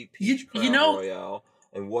 whiskey, peach, you know, Royale,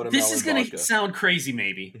 and watermelon this is going vodka. to sound crazy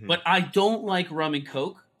maybe, but I don't like rum and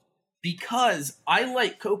Coke because I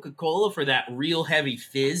like Coca-Cola for that real heavy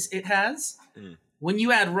fizz it has. When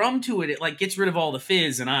you add rum to it, it like gets rid of all the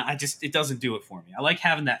fizz, and I just it doesn't do it for me. I like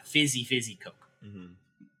having that fizzy Coke.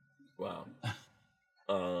 Wow.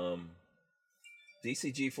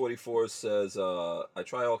 DCG44 says, I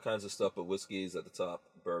try all kinds of stuff, but whiskey's at the top.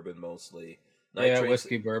 Bourbon mostly.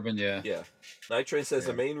 Whiskey, bourbon, yeah. Yeah. Night Train says,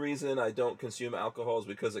 the main reason I don't consume alcohol is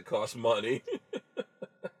because it costs money.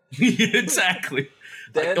 Exactly.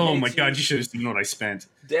 Like, oh my God, you should have seen what I spent.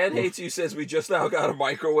 Dan Hates You says, we just now got a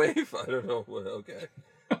microwave. I don't know. Okay.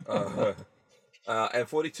 And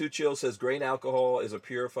 42 Chill says, grain alcohol is a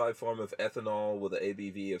purified form of ethanol with an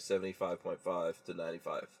ABV of 75.5 to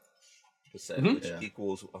 95%, which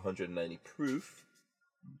equals 190 proof.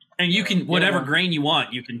 And you can, whatever grain you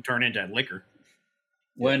want, you can turn into liquor.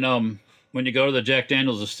 When you go to the Jack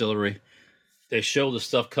Daniel's distillery, they show the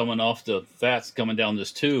stuff coming off the fats coming down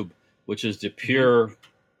this tube, which is the pure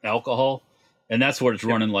alcohol. And that's what it's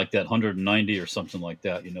running like that 190 or something like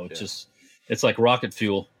that. You know, it's just, it's like rocket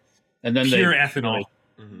fuel. And then pure ethanol.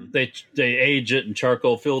 They age it and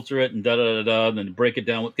charcoal filter it and and then break it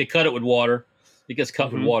down. They cut it with water. It gets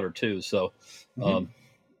cut with water too. So,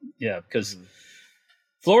 because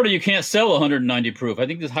Florida, you can't sell 190 proof. I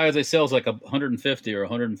think as high as they sell is like 150 or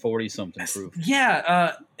 140 something proof.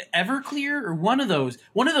 Yeah, Everclear or one of those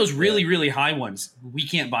really really high ones we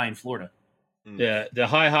can't buy in Florida. Yeah, the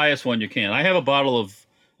highest one you can. I have a bottle of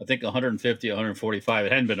I think 150, 145.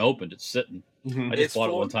 It hadn't been opened. It's sitting. I just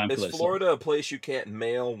bought it one time. Is Florida a place you can't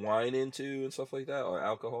mail wine into and stuff like that, or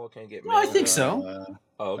alcohol can't get mailed? No, I think so.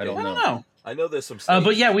 Okay. I don't know. I know there's some states.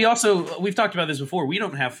 But yeah, we've talked about this before. We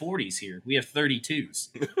don't have 40s here. We have 32s.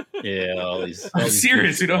 Yeah, all these. I'm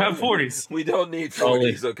serious. We don't have 40s. We don't need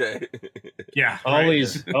 40s. Okay. Yeah.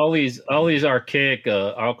 All these archaic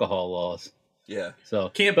alcohol laws. Yeah. So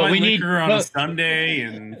can't buy liquor on a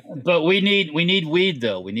Sunday, but we need weed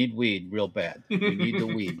though. We need weed real bad. We need the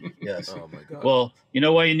weed. Yes. Oh my God. Well, you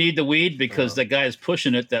know why you need the weed? Because the guy is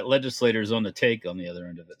pushing it. That legislator's on the take on the other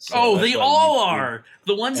end of it. So they all are.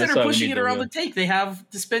 The ones that are pushing it are on the take. They have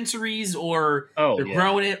dispensaries or they're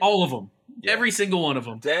growing it. All of them. Yeah. Every single one of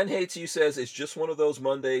them. Dan Hates You says it's just one of those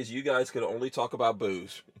Mondays you guys can only talk about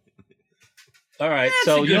booze. All right,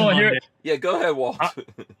 so you know what? Yeah, go ahead, Walt.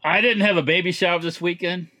 I didn't have a baby shower this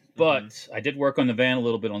weekend, but I did work on the van a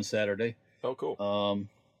little bit on Saturday. Oh, cool.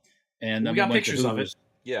 And we got pictures of it.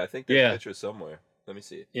 Yeah, I think there's pictures somewhere. Let me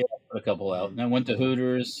see it. Yeah, I put a couple out. And I went to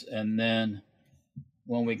Hooters, and then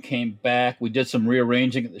when we came back, we did some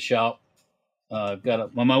rearranging at the shop.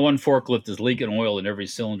 My one forklift is leaking oil in every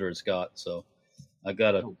cylinder it's got, so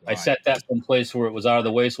I set that someplace where it was out of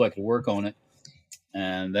the way so I could work on it,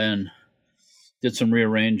 and then did some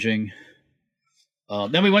rearranging.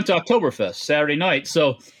 Then we went to Oktoberfest Saturday night.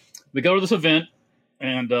 So we go to this event,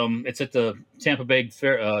 and it's at the Tampa Bay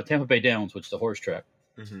Downs, which is the horse track.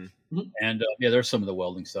 And there's some of the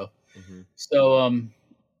welding stuff. So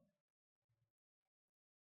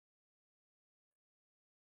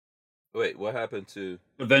wait, what happened to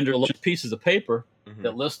the vendor? Pieces of paper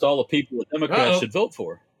that list all the people the Democrats should vote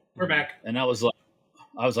for. We're back, and I was like,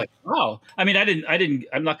 wow. I mean,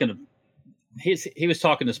 I'm not going to. He was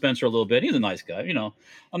talking to Spencer a little bit. He's a nice guy, you know.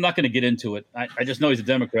 I'm not going to get into it. I just know he's a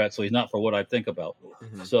Democrat, so he's not for what I think about,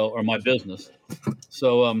 or my business.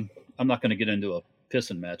 So I'm not going to get into a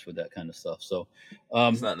pissing match with that kind of stuff. So,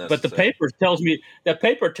 but the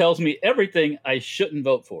paper tells me everything I shouldn't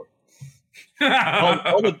vote for.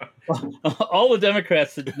 all the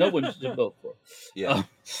Democrats that no one should vote for. Yeah.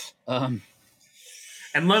 And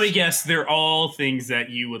let me guess, they're all things that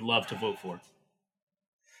you would love to vote for.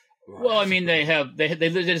 Well, I mean, they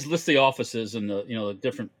just list the offices and the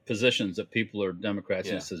different positions that people are Democrats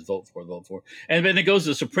and it says vote for, and then it goes to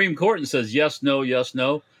the Supreme Court and says yes, no, yes,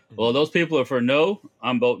 no. Mm-hmm. Well, those people are for no.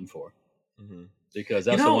 I'm voting for because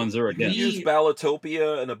that's the ones that are against. You use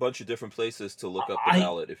Ballotopia and a bunch of different places to look up the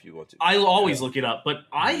ballot if you want to. I'll always look it up, but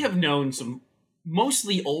I have known some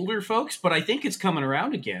mostly older folks, but I think it's coming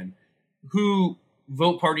around again, who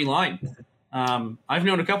vote party line. I've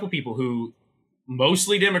known a couple people who.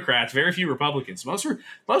 Mostly Democrats, very few Republicans. Most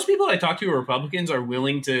people I talk to who are Republicans are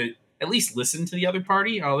willing to at least listen to the other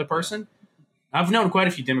person. I've known quite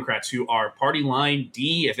a few Democrats who are party line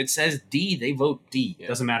D. If it says D, they vote D. Yeah.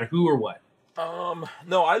 Doesn't matter who or what.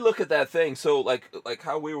 No, I look at that thing. So like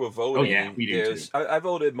how we were voting. Oh yeah, we do too. I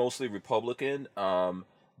voted mostly Republican.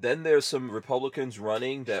 Then there's some Republicans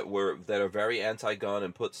running that are very anti-gun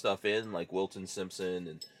and put stuff in like Wilton Simpson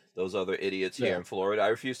and those other idiots here in Florida. I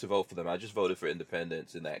refuse to vote for them. I just voted for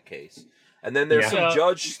independents in that case. And then there's some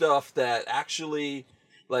judge stuff that actually,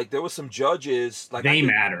 like, there was some judges. Like they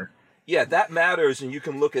matter. Yeah, that matters, and you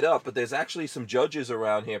can look it up. But there's actually some judges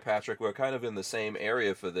around here, Patrick. We're kind of in the same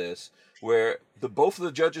area for this, where both of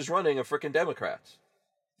the judges running are freaking Democrats.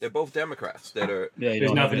 They're both Democrats that are. Yeah,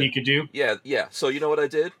 there's nothing you could do. Yeah. So you know what I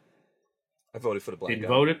did? I voted for the black guy. Didn't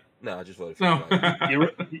vote it? No, I just voted for the black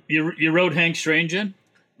guy. You wrote Hank Strange in?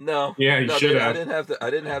 No. Yeah, you should have. I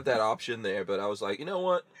didn't have that option there, but I was like, you know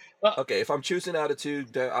what? Okay, if I'm choosing out of two,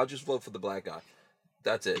 I'll just vote for the black guy.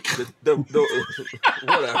 That's it.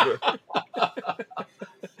 Whatever.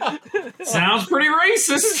 Sounds pretty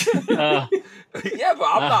racist. Yeah, but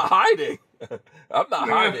I'm not hiding. I'm not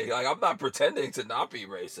hiding. Like, I'm not pretending to not be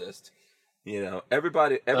racist. You know,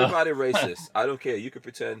 everybody racist. I don't care. You can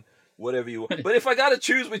pretend whatever you want. But if I got to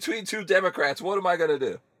choose between two Democrats, what am I going to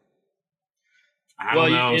do? I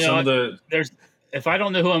don't know. If I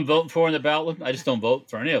don't know who I'm voting for in the ballot, I just don't vote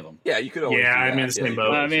for any of them. Yeah, you could always. Yeah, I'm in the same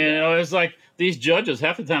boat. I mean, it's like these judges.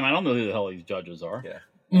 Half the time, I don't know who the hell these judges are. Yeah.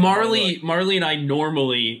 Marley and I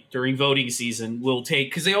normally during voting season will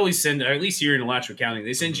take, because they always send, or at least here in Alachua County,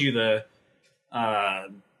 they send you the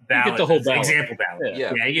ballot, the whole ballot. example ballot.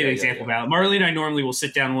 Yeah, you get an example ballot. Marley and I normally will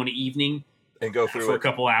sit down one evening and go through for a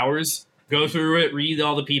couple hours, go through it, read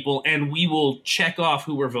all the people, and we will check off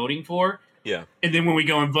who we're voting for. Yeah. And then when we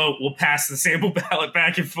go and vote, we'll pass the sample ballot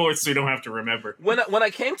back and forth so we don't have to remember. When I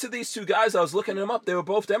came to these two guys, I was looking them up. They were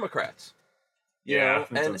both Democrats. Yeah.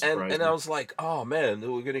 And I was like, oh man,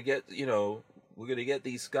 we're gonna get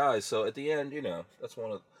these guys. So at the end,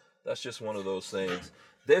 that's just one of those things.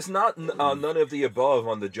 There's not none of the above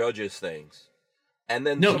on the judges things. And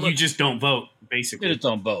then you just don't vote, basically. You just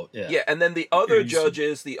don't vote. Yeah. Yeah, and then the other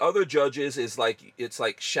judges is like, it's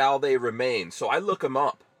like, shall they remain? So I look them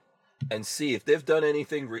up and see if they've done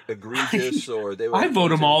anything egregious or they. I vote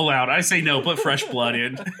them all out. I say no. Put fresh blood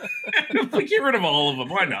in. Get rid of all of them.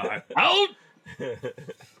 Why not? Out.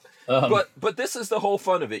 But this is the whole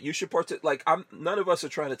fun of it. You should participate. Like, none of us are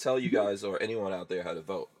trying to tell you guys or anyone out there how to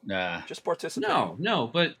vote. Nah, just participate. No,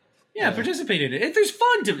 but participate in it. If there's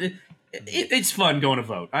fun to, it's fun going to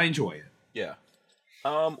vote. I enjoy it. Yeah.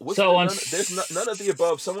 There's none of the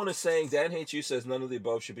above. Someone is saying Dan Hates You says none of the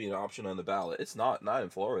above should be an option on the ballot. It's not in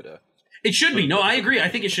Florida. It should be. No, I agree. I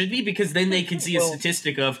think it should be, because then they can see a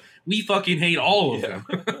statistic of we fucking hate all of them.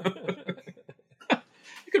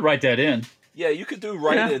 You could write that in. Yeah, you could do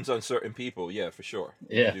write-ins on certain people. Yeah, for sure.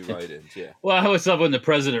 You could do write-ins. Yeah. Well, I always love when the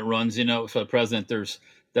president runs. For the president, there's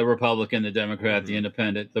the Republican, the Democrat, the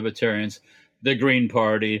Independent, Libertarians, the Green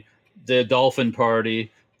Party, the Dolphin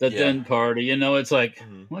Party, the Den Party. It's like,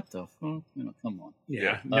 what the fuck? Come on.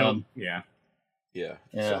 Yeah. Yeah.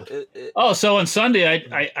 So on Sunday,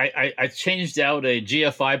 I changed out a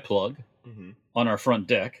GFI plug on our front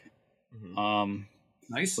deck.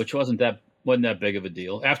 Nice. Which wasn't that big of a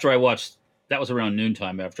deal. After I watched, that was around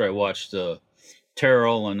noontime. After I watched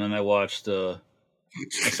Terrell, and then I watched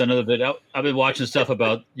another video. I've been watching stuff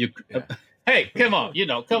about you. Hey, come on,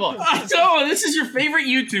 come on. Oh, this is your favorite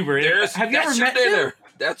YouTuber. Have you ever met him?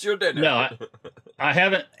 That's your dinner. No, I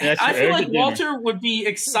haven't. I feel like Walter would be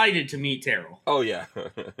excited to meet Terrell. Oh yeah.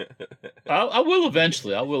 I will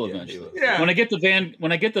eventually. Yeah. When I get the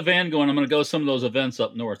van going, I'm going to go to some of those events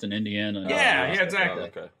up north in Indiana. Yeah, exactly.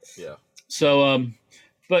 Okay. Yeah. So,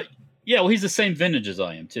 but yeah, well, he's the same vintage as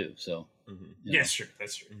I am too. So. Yes, sure.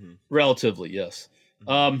 That's true. Relatively, yes.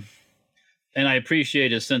 And I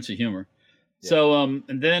appreciate his sense of humor. Yeah. So,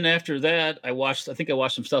 and then after that, I think I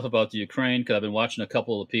watched some stuff about the Ukraine, because I've been watching a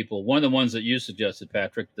couple of people. One of the ones that you suggested,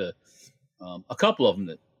 Patrick, a couple of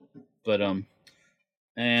them to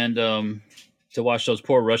watch those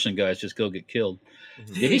poor Russian guys just go get killed.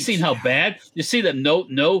 Have you seen how bad? You see that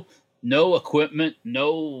no no equipment,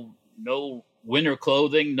 no winter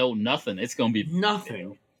clothing, no nothing. It's going to be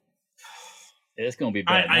Nothing. It's going to be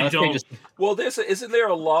bad. I don't. Well, isn't there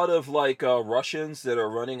a lot of like Russians that are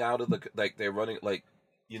running out of they're running like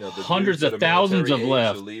the hundreds dudes of that are thousands of military age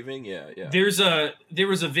left. are leaving. Yeah. There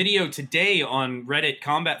was a video today on Reddit,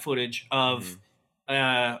 combat footage of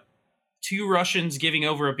 2 Russians giving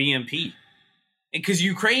over a BMP, because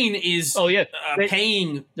Ukraine is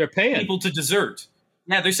paying people to desert.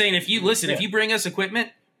 Yeah, they're saying if you bring us equipment,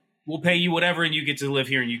 we'll pay you whatever, and you get to live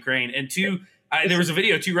here in Ukraine. And there was a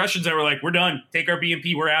video, 2 Russians that were like, "We're done. Take our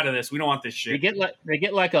BMP. We're out of this. We don't want this shit." They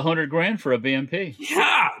get like $100,000 for a BMP.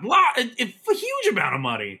 Yeah, a huge amount of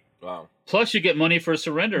money. Wow. Plus, you get money for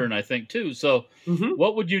surrender, and I think too. So,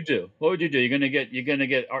 what would you do? What would you do? You're gonna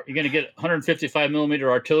get 155 millimeter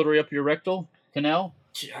artillery up your rectal canal,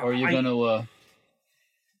 or are you gonna?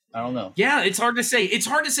 I don't know. Yeah, it's hard to say. It's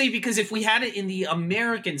hard to say because if we had it in the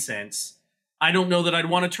American sense, I don't know that I'd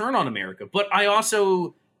want to turn on America. But I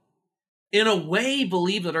also, in a way,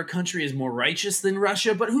 believe that our country is more righteous than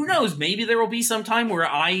Russia. But who knows? Maybe there will be some time where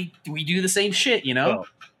we do the same shit. Well,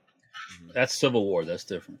 that's civil war. That's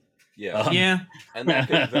different. Yeah. Yeah. And that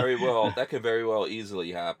could very well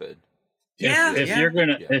easily happen. If you're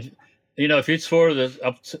gonna, if you swore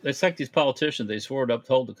it's like these politicians. They swore to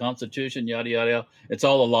uphold the Constitution, yada yada yada. It's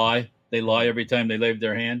all a lie. They lie every time they wave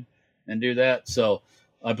their hand and do that. So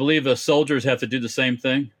I believe the soldiers have to do the same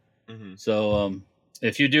thing. Mm-hmm. So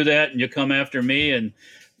if you do that and you come after me, and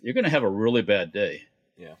you're going to have a really bad day.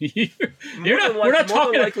 Yeah. We're not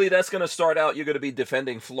talking. More likely, that's going to start out. You're going to be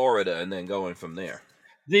defending Florida and then going from there.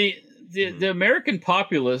 The American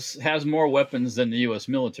populace has more weapons than the U.S.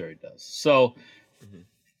 military does. So,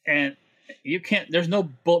 and you can't. There's no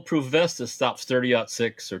bulletproof vest that stops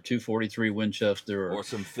 30-06 or 243 Winchester or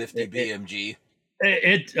some 50 BMG.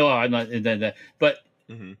 I'm not in that. But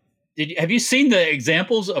have you seen the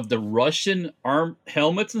examples of the Russian arm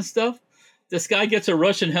helmets and stuff? This guy gets a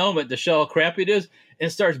Russian helmet to show how crappy it is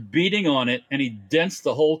and starts beating on it, and he dents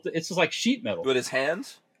the whole thing. It's just like sheet metal. With his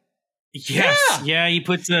hands? Yes. Yeah, he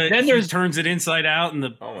puts he turns it inside out, and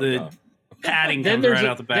the padding comes right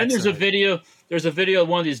out the back. Then there's a video. There's a video of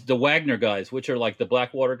one of the Wagner guys, which are like the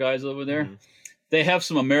Blackwater guys over there. Mm-hmm. They have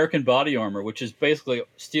some American body armor, which is basically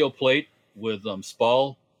steel plate with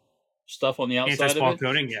SPAL stuff on the outside Anti-SPAL of it.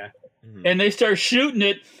 coating, yeah. Mm-hmm. And they start shooting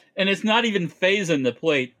it, and it's not even phasing the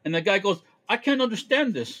plate. And the guy goes, "I can't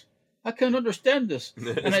understand this. I can't understand this."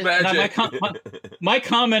 My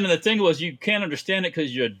comment on the thing was, you can't understand it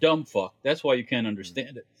because you're a dumb fuck. That's why you can't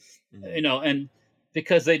understand it. Mm-hmm. And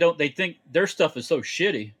because they think their stuff is so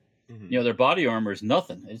shitty. Mm-hmm. Their body armor is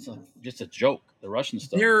nothing. It's just a joke. The Russian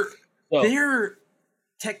stuff. Their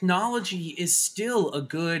technology is still a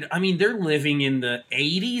good. I mean, they're living in the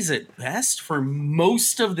 80s at best for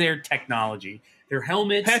most of their technology. Their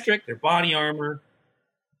helmets, their body armor.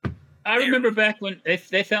 I remember back when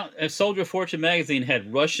they found Soldier of Fortune magazine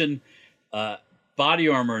had Russian body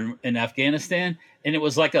armor in Afghanistan, and it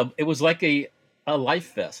was like a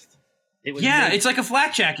life vest. It's like a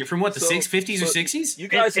flak jacket from the 50s or 60s. You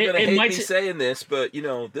guys are going to hate me saying this, but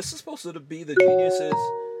this is supposed to be the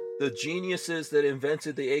geniuses that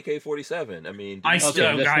invented the AK-47. I mean,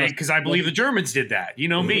 because I believe the Germans did that. You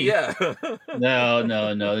know me. Yeah.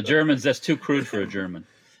 No. The Germans, that's too crude for a German.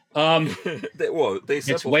 They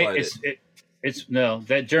simplified it.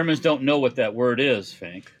 That Germans don't know what that word is,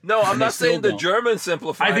 Frank. No, I'm not saying the Germans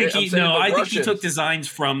simplified it. I think he took designs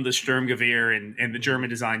from the Sturmgewehr and the German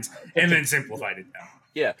designs and then simplified it now.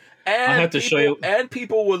 Yeah. And I'll have to show you. And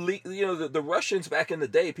people were the Russians back in the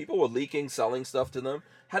day, people were leaking, selling stuff to them.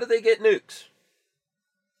 How did they get nukes?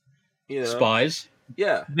 Spies.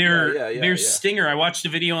 Yeah. Their Stinger. I watched a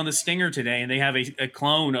video on the Stinger today, and they have a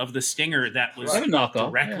clone of the Stinger that was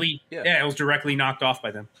directly it was directly knocked off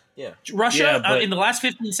by them. Yeah. Russia, in the last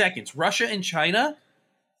 15 seconds, Russia and China,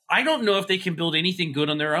 I don't know if they can build anything good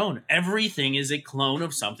on their own. Everything is a clone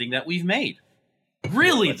of something that we've made.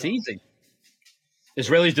 Really? It's easy.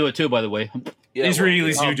 Israelis do it too, by the way. Yeah,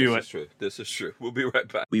 Israelis do it. This is true. We'll be right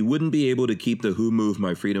back. We wouldn't be able to keep the Who Moved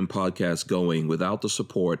My Freedom podcast going without the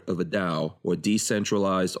support of a DAO, or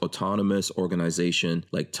decentralized autonomous organization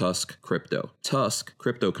like Tusk Crypto. Tusk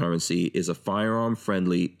cryptocurrency is a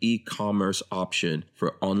firearm-friendly e-commerce option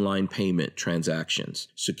for online payment transactions,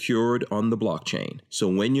 secured on the blockchain. So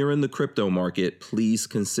when you're in the crypto market, please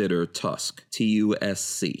consider Tusk,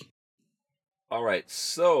 T-U-S-C. All right,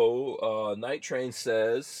 so Night Train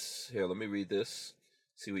says, here, let me read this,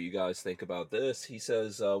 see what you guys think about this. He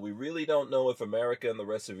says, we really don't know if America and the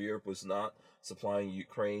rest of Europe was not supplying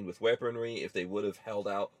Ukraine with weaponry, if they would have held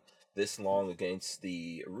out this long against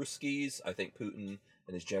the Ruskies. I think Putin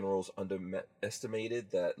and his generals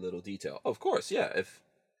underestimated that little detail. Of course, yeah.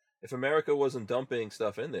 If America wasn't dumping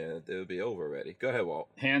stuff in there, it would be over already. Go ahead, Walt.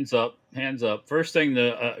 Hands up, hands up. First thing,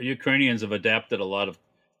 the Ukrainians have adapted a lot of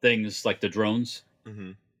things like the drones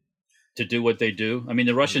to do what they do. I mean,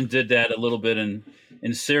 the Russians did that a little bit in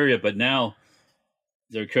Syria, but now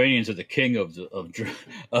the Ukrainians are the king of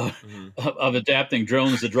adapting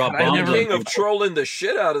drones to drop bombs. The king of trolling the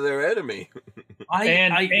shit out of their enemy.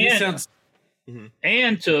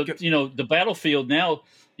 And to the battlefield now.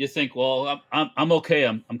 You think, well, I'm okay.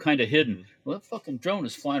 I'm kind of hidden. Well, that fucking drone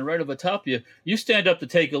is flying right over top you. You stand up to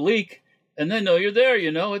take a leak, and then no, you're there.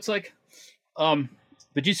 It's like,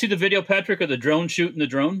 did you see the video, Patrick, of the drone shooting the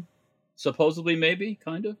drone? Supposedly, maybe,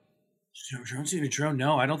 kind of. Drone shooting a drone?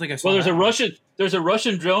 No, I don't think I saw. Well, there's a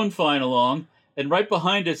Russian drone flying along, and right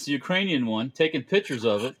behind it's the Ukrainian one taking pictures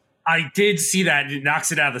of it. I did see that. It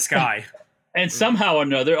knocks it out of the sky. And somehow or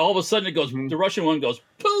another, all of a sudden it goes. The Russian one goes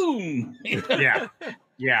boom.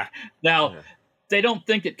 Yeah. Now, they don't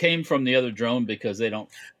think it came from the other drone because they know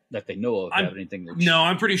of have anything. No,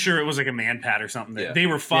 I'm pretty sure it was like a man-pad or something. They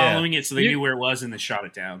were following it, so they knew where it was, and they shot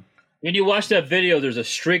it down. When you watch that video, there's a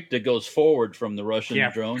streak that goes forward from the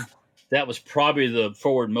Russian drone. That was probably the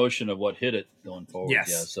forward motion of what hit it going forward. Yes.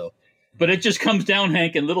 Yeah. So, but it just comes down,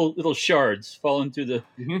 Hank, in little shards falling through the.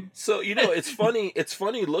 So it's funny. It's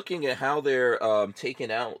funny looking at how they're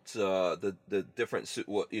taking out the different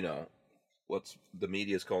what's the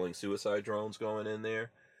media's calling suicide drones going in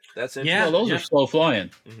there. That's interesting. Yeah, those are slow flying.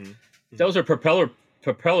 Those are propeller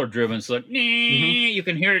driven. So you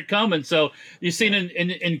can hear it coming. So you've seen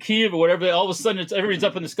in Kiev or whatever, all of a sudden everybody's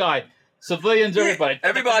up in the sky. Civilians,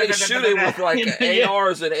 everybody's shooting with like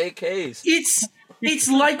ARs and AKs. It's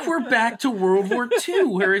like we're back to World War II,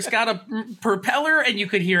 where it's got a propeller and you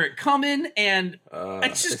could hear it coming, and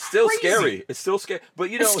it's just still crazy. scary. It's still scary,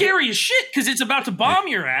 but it's scary as shit because it's about to bomb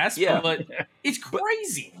your ass. Yeah, but it's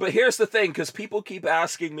crazy. But here's the thing, because people keep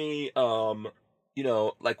asking me, like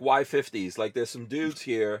Y50s. Like there's some dudes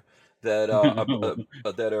here that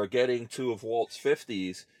that are getting 2 of Walt's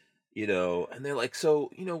 50s, and they're like,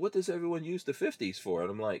 so what does everyone use the 50s for?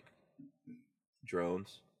 And I'm like,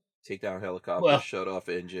 drones. Take down helicopters, shut off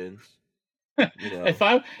engines.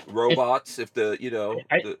 Robots. I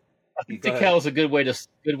think 50 cal is a good way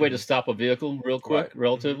to stop a vehicle real quick,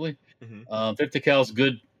 relatively. 50 cal is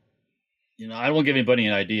good. I don't want to give anybody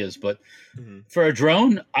any ideas, but for a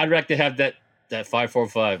drone, I'd like to have that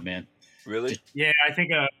 545, man. Really? Yeah, I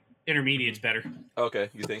think intermediate's better.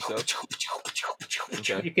 Okay, you think so?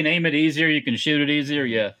 Okay. You can aim it easier. You can shoot it easier.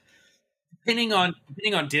 Yeah. Depending on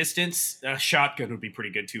distance, a shotgun would be pretty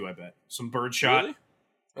good too. I bet some bird shot. Really?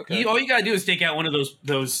 Okay. All you gotta do is take out one of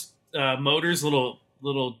those motors, little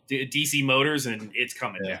DC motors, and it's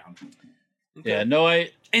coming down. Okay. Yeah. No,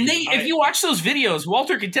 if you watch those videos,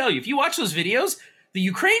 Walter can tell you. If you watch those videos, the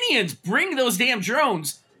Ukrainians bring those damn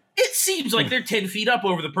drones. It seems like they're 10 feet up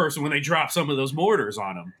over the person when they drop some of those mortars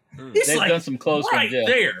on them. They've done some close ones,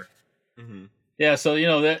 there. Yeah. So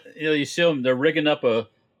you see them. They're rigging up a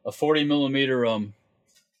 40 millimeter grenade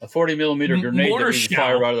that we can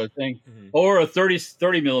fire out of the thing, or a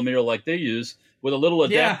 30 millimeter like they use with a little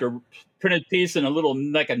adapter printed piece and a little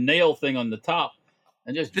like a nail thing on the top,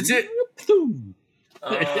 and just that's it.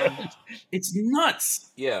 It's nuts.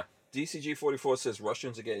 Yeah, DCG 44 says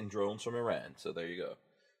Russians are getting drones from Iran, so there you go.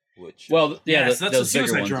 Which that's the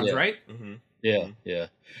suicide drones, right? Yeah.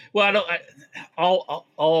 Well,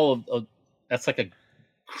 all that's like a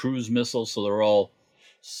cruise missile, so they're all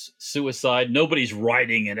suicide. Nobody's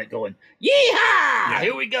riding in it going, yeehaw!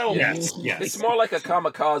 Here we go. Yes. It's more like a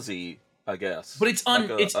kamikaze, I guess. But it's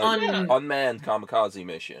unmanned kamikaze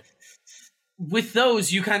mission. With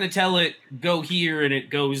those, you kind of tell it go here and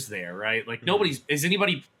it goes there, right? Like is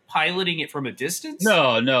anybody piloting it from a distance?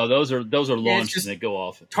 No. Those are launched and they go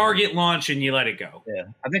off. Target launch and you let it go. Yeah,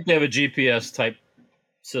 I think they have a GPS type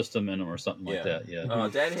system in them or something like that. Yeah.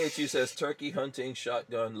 Dan Hates You says turkey hunting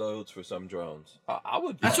shotgun loads for some drones. I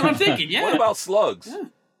would. That's what I'm thinking. Yeah. What about slugs? Yeah.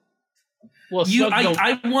 Well,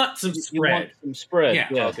 I want some spread.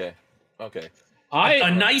 Yeah. Okay.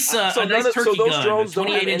 A nice turkey gun. So those drones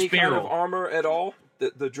don't have any barrel. kind of armor at all.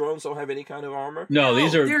 The drones don't have any kind of armor. No,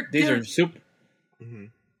 these are super.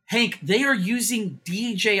 Hank, they are using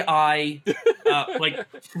DJI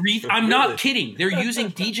I'm not kidding. They're using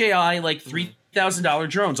DJI like $3,000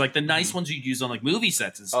 drones, like the nice ones you'd use on like movie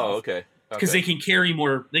sets and stuff. Oh, okay. Because they can carry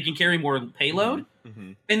more. They can carry more payload,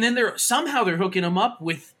 and then they're hooking them up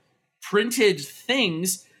with printed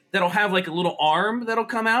things that'll have like a little arm that'll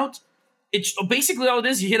come out. It's basically all it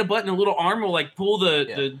is. You hit a button, a little arm will like pull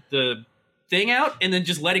the thing out and then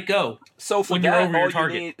just let it go. So for when you're that, over your all you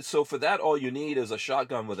target. need. So for that, all you need is a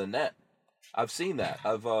shotgun with a net. I've seen that.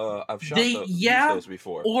 I've shot used those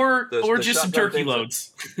before. Or The just some shotgun turkey things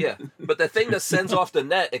loads. Yeah, but the thing that sends off the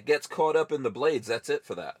net, it gets caught up in the blades. That's it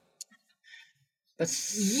for that.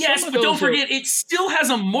 Yes, but don't forget, it still has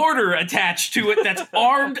a mortar attached to it that's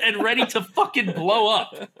armed and ready to fucking blow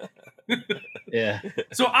up. Yeah.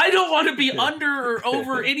 So I don't want to be under or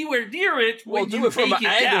over anywhere near it. Well, when do you it from an take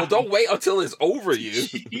angle. down. Don't wait until it's over you.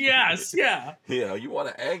 Yes, yeah. You know, you want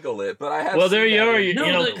to angle it. But I have. Well, there seen you that are. in- You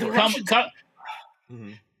No, know, the Russians-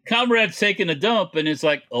 comrade's taking a dump, and it's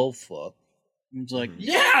like, oh fuck. It's like,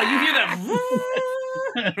 Yeah, you hear that.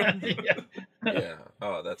 Yeah.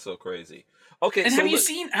 Oh, that's so crazy. Okay. And so have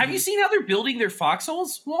you seen how they're building their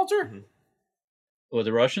foxholes, Walter? Well,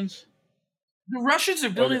 the Russians? The Russians are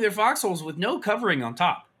building their foxholes with no covering on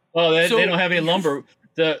top. Oh, they So- don't have any lumber.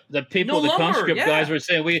 The people, No the lumber, conscript yeah. guys were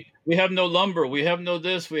saying, we have no lumber, we have no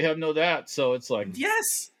this, we have no that. So it's like,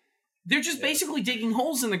 Yes. They're just basically digging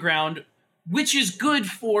holes in the ground, which is good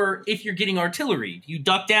for if you're getting artillery. You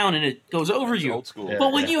duck down and it goes over you. Old school. Yeah.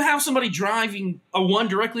 But when you have somebody driving a one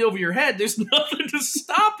directly over your head, there's nothing to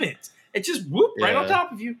stop it. It just whoop right on Yeah.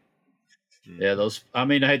 top of you. yeah, I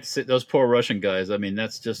hate to say, those poor Russian guys, I mean,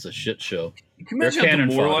 that's just a shit show. You can They're imagine how cannon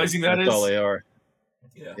fodder. demoralizing that That's all is. they are.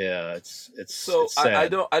 Yeah. Yeah, it's So it's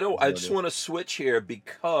sad. I just want to switch here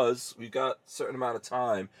because we've got a certain amount of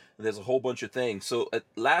time and there's a whole bunch of things. So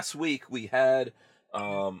last week we had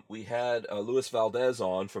Luis Valdez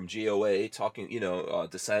on from GOA talking,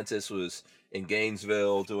 DeSantis was in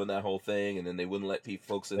Gainesville doing that whole thing, and then they wouldn't let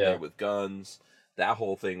folks in there with guns. That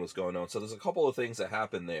whole thing was going on. So there's a couple of things that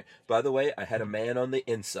happened there. By the way, I had a man on the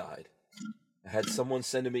inside. I had someone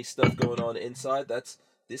sending me stuff going on inside. This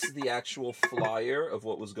is the actual flyer of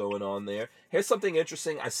what was going on there. Here's something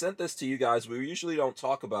interesting. I sent this to you guys. We usually don't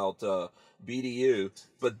talk about BDU,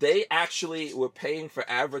 but they actually were paying for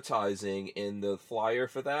advertising in the flyer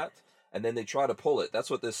for that, and then they try to pull it. That's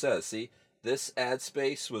what this says. See, this ad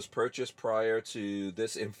space was purchased prior to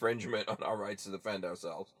this infringement on our rights to defend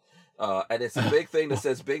ourselves. And it's a big thing that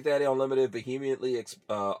says Big Daddy Unlimited vehemently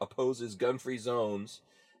opposes gun-free zones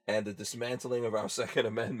and the dismantling of our Second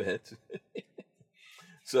Amendment.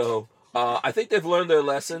 So I think they've learned their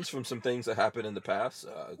lessons from some things that happened in the past.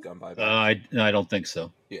 Gun buyback. I don't think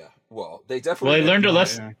so. Yeah, well, they definitely. Well, they learned a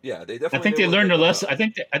lesson. Yeah, they definitely. I think they knew what learned a were lesson. I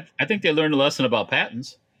think they learned a lesson about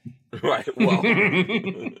patents. Right. Well,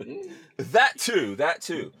 that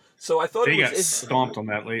too. So I thought They it got was stomped on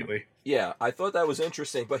that lately. Yeah, I thought that was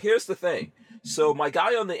interesting. But here's the thing. So my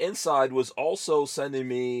guy on the inside was also sending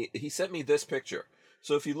me. He sent me this picture.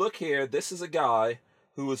 So if you look here, this is a guy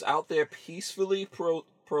who was out there peacefully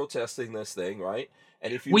protesting this thing, right?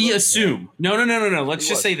 And if you We look- assume. No. Let's He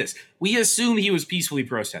just was. say this. We assume he was peacefully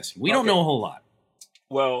protesting. We don't Okay. know a whole lot.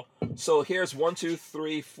 Well, so here's 1, 2,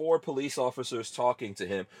 3, 4 police officers talking to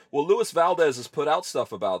him. Well, Luis Valdez has put out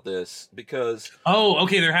stuff about this because Oh,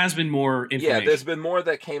 okay. There has been more information. yeah, there's been more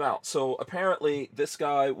that came out. So apparently, this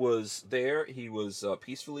guy was there. He was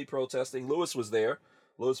peacefully protesting. Luis was there.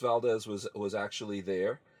 Luis Valdez was actually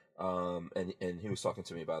there, and he was talking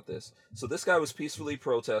to me about this. So this guy was peacefully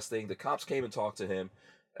protesting. The cops came and talked to him,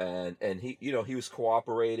 and he he was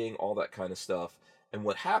cooperating, all that kind of stuff. And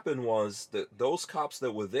what happened was that those cops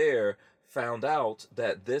that were there found out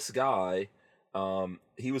that this guy,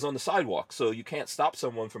 he was on the sidewalk. So you can't stop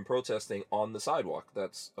someone from protesting on the sidewalk.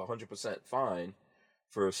 That's 100% fine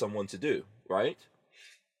for someone to do, right?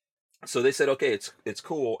 So they said, okay, it's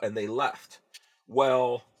cool, and they left.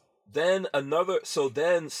 Well, then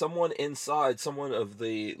someone inside, someone of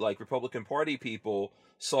the Republican Party people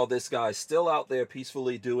saw this guy still out there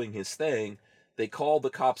peacefully doing his thing. They called the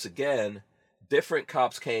cops again. Different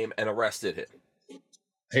cops came and arrested him.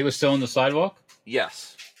 He was still on the sidewalk.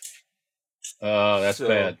 Yes. That's So,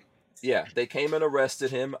 bad. Yeah, they came and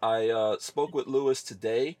arrested him. I spoke with Luis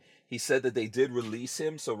today. He said that they did release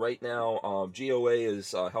him. So right now, GOA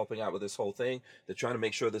is helping out with this whole thing. They're trying to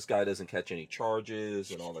make sure this guy doesn't catch any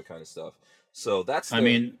charges and all that kind of stuff. So that's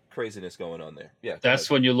the craziness going on there. Yeah, That's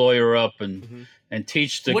when you lawyer up and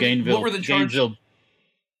teach the What Gainesville. were the charges? Gainesville.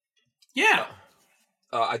 Yeah.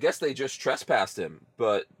 I guess they just trespassed him,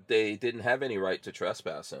 but they didn't have any right to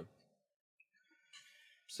trespass him.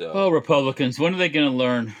 So Oh, Republicans, when are they going to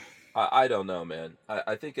learn? I don't know, man.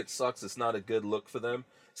 I think it sucks. It's not a good look for them.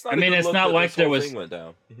 It's not. I mean, a good it's look not that like this there whole was- thing went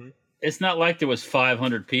down. It's not like there was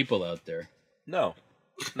 500 people out there. No.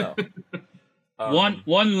 One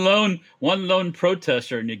lone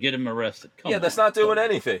protester, and you get him arrested. Come Yeah, on. that's not doing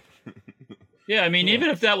anything. Yeah, I mean, even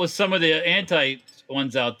if that was some of the anti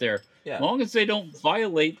ones out there, Yeah. as long as they don't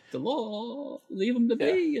violate the law, leave them to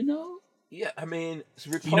be. Yeah, I mean,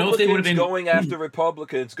 Republicans You know, if they would've been- going after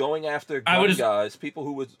Republicans, going after gun guys, people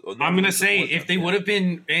who would. I'm going to say, if they would have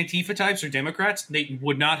been Antifa types or Democrats, they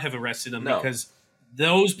would not have arrested them because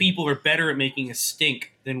those people are better at making a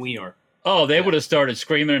stink than we are. Oh, they would have started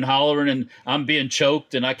screaming and hollering, and I'm being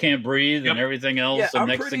choked, and I can't breathe, and everything else. Yeah, and I'm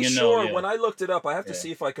next pretty thing you sure. know, When I looked it up, I have to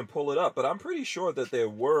see if I can pull it up, but I'm pretty sure that there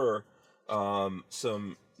were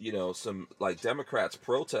some like Democrats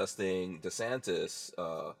protesting DeSantis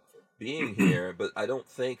being here, but I don't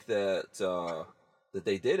think that that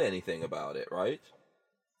they did anything about it. Right?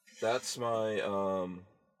 That's my.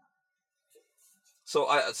 So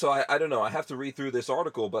I don't know. I have to read through this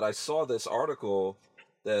article, but I saw this article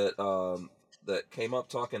that that came up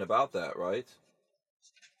talking about that, right?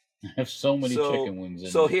 I have so many chicken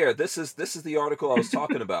wings. So here, this is the article I was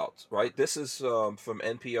talking about, right? This is from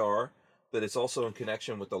NPR, but it's also in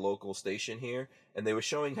connection with the local station here, and they were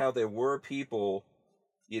showing how there were people,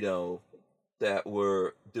 that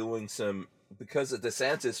were doing some, because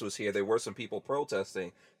DeSantis was here, there were some people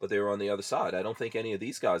protesting, but they were on the other side. I don't think any of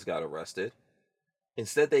these guys got arrested.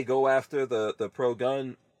 Instead, they go after the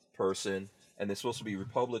pro-gun person, and they're supposed to be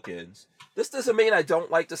Republicans. This doesn't mean I don't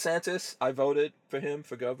like DeSantis. I voted for him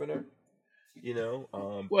for governor.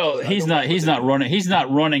 Well, he's not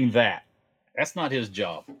running that. That's not his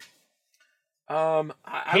job.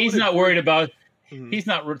 He's not worried about. Mm-hmm. He's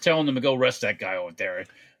not telling them to go arrest that guy over there.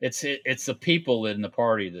 It's the people in the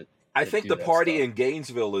party that. I think the party in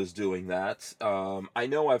Gainesville is doing that. I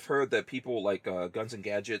know I've heard that people like Guns and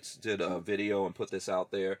Gadgets did a video and put this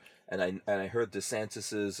out there, and I heard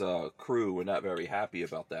DeSantis's crew were not very happy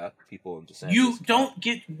about that. People in DeSantis. You don't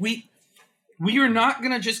get we are not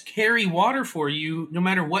gonna just carry water for you no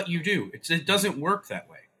matter what you do. It doesn't work that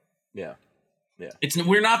way. Yeah.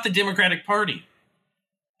 We're not the Democratic Party,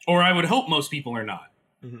 or I would hope most people are not.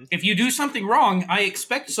 Mm-hmm. If you do something wrong, I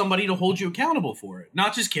expect somebody to hold you accountable for it,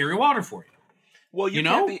 not just carry water for you. Well,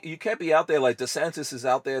 you can't be out there like DeSantis is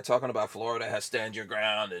out there talking about Florida has stand your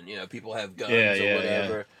ground and people have guns or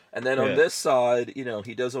whatever. Yeah. And then on this side,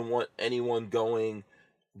 he doesn't want anyone going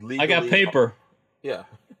legally. I got paper. Yeah.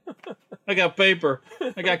 I got paper.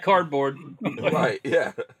 I got cardboard. Right,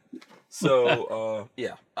 yeah. So,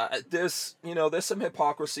 there's some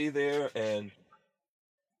hypocrisy there, and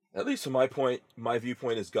at least from my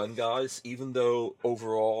viewpoint is gun guys, even though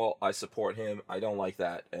overall I support him, I don't like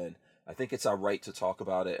that. And I think it's our right to talk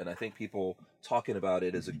about it. And I think people talking about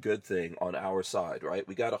it is a good thing on our side, right?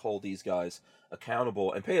 We got to hold these guys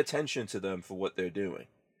accountable and pay attention to them for what they're doing.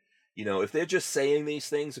 If they're just saying these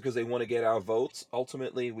things because they want to get our votes,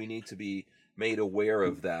 ultimately we need to be made aware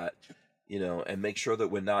of that, and make sure that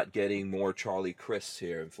we're not getting more Charlie Crists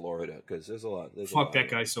here in Florida, because there's a lot. Fuck that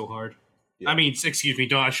guy so hard. Yeah. I mean, excuse me,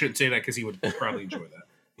 I shouldn't say that because he would probably enjoy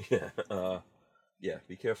that. Yeah.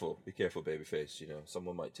 Be careful, babyface.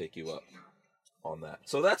 Someone might take you up on that.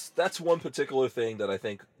 So that's one particular thing that I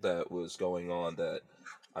think that was going on that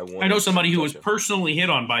I want. I know somebody who was personally hit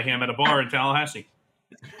on by him at a bar in Tallahassee.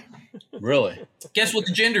 Really? Guess what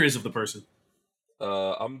the gender is of the person?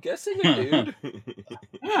 I'm guessing a dude.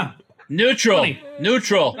 Yeah. Neutral. Funny.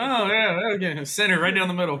 Neutral. Oh, yeah. Okay. Center, right down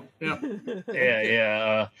the middle. Yeah.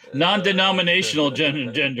 Yeah. Non-denominational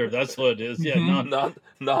gender. That's what it is. Yeah.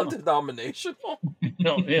 Non-denominational?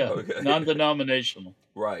 No, yeah. Okay. Non-denominational.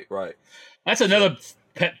 Right. That's another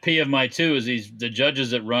pet peeve of mine, too, is the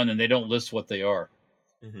judges that run and they don't list what they are.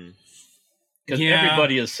 Because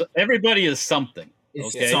everybody is something.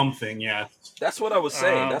 Okay? Something, yeah. That's what I was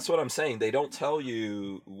saying. That's what I'm saying. They don't tell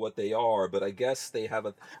you what they are, but I guess they have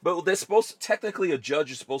but they're technically a judge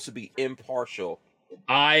is supposed to be impartial.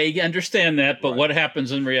 I understand that, but what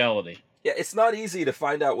happens in reality? Yeah, it's not easy to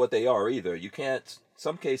find out what they are either. You can't,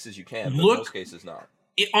 some cases you can, but most cases not.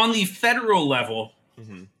 On the federal level,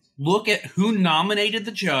 look at who nominated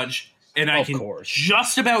the judge, and I can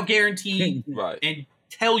just about guarantee and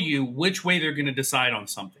tell you which way they're going to decide on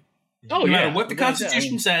something. No matter what the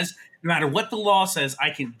Constitution says, no matter what the law says, I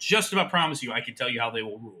can just about promise you, I can tell you how they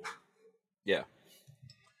will rule. Yeah.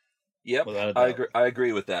 Yep. I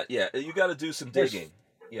agree with that. Yeah, you got to do some digging.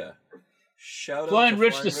 Yeah. Shout out Flying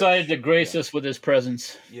Rich decided to grace us with his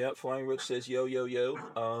presence. Yeah, Flying Rich says yo yo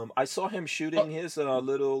yo. I saw him shooting his little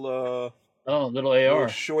little AR, little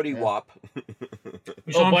shorty wop.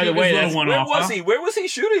 By the way, where was he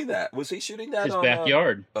shooting that? Was he shooting that his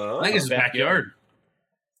backyard? I think it's his backyard.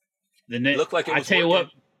 It looked like it was I tell you what,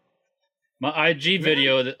 my IG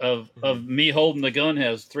video of me holding the gun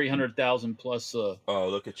has 300,000 plus. Oh,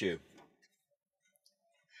 look at you!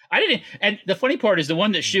 I didn't, and the funny part is the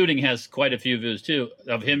one that's shooting has quite a few views too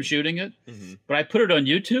of him shooting it. But I put it on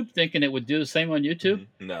YouTube, thinking it would do the same on YouTube.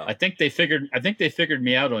 No, I think they figured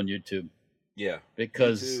me out on YouTube. Yeah.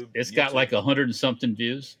 because YouTube, it's got YouTube. like 100 and something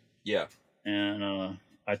views, Yeah. and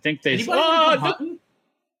I think they. Anybody want to go hunting?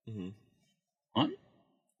 Mm-hmm. Hunting?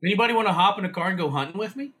 Anybody want to hop in a car and go hunting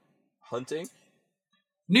with me? Hunting?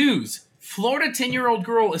 News: Florida 10-year-old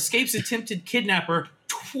girl escapes attempted kidnapper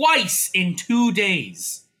twice in 2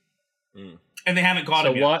 days, and they haven't caught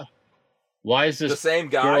So him yet. why is this The same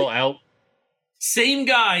guy? girl out? Same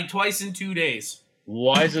guy twice in 2 days.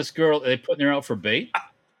 Why is this girl? Are they putting her out for bait?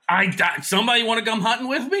 Somebody want to come hunting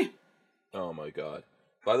with me? Oh my god.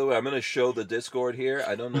 By the way, I'm gonna show the Discord here.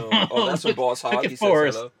 I don't know. Oh, that's from Boss Hog. Look at He says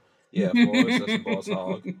Forrest. hello. Yeah, Forrest, that's from Boss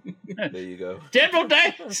Hog. There you go. General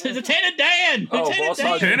Dan, Lieutenant Dan, Oh, Lieutenant Boss Dan.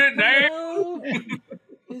 Hog. Lieutenant Dan.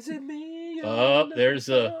 Is it me? Oh, there's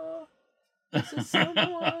a. Is it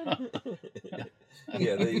someone?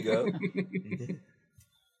 Yeah, there you go.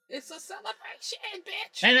 It's a celebration,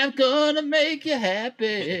 bitch. And I'm gonna make you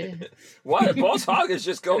happy. Why? Boss Hog is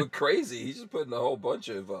just going crazy. He's just putting a whole bunch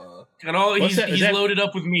of. And all What's that? Is he's that- loaded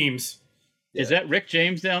up with memes. Is that Rick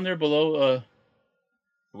James down there below?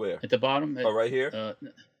 Where? At the bottom? Oh, right here?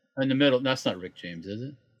 In the middle. That's not Rick James, is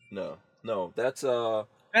it? No, that's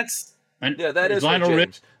That's yeah, that is Lionel Rick Rich.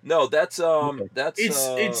 James. No, that's that's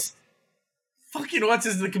it's fucking what's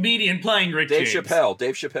his the comedian playing Rick Dave James. Chappelle.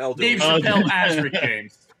 Dave Chappelle doing Dave it. Chappelle as Rick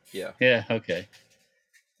James. Yeah. Yeah. Okay.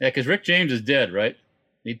 Yeah, because Rick James is dead, right?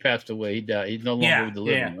 He passed away. He died. He's no longer with the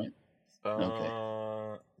living,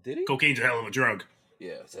 right? Did he? Cocaine's a hell of a drug.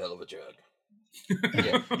 Yeah, it's a hell of a drug.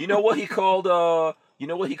 Yeah. You know what he called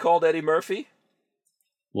Eddie Murphy?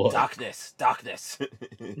 What? Darkness. Darkness?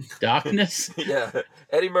 Yeah.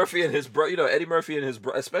 Eddie Murphy and his brother,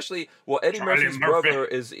 especially, Eddie Charlie Murphy's Murphy.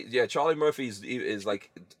 brother Charlie Murphy's is like,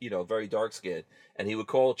 very dark skinned, and he would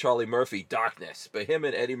call Charlie Murphy Darkness. But him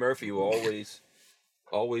and Eddie Murphy were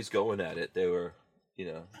always going at it. They were,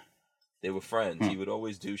 they were friends. He would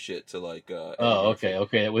always do shit to like Eddie Murphy.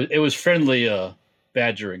 Okay. It was friendly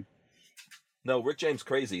badgering. No, Rick James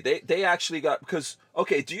crazy. They actually got, because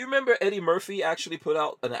do you remember Eddie Murphy actually put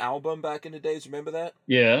out an album back in the days? Remember that?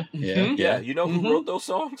 Yeah. Yeah. You know who wrote those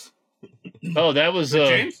songs? Oh, that was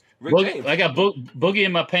James? Rick James. I got Boogie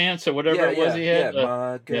in my pants or whatever it was he had. Yeah,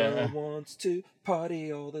 my girl wants to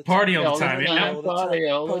party all the time. Party all the time. Yeah. Party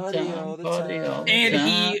all the Party time. all the Party time. all the And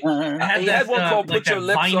time. he He had one called like "Put Your that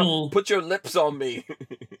Lips vinyl, on Put Your Lips on Me."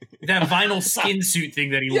 that vinyl skin suit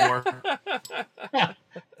thing that he wore.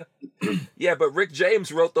 Yeah, but Rick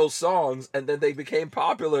James wrote those songs, and then they became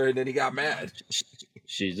popular, and then he got mad.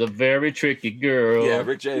 She's a very tricky girl. Yeah,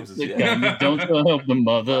 Rick James is. The Yeah. kind that don't help the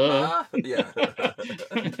mother. Yeah.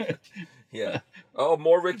 Yeah. Oh,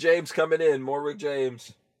 more Rick James coming in. More Rick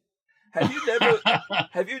James. Have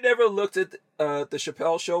you never looked at the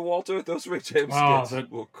Chappelle Show, Walter? Those Rick James skits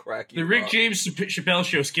will crack you. The Rick up. James Chappelle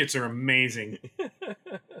Show skits are amazing.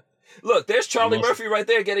 Look, there's Charlie Murphy right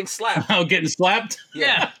there getting slapped. Oh, getting slapped?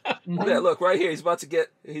 Yeah. Yeah, look right here. He's about to get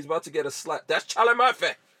a slap. That's Charlie Murphy.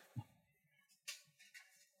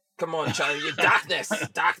 Come on, Charlie. You're darkness.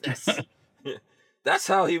 That's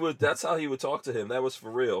how he would talk to him. That was for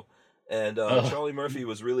real. And Charlie Murphy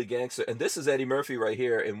was really gangster. And this is Eddie Murphy right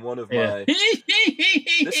here in one of my.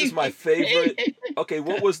 This is my favorite. Okay,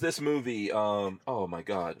 what was this movie? Oh my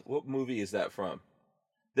God, what movie is that from?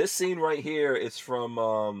 This scene right here is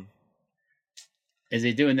from. Is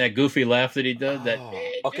he doing that goofy laugh that he does? That.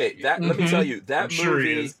 Okay, that let me tell you that I'm sure he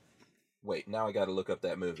movie. is. Wait, now I got to look up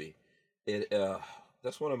that movie.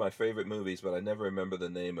 That's one of my favorite movies, but I never remember the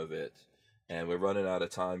name of it. And we're running out of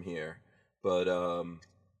time here. But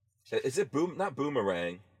is it not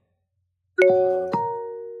Boomerang?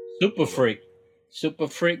 Super freak. Super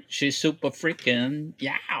freak. She's super freaking.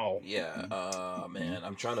 Yow. Yeah. Man,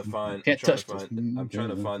 I'm trying to find. Can't touch I'm trying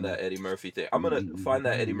to find that Eddie Murphy thing. I'm gonna find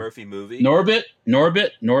that Eddie Murphy movie. Norbit. No,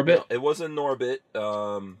 it wasn't Norbit.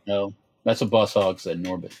 No, that's what Boss Hog said.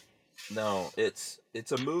 Norbit. No, it's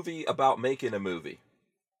a movie about making a movie.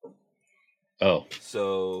 Oh.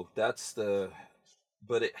 So that's the.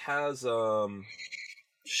 But it has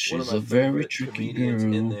She's one of my a very favorite tricky comedians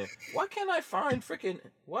girl. in there. Why can't I find freaking?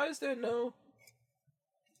 Why is there no?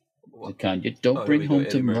 The kind you don't Oh, here bring we go, home to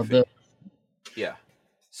Eddie Murphy. mother. Yeah.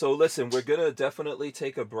 So listen, we're gonna definitely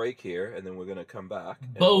take a break here, and then we're gonna come back.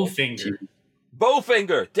 and Bowfinger.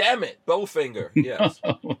 Bowfinger! Damn it, Bowfinger! Yes,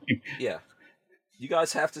 yeah. You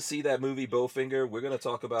guys have to see that movie, Bowfinger. We're gonna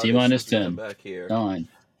talk about it T-minus as we 10. come back here. 9,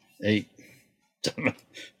 8, 7,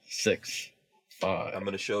 6, 5. I'm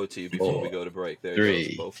gonna show it to you before we go to break. There 3,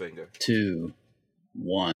 it goes, Bowfinger. 2,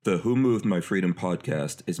 1. The Who Moved My Freedom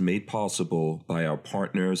podcast is made possible by our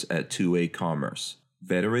partners at 2A Commerce.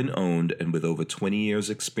 Veteran owned and with over 20 years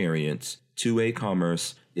experience, 2A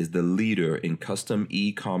Commerce is the leader in custom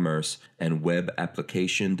e-commerce and web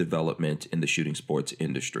application development in the shooting sports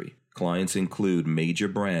industry. Clients include major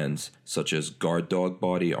brands such as Guard Dog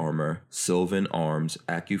Body Armor, Sylvan Arms,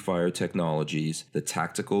 AccuFire Technologies, The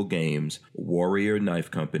Tactical Games, Warrior Knife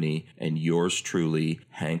Company, and yours truly,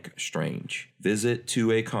 Hank Strange. Visit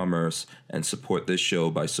 2A Commerce and support this show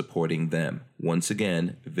by supporting them. Once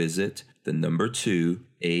again, visit the number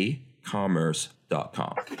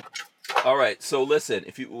 2acommerce.com. All right, so listen,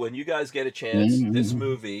 when you guys get a chance, this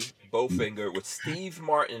movie, Bowfinger, with Steve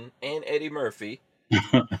Martin and Eddie Murphy,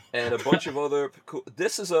 and a bunch of other cool.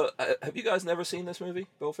 This is have you guys never seen this movie,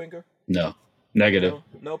 Bowfinger? No. Negative.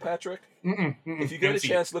 No, Patrick? If you get a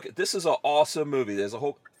chance, look at this. Is an awesome movie. There's a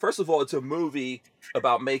whole. First of all, it's a movie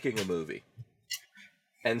about making a movie,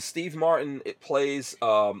 and Steve Martin plays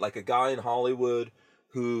like a guy in Hollywood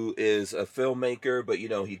who is a filmmaker, but he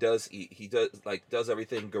does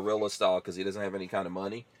everything guerrilla style because he doesn't have any kind of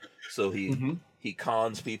money, so he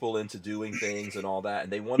cons people into doing things and all that,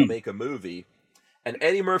 and they want to make a movie. And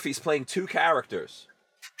Eddie Murphy's playing two characters.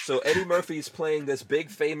 So Eddie Murphy's playing this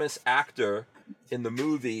big famous actor in the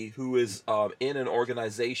movie who is in an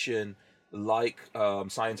organization like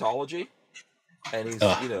Scientology, and he's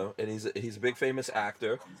he's a big famous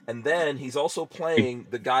actor. And then he's also playing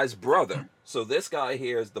the guy's brother. So this guy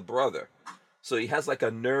here is the brother. So he has like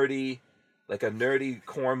a nerdy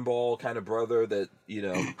cornball kind of brother that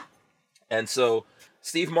And so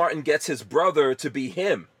Steve Martin gets his brother to be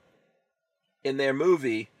him in their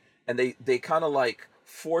movie, and they kind of like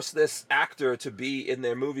force this actor to be in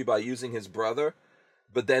their movie by using his brother,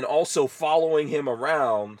 but then also following him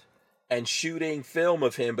around and shooting film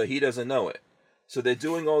of him, but he doesn't know it. So they're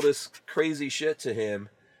doing all this crazy shit to him,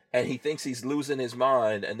 and he thinks he's losing his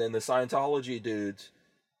mind, and then the Scientology dudes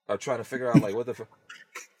are trying to figure out like what the fuck.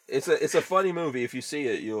 It's a funny movie. If you see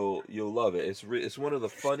it, you'll love it. It's one of the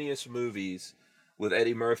funniest movies with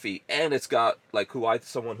Eddie Murphy, and it's got like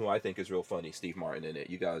someone who I think is real funny, Steve Martin, in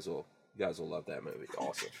it. You guys will love that movie.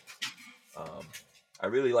 Awesome. I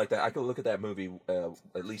really like that. I can look at that movie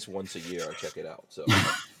at least once a year. I check it out. So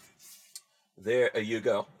there you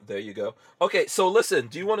go. Okay, so listen.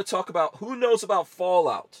 Do you want to talk about who knows about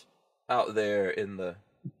Fallout out there in the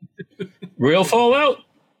real Fallout?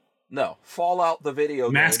 No, Fallout the video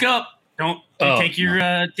game. Mask up. Don't take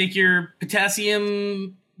your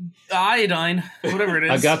potassium iodine, whatever it is.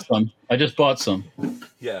 I got some. I just bought some.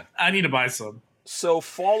 Yeah. I need to buy some. So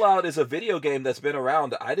Fallout is a video game that's been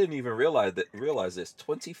around. I didn't even realize this.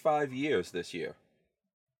 25 years this year.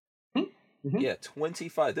 Mm-hmm. Yeah,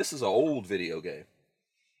 25. This is an old video game.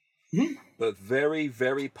 Mm-hmm. But very,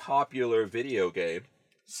 very popular video game.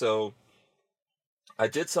 So I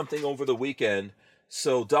did something over the weekend.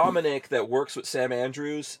 So Dominic, that works with Sam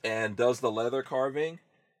Andrews and does the leather carving,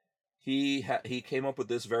 he came up with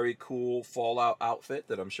this very cool Fallout outfit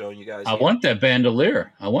that I'm showing you guys. I want that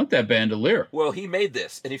bandolier. Well, he made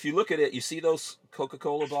this, and if you look at it, you see those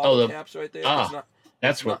Coca-Cola bottle caps right there.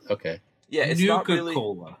 Okay. Yeah, it's Nuka-Cola. not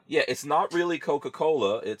really. Yeah, it's not really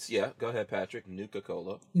Coca-Cola. It's Go ahead, Patrick.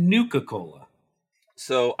 Nuka-Cola. Nuka-Cola.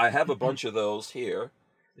 So I have a bunch of those here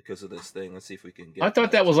because of this thing. Let's see if we can get. I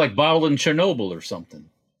thought that was like bottled in Chernobyl or something.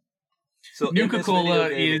 So Nuka-Cola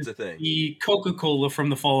is the Coca-Cola from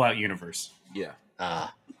the Fallout universe. Yeah.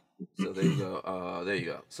 So there you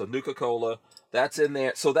go. So Nuka-Cola, that's in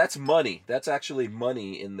there. So that's money. That's actually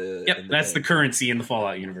money in the. Yep, that's the currency in the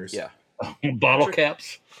Fallout universe. Yeah. Bottle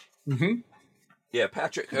caps. Mm-hmm. Yeah,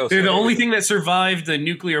 Patrick. They're the only thing that survived the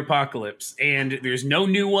nuclear apocalypse, and there's no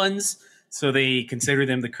new ones, so they consider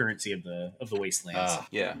them the currency of the wastelands.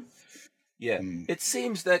 Yeah. Yeah, It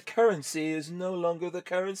seems that currency is no longer the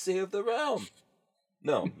currency of the realm.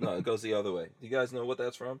 No, it goes the other way. Do you guys know what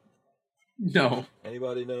that's from? No.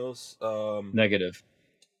 Anybody knows? Negative.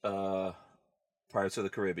 Pirates of the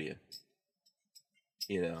Caribbean.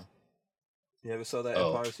 You ever saw that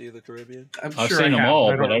Pirates of the Caribbean? I've seen them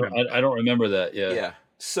all, but I don't remember that. Yeah. Yeah.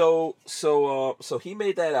 So he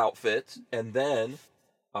made that outfit, and then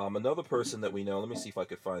another person that we know. Let me see if I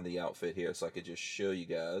could find the outfit here, so I could just show you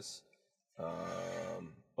guys.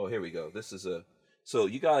 Here we go. This is so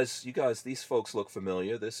you guys, these folks look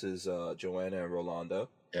familiar. This is Joanna and Rolando.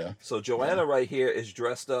 Yeah. So Joanna right here is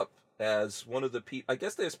dressed up as one of the people. I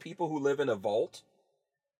guess there's people who live in a vault.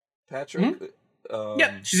 Patrick.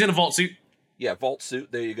 Yeah, she's in a vault suit. Yeah, vault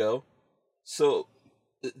suit. There you go. So,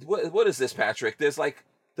 what is this, Patrick? There's like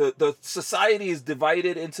the society is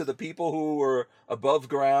divided into the people who are above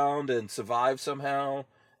ground and survive somehow,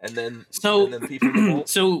 and then people in the vault.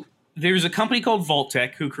 So there's a company called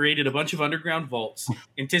Vault-Tec who created a bunch of underground vaults,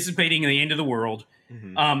 anticipating the end of the world.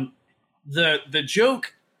 Mm-hmm. The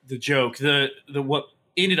joke, what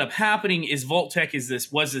ended up happening is Vault-Tec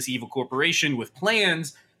was this evil corporation with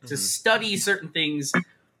plans to study certain things.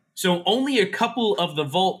 So only a couple of the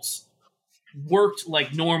vaults worked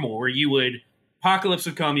like normal, where apocalypse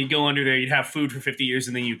would come, you'd go under there, you'd have food for 50 years,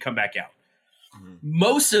 and then you'd come back out.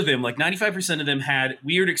 Most of them, like 95% of them, had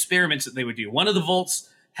weird experiments that they would do. One of the vaults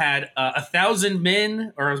had 1,000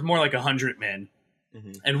 men, or it was more like 100 men,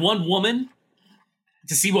 and one woman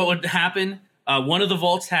to see what would happen. One of the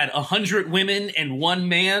vaults had 100 women and one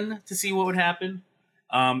man to see what would happen.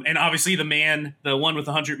 And obviously the one with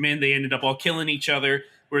 100 men, they ended up all killing each other.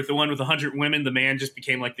 Whereas the one with 100 women, the man just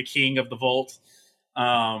became like the king of the vault.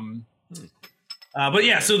 But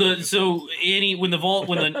yeah, when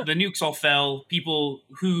the nukes all fell, people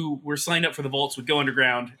who were signed up for the vaults would go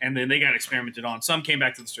underground, and then they got experimented on. Some came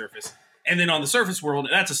back to the surface, and then on the surface world,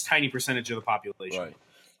 that's a tiny percentage of the population. Right.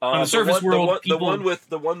 On the surface world, the one with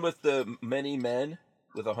the many men,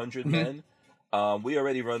 with 100 men. We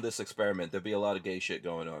already run this experiment. There'd be a lot of gay shit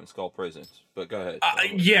going on. It's called prisons. But go ahead.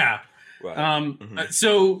 Yeah. Right.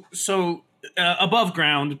 So above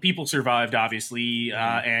ground, people survived, obviously,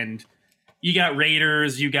 and you got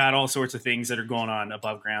raiders, you got all sorts of things that are going on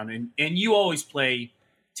above ground, and you always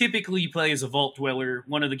typically you play as a vault dweller.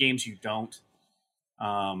 One of the games you don't.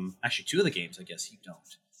 Actually, two of the games I guess you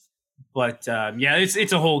don't. But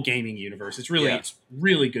it's a whole gaming universe. It's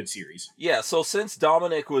really good series. Yeah. So since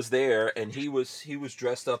Dominic was there and he was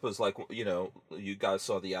dressed up as like, you guys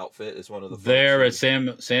saw the outfit as one of the there at Sam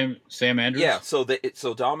Andrews. Yeah.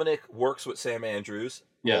 So Dominic works with Sam Andrews.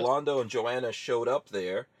 Yeah. Rolando and Joanna showed up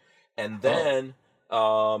there, and then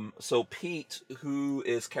so Pete, who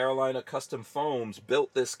is Carolina Custom Foams,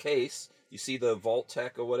 built this case. You see the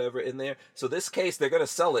Vault-Tec or whatever in there. So this case, they're gonna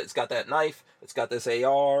sell it. It's got that knife. It's got this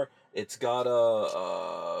AR. It's got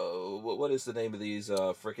what is the name of these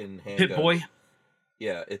freaking handguns? Pip-Boy?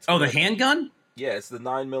 Yeah, it's the handgun? Yeah, it's the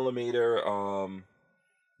 9mm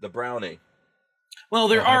the Browning. Well,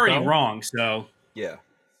 they're already wrong, so yeah.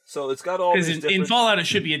 So it's got all these different... in Fallout it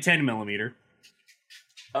should be a 10mm.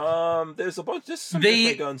 There's a bunch just some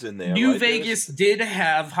different guns in there. New Vegas did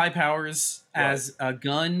have high powers as a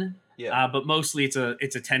gun. Yeah. But mostly it's a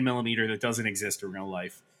 10mm that doesn't exist in real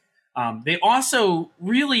life. They also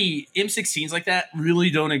M16s like that really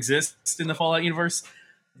don't exist in the Fallout universe.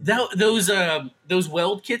 Those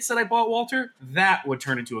weld kits that I bought, Walter, that would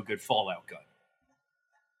turn into a good Fallout gun.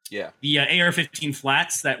 Yeah. The AR-15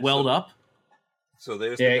 flats that weld up. So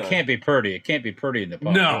there's it can't be pretty. It can't be pretty in the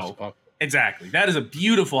box. No, exactly. That is a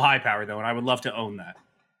beautiful high power though, and I would love to own that.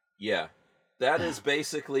 Yeah. That is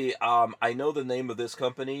basically, I know the name of this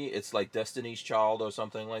company. It's like Destiny's Child or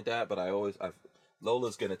something like that, but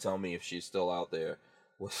Lola's going to tell me if she's still out there.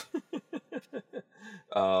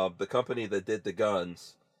 The company that did the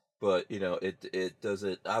guns, but, it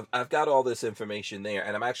doesn't, I've got all this information there,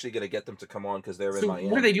 and I'm actually going to get them to come on because they're in Miami.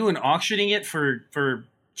 What are they doing, auctioning it for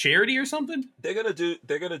charity or something? They're gonna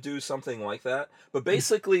do something like that. But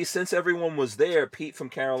basically, since everyone was there, Pete from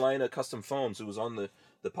Carolina Custom Foams, who was on the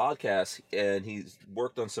podcast, and he's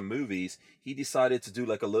worked on some movies, he decided to do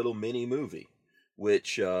like a little mini movie,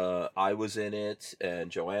 which I was in it,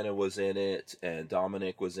 and Joanna was in it, and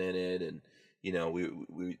Dominic was in it, and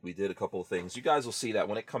we did a couple of things. You guys will see that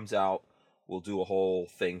when it comes out. We'll do a whole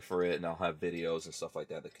thing for it, and I'll have videos and stuff like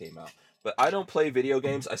that came out. But I don't play video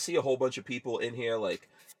games. I see a whole bunch of people in here, like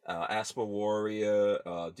Asper Warrior,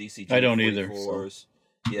 DCG. I don't either. So.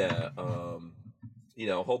 Yeah,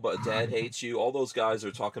 a whole bunch. Dad Hates You. All those guys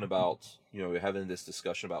are talking about. We're having this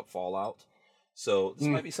discussion about Fallout. So this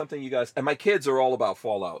might be something you guys. And my kids are all about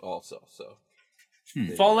Fallout also. So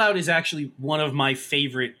Fallout is actually one of my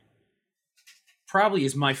favorite. Probably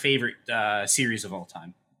is my favorite series of all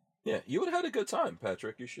time. Yeah, you would have had a good time,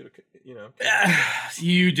 Patrick. You should have,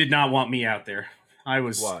 You did not want me out there. I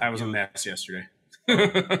was Why? a mess yesterday.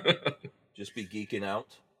 Just be geeking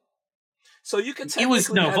out. So you could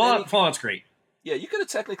technically Fallout's great. Yeah, you could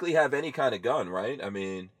technically have any kind of gun, right? I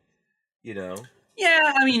mean, Yeah,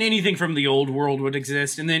 I mean anything from the old world would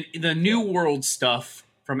exist, and then the new world stuff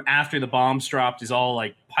from after the bombs dropped is all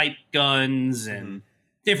like pipe guns and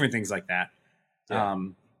different things like that.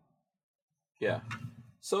 Yeah.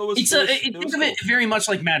 So think of it very much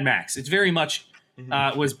like Mad Max. It's very much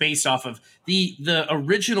was based off of the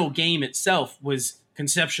original game itself was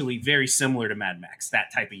conceptually very similar to Mad Max,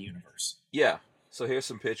 that type of universe. Yeah. So here's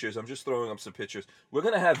some pictures. I'm just throwing up some pictures. We're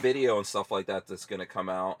going to have video and stuff like that that's going to come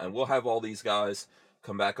out, and we'll have all these guys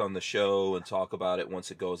come back on the show and talk about it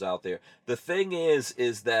once it goes out there. The thing is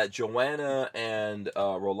that Joanna and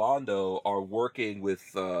Rolando are working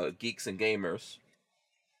with Geeks and Gamers.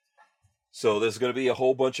 So there's going to be a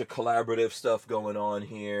whole bunch of collaborative stuff going on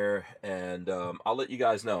here, and I'll let you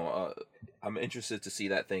guys know. I'm interested to see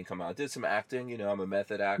that thing come out. I did some acting. You know, I'm a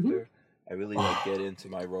method actor. I really get into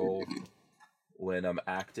my role when I'm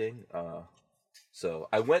acting. So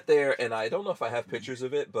I went there, and I don't know if I have pictures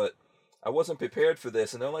of it, but I wasn't prepared for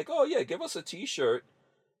this. And they're like, "Oh yeah, give us a T-shirt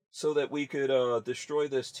so that we could destroy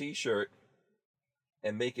this T-shirt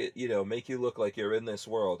and make it, make you look like you're in this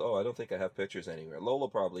world." Oh, I don't think I have pictures anywhere. Lola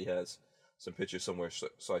probably has some pictures somewhere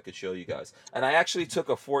so I could show you guys. And I actually took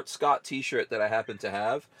a Fort Scott T-shirt that I happen to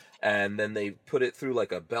have, and then they put it through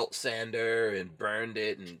like a belt sander and burned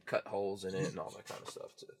it and cut holes in it and all that kind of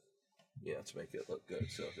stuff to make it look good.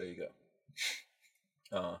 So there you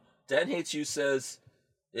go. Dan Hates You says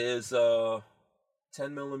is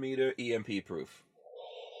 10 millimeter EMP proof.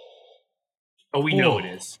 Oh, we know it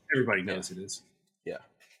is. Everybody knows it is. Yeah.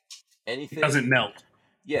 Anything it doesn't melt.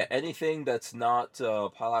 Yeah, anything that's not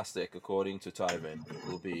plastic, according to Tyven,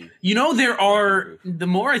 will be. There are. The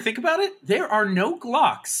more I think about it, there are no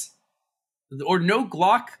Glocks or no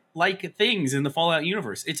Glock-like things in the Fallout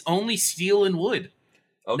universe. It's only steel and wood.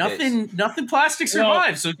 Okay. Nothing plastic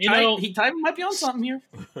survives. So Tyven might be on something here.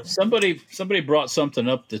 Somebody brought something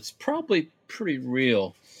up that's probably pretty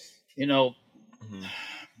real.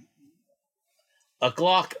 A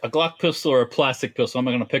Glock pistol or a plastic pistol. I'm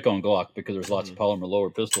not going to pick on Glock because there's lots of polymer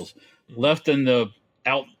lower pistols left in the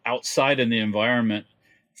outside in the environment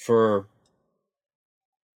for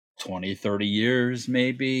 20, 30 years,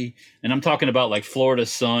 maybe. And I'm talking about like Florida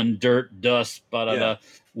sun, dirt, dust,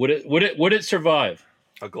 Would it survive?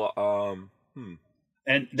 A Glock.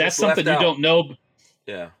 And that's something you don't know.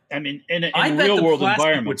 Yeah. I mean, in a real world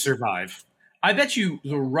environment, would survive. I bet you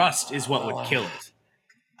the rust is what would kill it.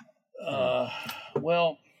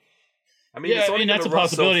 Well, it's only that's a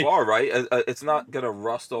possibility. So far, right? It's not going to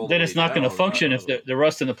rust all. Then it's not going to function if the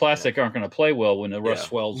rust and the plastic aren't going to play well when the rust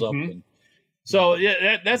swells up. And so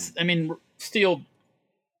that's. I mean, steel.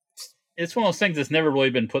 It's one of those things that's never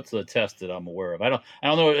really been put to the test that I'm aware of. I don't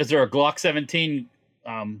know. Is there a Glock 17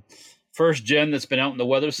 first gen that's been out in the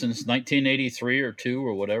weather since 1983 or 2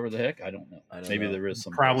 or whatever the heck? I don't know. Maybe there is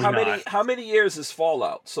some. Probably not. How many years is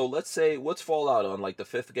Fallout? So let's say, what's Fallout on, like the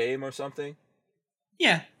 5th game or something?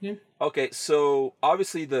 Yeah. Okay, so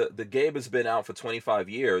obviously the game has been out for 25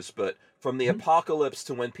 years, but from the apocalypse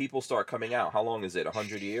to when people start coming out, how long is it?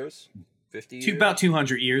 100 years? 50 years? About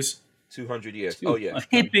 200 years. 200 years. Oh yeah.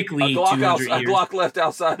 Typically, a Glock left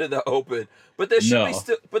outside in the open, but there should be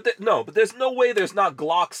still. But there's no way there's not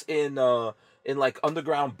Glocks in like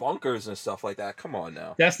underground bunkers and stuff like that. Come on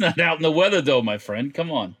now. That's not out in the weather though, my friend.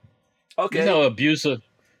 Come on. Okay. Abusive.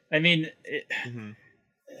 I mean,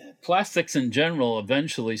 plastics in general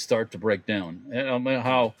eventually start to break down. I don't know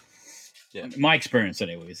how. Yeah. My experience,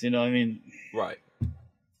 anyways. Right.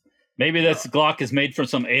 Maybe that's Glock is made from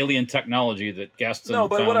some alien technology that Gaston. No,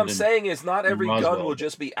 but what I'm saying is, not every gun will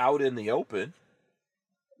just be out in the open.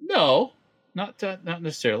 No, not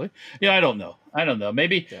necessarily. Yeah, I don't know.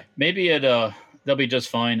 Maybe they'll be just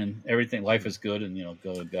fine and everything. Life is good, and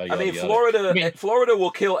Florida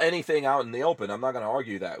will kill anything out in the open. I'm not going to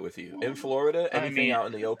argue that with you. In Florida, anything out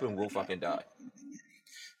in the open will fucking die.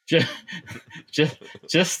 Just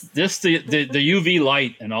the UV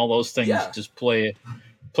light and all those things just play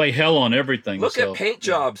hell on everything. Look at paint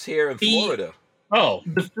jobs here in Florida.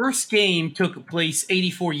 The first game took place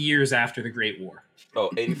 84 years after the Great War. Oh,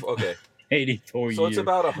 84. Okay. 84 years. So it's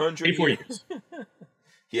about 100 years.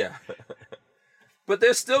 Yeah. But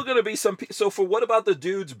there's still going to be some. So what about the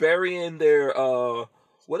dudes burying their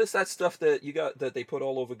what is that stuff that you got that they put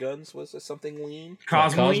all over guns? Was it something lean?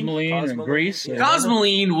 Cosmoline and grease. Yeah.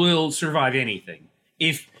 Cosmoline will survive anything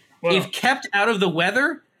if kept out of the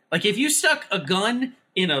weather. Like if you stuck a gun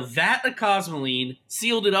in a vat of Cosmoline,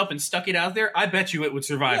 sealed it up, and stuck it out there, I bet you it would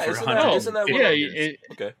survive for 100 years. Isn't that what it is?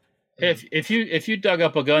 Okay. If you dug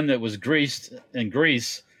up a gun that was greased in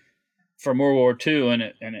grease from World War II and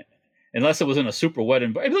it unless it was in a super wet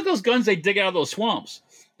environment, look at those guns they dig out of those swamps.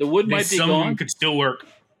 The wood might be gone. Some of them could still work,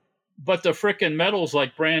 but the frickin' metal's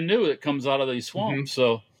like brand new that comes out of these swamps.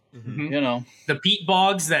 So the peat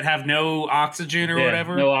bogs that have no oxygen or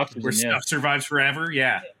whatever, no oxygen, where stuff survives forever.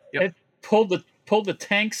 Yeah, it pulled the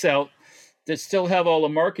tanks out that still have all the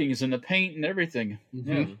markings and the paint and everything.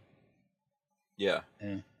 Yeah.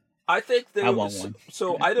 I think I want one.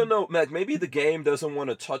 So I don't know, Mac. Maybe the game doesn't want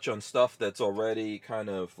to touch on stuff that's already kind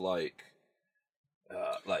of like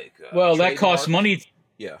that costs money.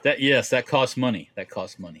 Yeah. That costs money.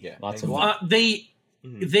 Yeah. Lots of money.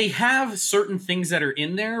 They have certain things that are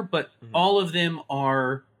in there, but all of them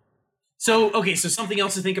are. So something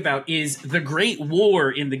else to think about is the Great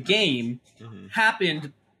War in the game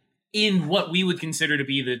happened in what we would consider to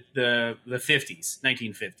be the 50s,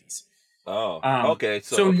 1950s. Oh, okay.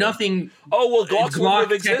 So okay. nothing. Oh, well, Glocks wouldn't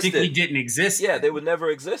have existed. Technically didn't exist. Yeah, then. they would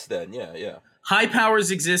never exist then. Yeah, yeah. High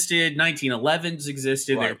powers existed. 1911s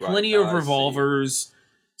existed. Right, there are plenty right. of I revolvers.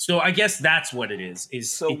 So I guess that's what it is.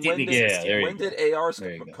 So it didn't when exist. there you when go. did ARs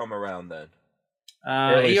There you go. come around then?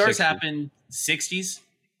 Early ARs 60s. happened 60s.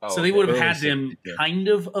 Oh, So they would have Early had them 60s, yeah. kind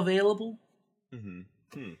of available.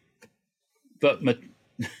 But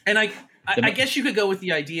And I guess you could go with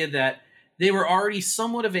the idea that they were already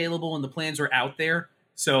somewhat available and the plans were out there.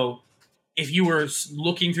 So if you were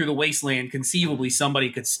looking through the wasteland, conceivably somebody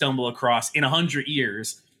could stumble across, in 100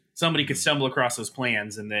 years, somebody could stumble across those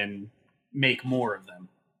plans and then make more of them.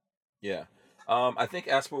 Yeah. I think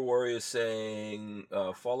Asper Warrior is saying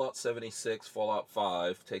Fallout 76, Fallout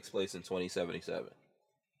 5 takes place in 2077.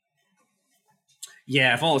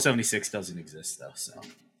 Yeah, Fallout 76 doesn't exist, though, so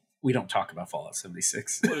we don't talk about Fallout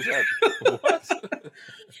 76. What is that? What?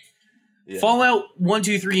 Yeah. Fallout 1,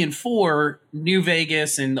 2, 3, and 4, New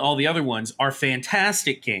Vegas, and all the other ones are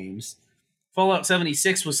fantastic games. Fallout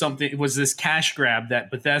 76 was this cash grab that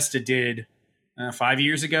Bethesda did 5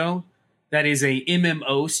 years ago. That is a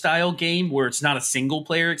MMO style game where it's not a single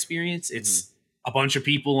player experience. It's a bunch of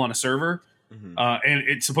people on a server, and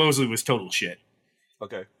it supposedly was total shit.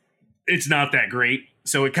 Okay. It's not that great.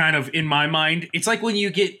 So it kind of, in my mind, it's like when you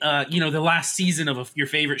get, the last season of your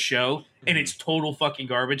favorite show, and it's total fucking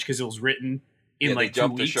garbage because it was written in like 2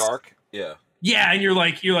 jumped weeks. the shark. Yeah. Yeah, and you're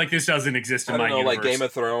like, this doesn't exist in I my don't know, universe. like Game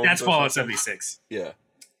of Thrones. That's or Fallout something. 76. Yeah.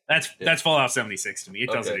 That's Fallout 76 to me.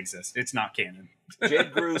 It doesn't Okay. exist. It's not canon.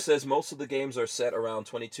 Jade Grew says most of the games are set around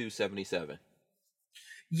 2277.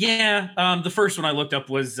 Yeah, the first one I looked up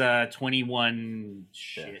was 21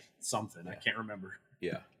 something. I can't remember.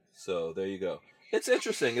 Yeah. So there you go. It's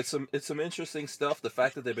interesting. It's some interesting stuff. The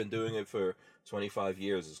fact that they've been doing it for 25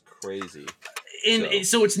 years is crazy. And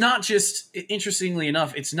so it's not just, interestingly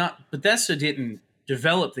enough, it's not, Bethesda didn't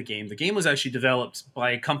develop the game. The game was actually developed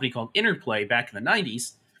by a company called Interplay back in the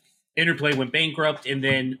 90s. Interplay went bankrupt, and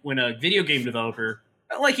then when a video game developer,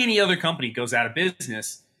 like any other company, goes out of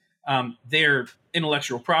business, their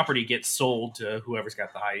intellectual property gets sold to whoever's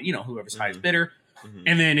got the whoever's highest bidder.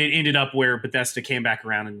 And then it ended up where Bethesda came back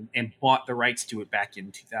around and bought the rights to it back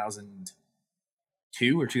in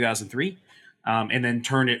 2002 or 2003, and then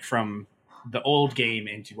turned it from the old game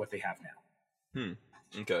into what they have now.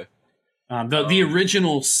 Okay. The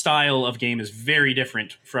original style of game is very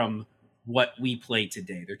different from what we play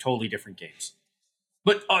today. They're totally different games.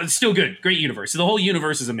 But it's still good. Great universe. So the whole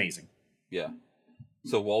universe is amazing. Yeah.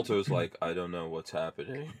 So Walter's like, I don't know what's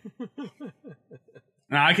happening.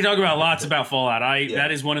 Now, I could talk about lots about Fallout.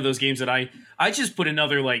 That is one of those games that I just put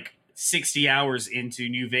another like 60 hours into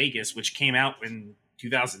New Vegas, which came out in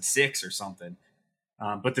 2006 or something.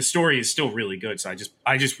 But the story is still really good, so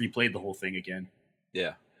I just replayed the whole thing again.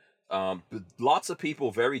 Yeah. But lots of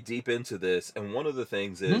people very deep into this, and one of the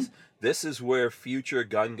things is this is where future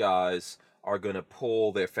gun guys are going to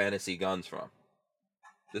pull their fantasy guns from.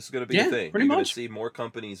 This is going to be the thing. Pretty You're going much. to see more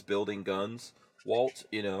companies building guns, Walt,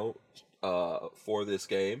 for this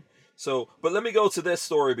game. So, but let me go to this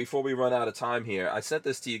story before we run out of time here. I sent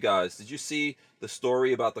this to you guys. Did you see the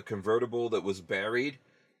story about the convertible that was buried?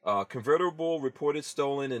 Convertible reported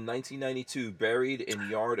stolen in 1992, buried in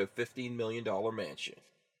yard of $15 million mansion.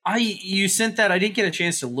 You sent that. I didn't get a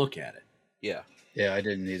chance to look at it. Yeah. yeah, I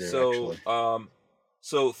didn't either. So, actually,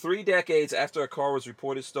 so 3 decades after a car was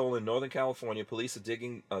reported stolen in Northern California, police are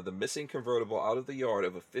digging the missing convertible out of the yard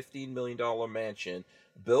of a $15 million mansion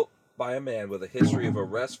built by a man with a history of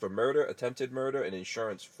arrests for murder, attempted murder, and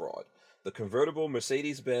insurance fraud. The convertible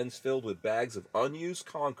Mercedes-Benz filled with bags of unused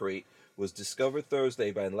concrete was discovered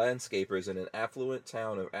Thursday by landscapers in an affluent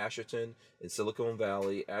town of Asherton in Silicon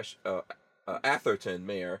Valley. Atherton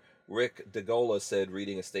Mayor Rick DeGola said,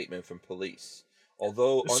 reading a statement from police.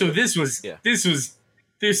 Although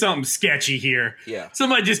There's something sketchy here. Yeah.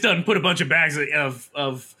 Somebody just doesn't put a bunch of bags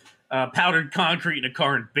of powdered concrete in a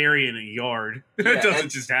car and bury it in a yard. That doesn't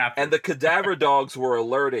just happen. And the cadaver dogs were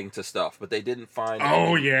alerting to stuff, but they didn't find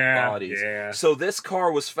any bodies. Yeah. So this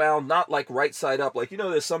car was found not like right side up. Like,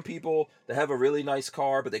 there's some people that have a really nice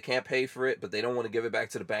car, but they can't pay for it, but they don't want to give it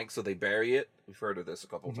back to the bank, so they bury it. We've heard of this a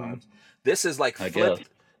couple times. This is like flipped.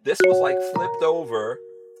 This was like flipped over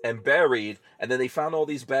and buried, and then they found all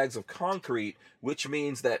these bags of concrete, which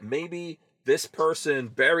means that maybe this person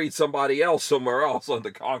buried somebody else somewhere else on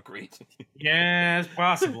the concrete. Yeah, it's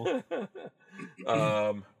possible.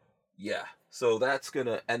 Yeah. So that's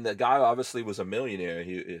gonna, and the guy obviously was a millionaire.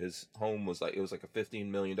 His home was like, it was like a $15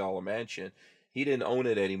 million mansion. he didn't own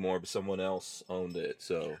it anymore, but someone else owned it.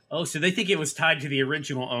 So so they think it was tied to the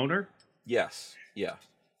original owner? yes, yeah.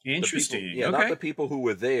 Interesting. People, not the people who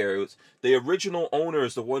were there. It was the original owner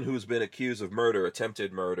is the one who's been accused of murder,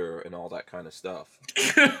 attempted murder, and all that kind of stuff.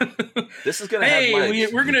 This is gonna have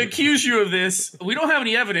legs. We're gonna accuse you of this. We don't have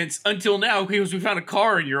any evidence until now because we found a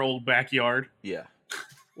car in your old backyard. Yeah.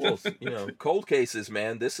 Well, cold cases,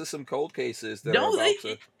 man. This is some cold cases. That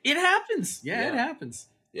it happens. Yeah, it happens.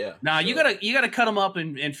 Yeah. Nah, you gotta cut them up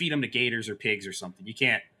and feed them to gators or pigs or something. You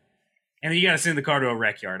can't. And then you gotta send the car to a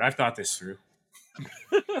rec yard. I've thought this through.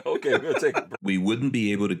 Okay, we're gonna take a break. We wouldn't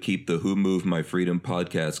be able to keep the Who Moved My Freedom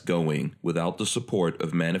podcast going without the support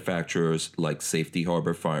of manufacturers like Safety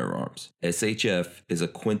Harbor Firearms. SHF is a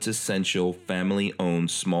quintessential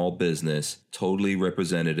family-owned small business, totally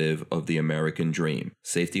representative of the American dream.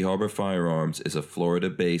 Safety Harbor Firearms is a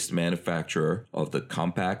Florida-based manufacturer of the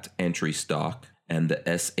compact entry stock and the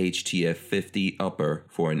SHTF 50 upper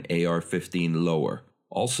for an AR-15 lower.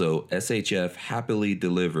 Also, SHF happily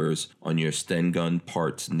delivers on your Sten gun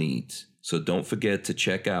parts needs. So don't forget to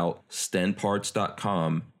check out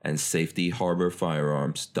stenparts.com and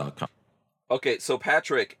safetyharborfirearms.com. Okay, so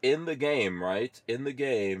Patrick, in the game, right? In the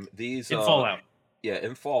game, these... In Fallout. Yeah,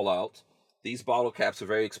 in Fallout, these bottle caps are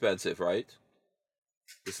very expensive, right?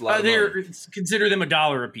 Consider them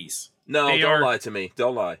 $1 a piece. No, don't lie to me.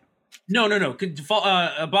 Don't lie. No.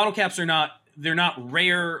 Bottle caps are not... They're not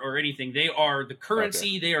rare or anything. They are the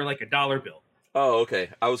currency. Okay. They are like $1 bill. Oh, okay.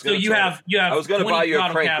 I was going to have. I was going to buy you a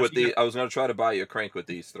crank with the. I was going to try to buy you a crank with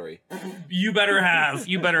these 3. You better have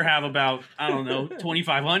about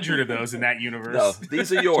 2,500 of those in that universe. No,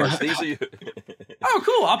 these are yours. These are you. Oh,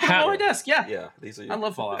 cool! I'll put them on my desk. Yeah. Yeah, these are yours. I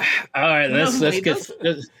love Fallout. All right, let's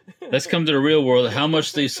come to the real world. How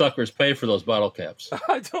much these suckers pay for those bottle caps?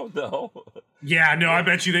 I don't know. Yeah, no, I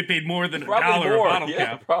bet you they paid more than $1 a bottle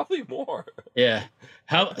cap. Probably more. Yeah.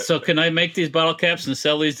 So can I make these bottle caps and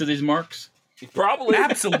sell these to these marks? Probably.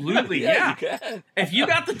 Absolutely, yeah. You can. If you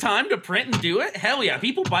got the time to print and do it, hell yeah.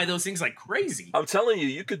 People buy those things like crazy. I'm telling you,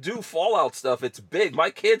 you could do Fallout stuff. It's big.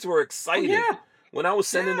 My kids were excited. Oh, yeah. When I was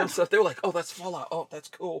sending them stuff, they were like, oh, that's Fallout. Oh, that's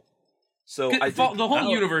cool. So the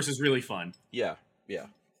whole universe is really fun. Yeah.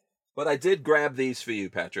 But I did grab these for you,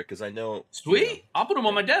 Patrick, because I know... Sweet. I'll put them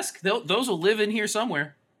on my desk. Those will live in here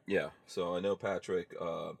somewhere. Yeah, so I know Patrick.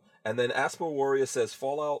 And then Asper Warrior says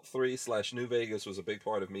Fallout 3 / New Vegas was a big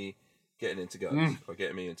part of me getting into guns. Or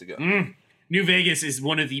getting me into guns. New Vegas is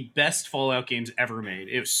one of the best Fallout games ever made.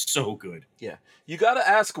 It was so good. Yeah. You got to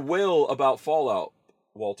ask Will about Fallout,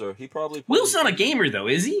 Walter. He probably... Will's not a gamer, though,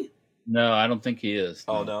 is he? No, I don't think he is.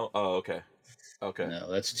 No. Oh, no? Oh, okay. No,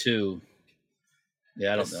 that's too...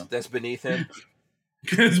 Yeah, I don't know. That's beneath him.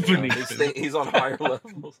 He's on higher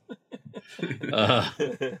levels.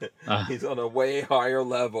 He's on a way higher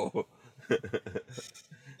level.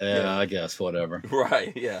 Yeah, I guess whatever.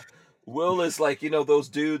 Right? Yeah. Will is like those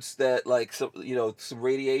dudes that like some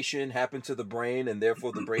radiation happened to the brain and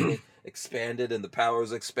therefore the brain expanded and the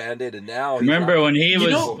powers expanded and now. Remember when he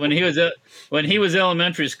was in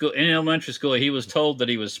elementary school? He was told that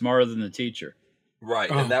he was smarter than the teacher.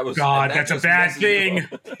 Right, and that was that's a bad thing.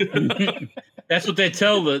 That's what they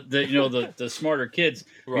tell the smarter kids.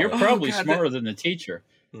 Right. You're probably smarter than the teacher.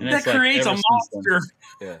 And that creates a monster.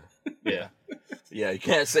 Yeah. You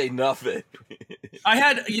can't say nothing. I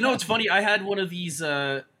had, it's funny. I had one of these,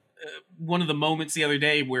 one of the moments the other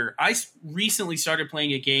day where I recently started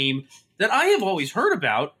playing a game that I have always heard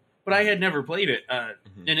about, but I had never played it. And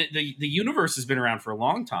the universe has been around for a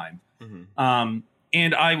long time.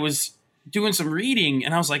 And I was doing some reading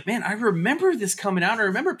and I was like, man, I remember this coming out. I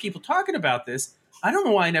remember people talking about this. I don't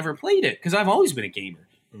know why I never played it because I've always been a gamer.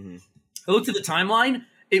 I looked at the timeline.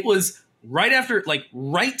 It was right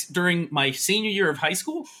during my senior year of high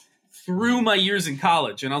school through my years in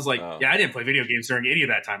college. And I was like, I didn't play video games during any of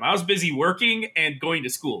that time. I was busy working and going to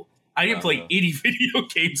school. I didn't play any video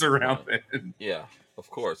games around then. Yeah,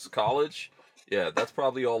 of course. College? Yeah, that's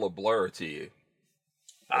probably all a blur to you.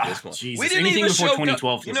 Jesus. We didn't Anything even before show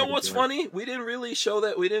 2012. You know what's funny? We didn't really show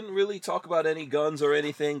that. We didn't really talk about any guns or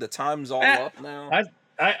anything. The time's all up now.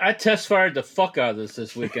 I test fired the fuck out of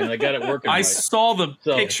this weekend. I got it working. I saw the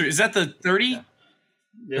picture. Is that the 30? Yeah.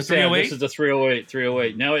 This is the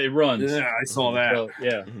 308. Now it runs. Yeah, I saw that. So,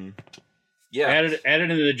 yeah. Yeah.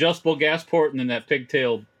 Added an adjustable gas port and then that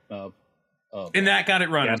pigtail. And that got it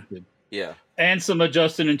running. Yeah. And some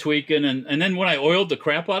adjusting and tweaking. And then when I oiled the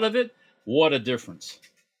crap out of it, what a difference.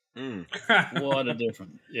 What a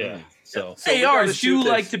difference. Yeah. So ARs do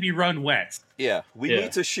like to be run wet. Yeah. We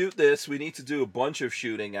need to shoot this. We need to do a bunch of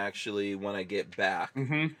shooting actually when I get back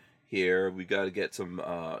here. We got to get some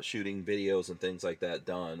shooting videos and things like that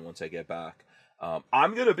done once I get back.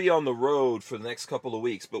 I'm going to be on the road for the next couple of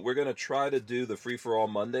weeks, but we're going to try to do the free-for-all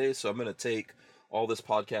Mondays. So I'm going to take all this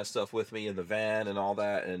podcast stuff with me in the van and all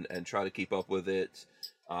that and try to keep up with it.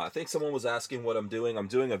 I think someone was asking what I'm doing. I'm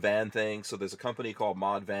doing a van thing. So there's a company called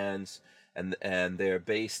Mod Vans, and they're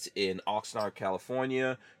based in Oxnard,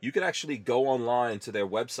 California. You can actually go online to their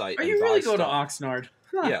website. Are and you buy really go to stuff. Oxnard?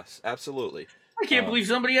 Huh. Yes, absolutely. I can't believe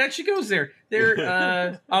somebody actually goes there.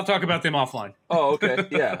 I'll talk about them offline. Oh, okay,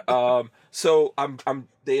 yeah. So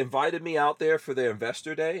they invited me out there for their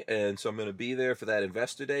investor day, and so I'm going to be there for that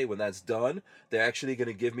investor day. When that's done, they're actually going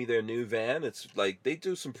to give me their new van. It's like they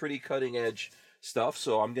do some pretty cutting edge stuff,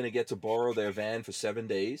 so I'm going to get to borrow their van for 7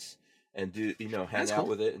 days and do hang That's out cool.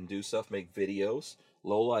 with it and do stuff, make videos.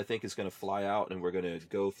 Lola, I think, is going to fly out, and we're going to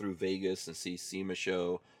go through Vegas and see SEMA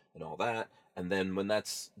show and all that. And then when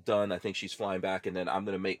that's done, I think she's flying back, and then I'm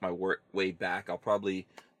going to make my way back. I'll probably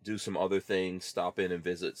do some other things, stop in and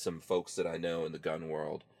visit some folks that I know in the gun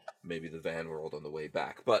world, maybe the van world on the way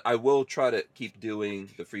back. But I will try to keep doing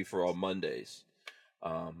the free-for-all Mondays.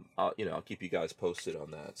 I'll keep you guys posted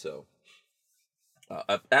on that. So,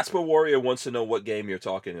 Asper Warrior wants to know what game you're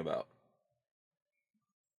talking about.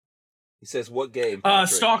 He says, "What game?" Patrick?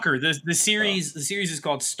 Stalker. The series is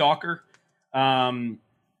called Stalker. Hank,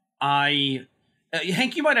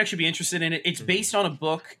 you might actually be interested in it. It's based on a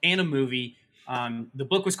book and a movie. The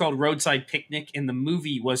book was called Roadside Picnic, and the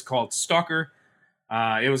movie was called Stalker.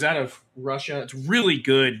 It was out of Russia. It's really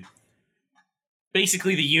good.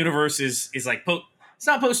 Basically, the universe is like it's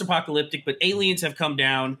not post-apocalyptic, but aliens have come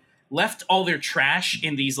down, left all their trash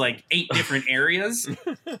in these like 8 different areas.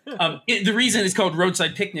 The reason it's called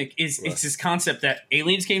Roadside Picnic is it's this concept that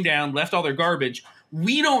aliens came down, left all their garbage.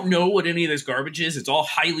 We don't know what any of this garbage is. It's all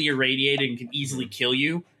highly irradiated and can easily kill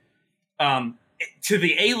you. To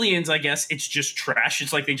the aliens, I guess it's just trash.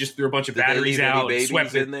 It's like they just threw a bunch of batteries out, and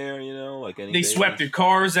swept in there, like any. They swept their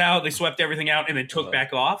cars out, they swept everything out, and then took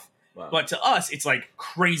back off. Wow. But to us, it's like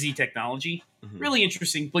crazy technology. Really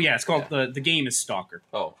interesting. But yeah, it's called the game is Stalker.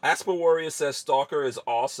 Oh, Asper Warrior says Stalker is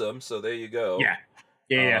awesome. So there you go.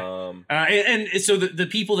 Yeah. And so the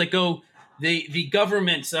people that go. The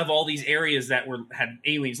governments of all these areas that had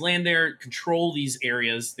aliens land there control these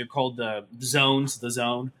areas. They're called the zones, the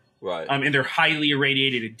zone. Right. And they're highly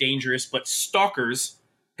irradiated and dangerous. But stalkers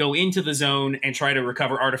go into the zone and try to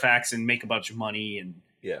recover artifacts and make a bunch of money. And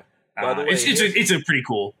by the way, it's a pretty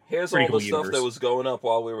cool. Here's pretty all cool the universe. stuff that was going up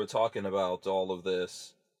while we were talking about all of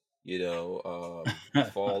this.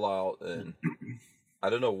 Fallout, and I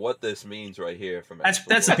don't know what this means right here.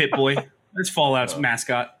 That's a Pit Boy. That's Fallout's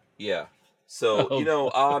mascot. Yeah.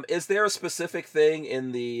 So, is there a specific thing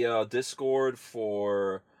in the Discord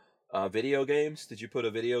for video games? Did you put a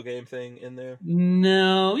video game thing in there?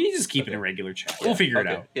 No, you just keep it in a regular chat. We'll figure it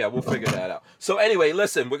out. Yeah, we'll figure that out. So anyway,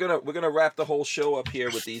 listen, we're gonna wrap the whole show up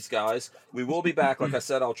here with these guys. We will be back. Like I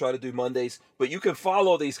said, I'll try to do Mondays, but you can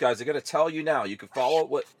follow these guys. They're gonna tell you now. You can follow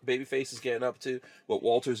what Babyface is getting up to, what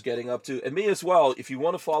Walter's getting up to, and me as well. If you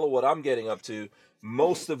want to follow what I'm getting up to,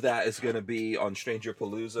 most of that is going to be on Stranger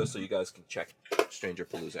Palooza, so you guys can check Stranger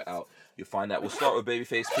Palooza out. You'll find that. We'll start with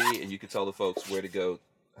Babyface P, and you can tell the folks where to go,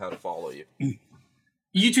 how to follow you.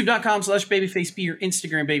 YouTube.com/babyfaceP or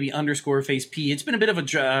Instagram baby_faceP. It's been a bit of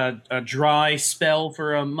a dry spell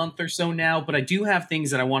for a month or so now, but I do have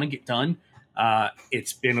things that I want to get done.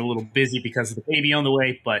 It's been a little busy because of the baby on the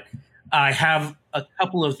way, but I have a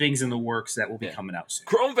couple of things in the works that will be coming out soon.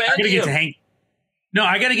 Chrome I gotta get to Vandium. Hank. No,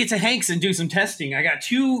 I got to get to Hank's and do some testing. I got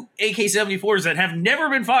 2 AK-74s that have never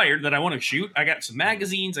been fired that I want to shoot. I got some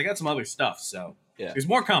magazines. I got some other stuff. So there's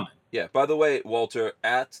more coming. Yeah. By the way, Walter,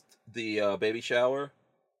 at the baby shower,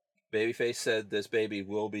 Babyface said this baby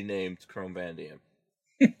will be named Chrome Vandium.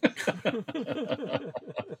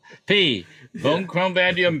 P. Bone Chrome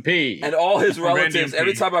Vandium P. And all his Chrome relatives, Vandium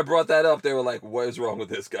every P. time I brought that up, they were like, "What is wrong with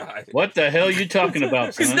this guy?" What the hell are you talking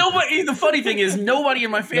about, Because son? the funny thing is, nobody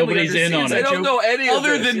in my family Nobody's in on understands it. that They don't joke know any of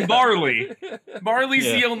other this, than yeah. Barley. Barley's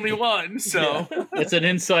Yeah. the only one. So It's an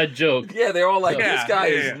inside joke. Yeah, they're all like, Yeah, "This guy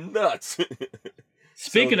yeah, is yeah. nuts."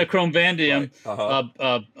 Speaking of Chrome Vandium,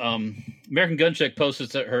 Right. American Gun Check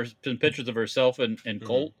posted some pictures of herself and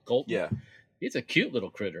Colt. Yeah. He's a cute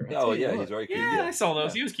little critter. I'll Oh tell you yeah, what. he's very cute. yeah, I saw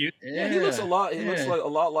those. He was cute. Yeah, he looks a lot. He looks yeah. like a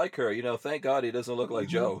lot like her. Thank God he doesn't look like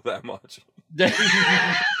Joe that much.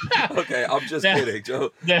 Okay, I'm just kidding,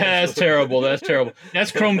 Joe. That's terrible. That's terrible.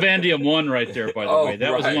 That's Chrome Vandium 1 right there, by the way.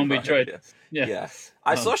 That was the right, one we right, tried. Yeah. Yeah.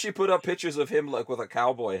 I saw she put up pictures of him like with a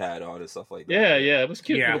cowboy hat on and stuff like that. Yeah. It was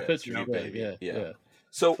cute Yeah. little pictures. Yeah, Yeah, yeah. yeah.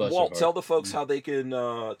 So, Bless her Walt, heart. tell the folks how they can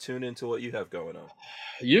tune into what you have going on.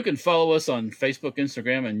 You can follow us on Facebook,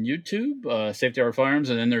 Instagram, and YouTube, Safety Hour Firearms,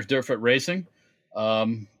 and then there's Dirtfoot Racing.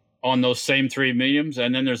 on those same 3 mediums.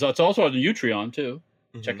 And then it's also on the Utreon too.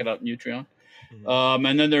 Mhm. Check it out in Utreon. Mhm.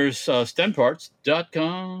 And then there's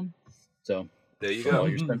stemparts.com. So There you for go. all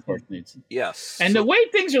your stem parts needs. Yes. And the way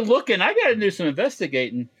things are looking, I got to do some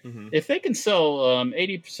investigating. Mhm. If they can sell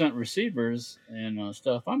 80% receivers and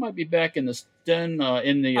stuff, I might be back in the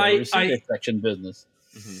receiver section business.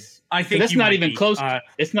 Mhm. I But think that's you not might even be. close.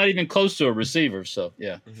 It's not even close to a receiver. So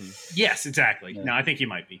yeah. Mhm. Yes, exactly. Yeah. No, I think you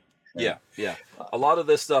might be. Yeah, yeah. A lot of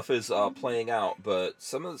this stuff is playing out, but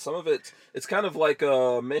some of it, it's kind of like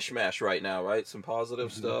a mishmash right now, right? Some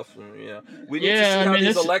positive stuff. And, we need to see Yeah, I how mean,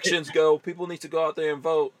 these elections go. People need to go out there and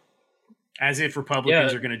vote. As if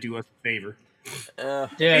Republicans Yeah. are going to do us a favor. Uh,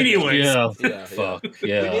 Yeah. Anyways. Yeah, Fuck. we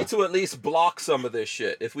Yeah. need to at least block some of this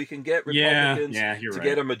shit. If we can get Yeah, Republicans you're to right.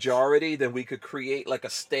 get a majority, then we could create like a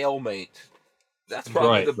stalemate. That's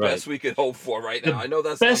probably the best we could hope for right now. I know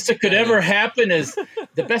that's best that could ever happen is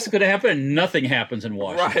nothing happens in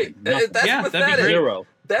Washington. Right. Nothing. That's Yeah, that'd be pathetic. great. Zero.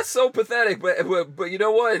 That's so pathetic, but you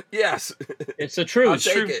know what? Yes. It's the I'll truth.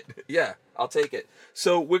 take it. Yeah, I'll take it.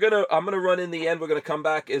 So I'm gonna run in the end. We're gonna come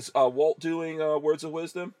back. Is Walt doing words of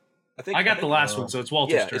wisdom? I got the last one, so it's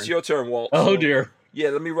Walter's Yeah, turn. it's your turn, Walt. Oh So, dear. Yeah,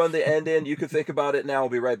 let me run the end in. You can think about it now. We'll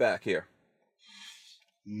be right back here.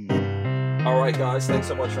 All right, guys. Thanks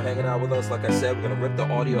so much for hanging out with us. Like I said, we're gonna rip the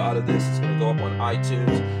audio out of this. It's gonna go up on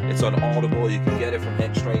iTunes. It's on Audible. You can get it from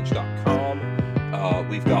HankStrange.com.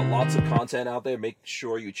 We've got lots of content out there. Make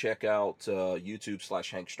sure you check out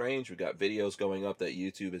YouTube/HankStrange. We've got videos going up that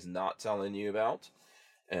YouTube is not telling you about.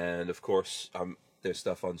 And of course, there's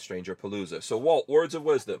stuff on Stranger Palooza. So, Walt, words of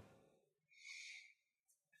wisdom.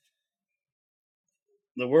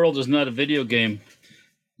 The world is not a video game.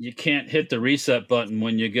 You can't hit the reset button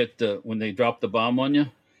when they drop the bomb on you,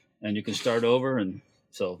 and you can start over. And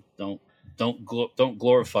so don't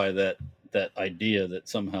glorify that idea that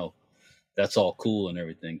somehow that's all cool and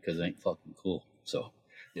everything, because it ain't fucking cool. So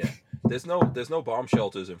Yeah, there's no bomb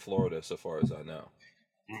shelters in Florida, so far as I know.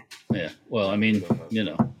 yeah. Well, I mean,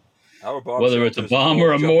 whether it's a shelters bomb are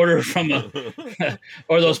or a jump- mortar from or those Jumping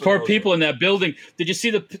poor those people in that building. Did you see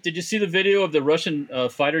the video of the Russian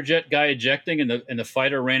fighter jet guy ejecting and the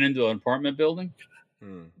fighter ran into an apartment building?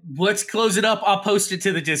 Let's close it up. I'll post it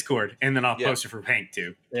to the Discord, and then I'll post it for Hank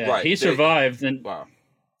too. Yeah, Right, he survived, Wow.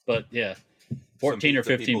 but yeah, 14 or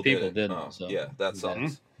 15 people didn't. Oh, So yeah, that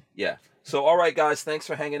sucks. Yeah. So, all right, guys, thanks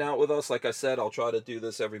for hanging out with us. Like I said, I'll try to do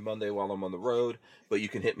this every Monday while I'm on the road, but you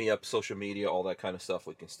can hit me up, social media, all that kind of stuff.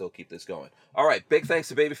 We can still keep this going. All right, big thanks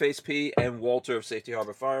to Babyface P and Walter of Safety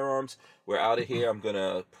Harbor Firearms. We're out of here. I'm going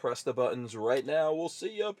to press the buttons right now. We'll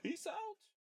see ya. Peace out.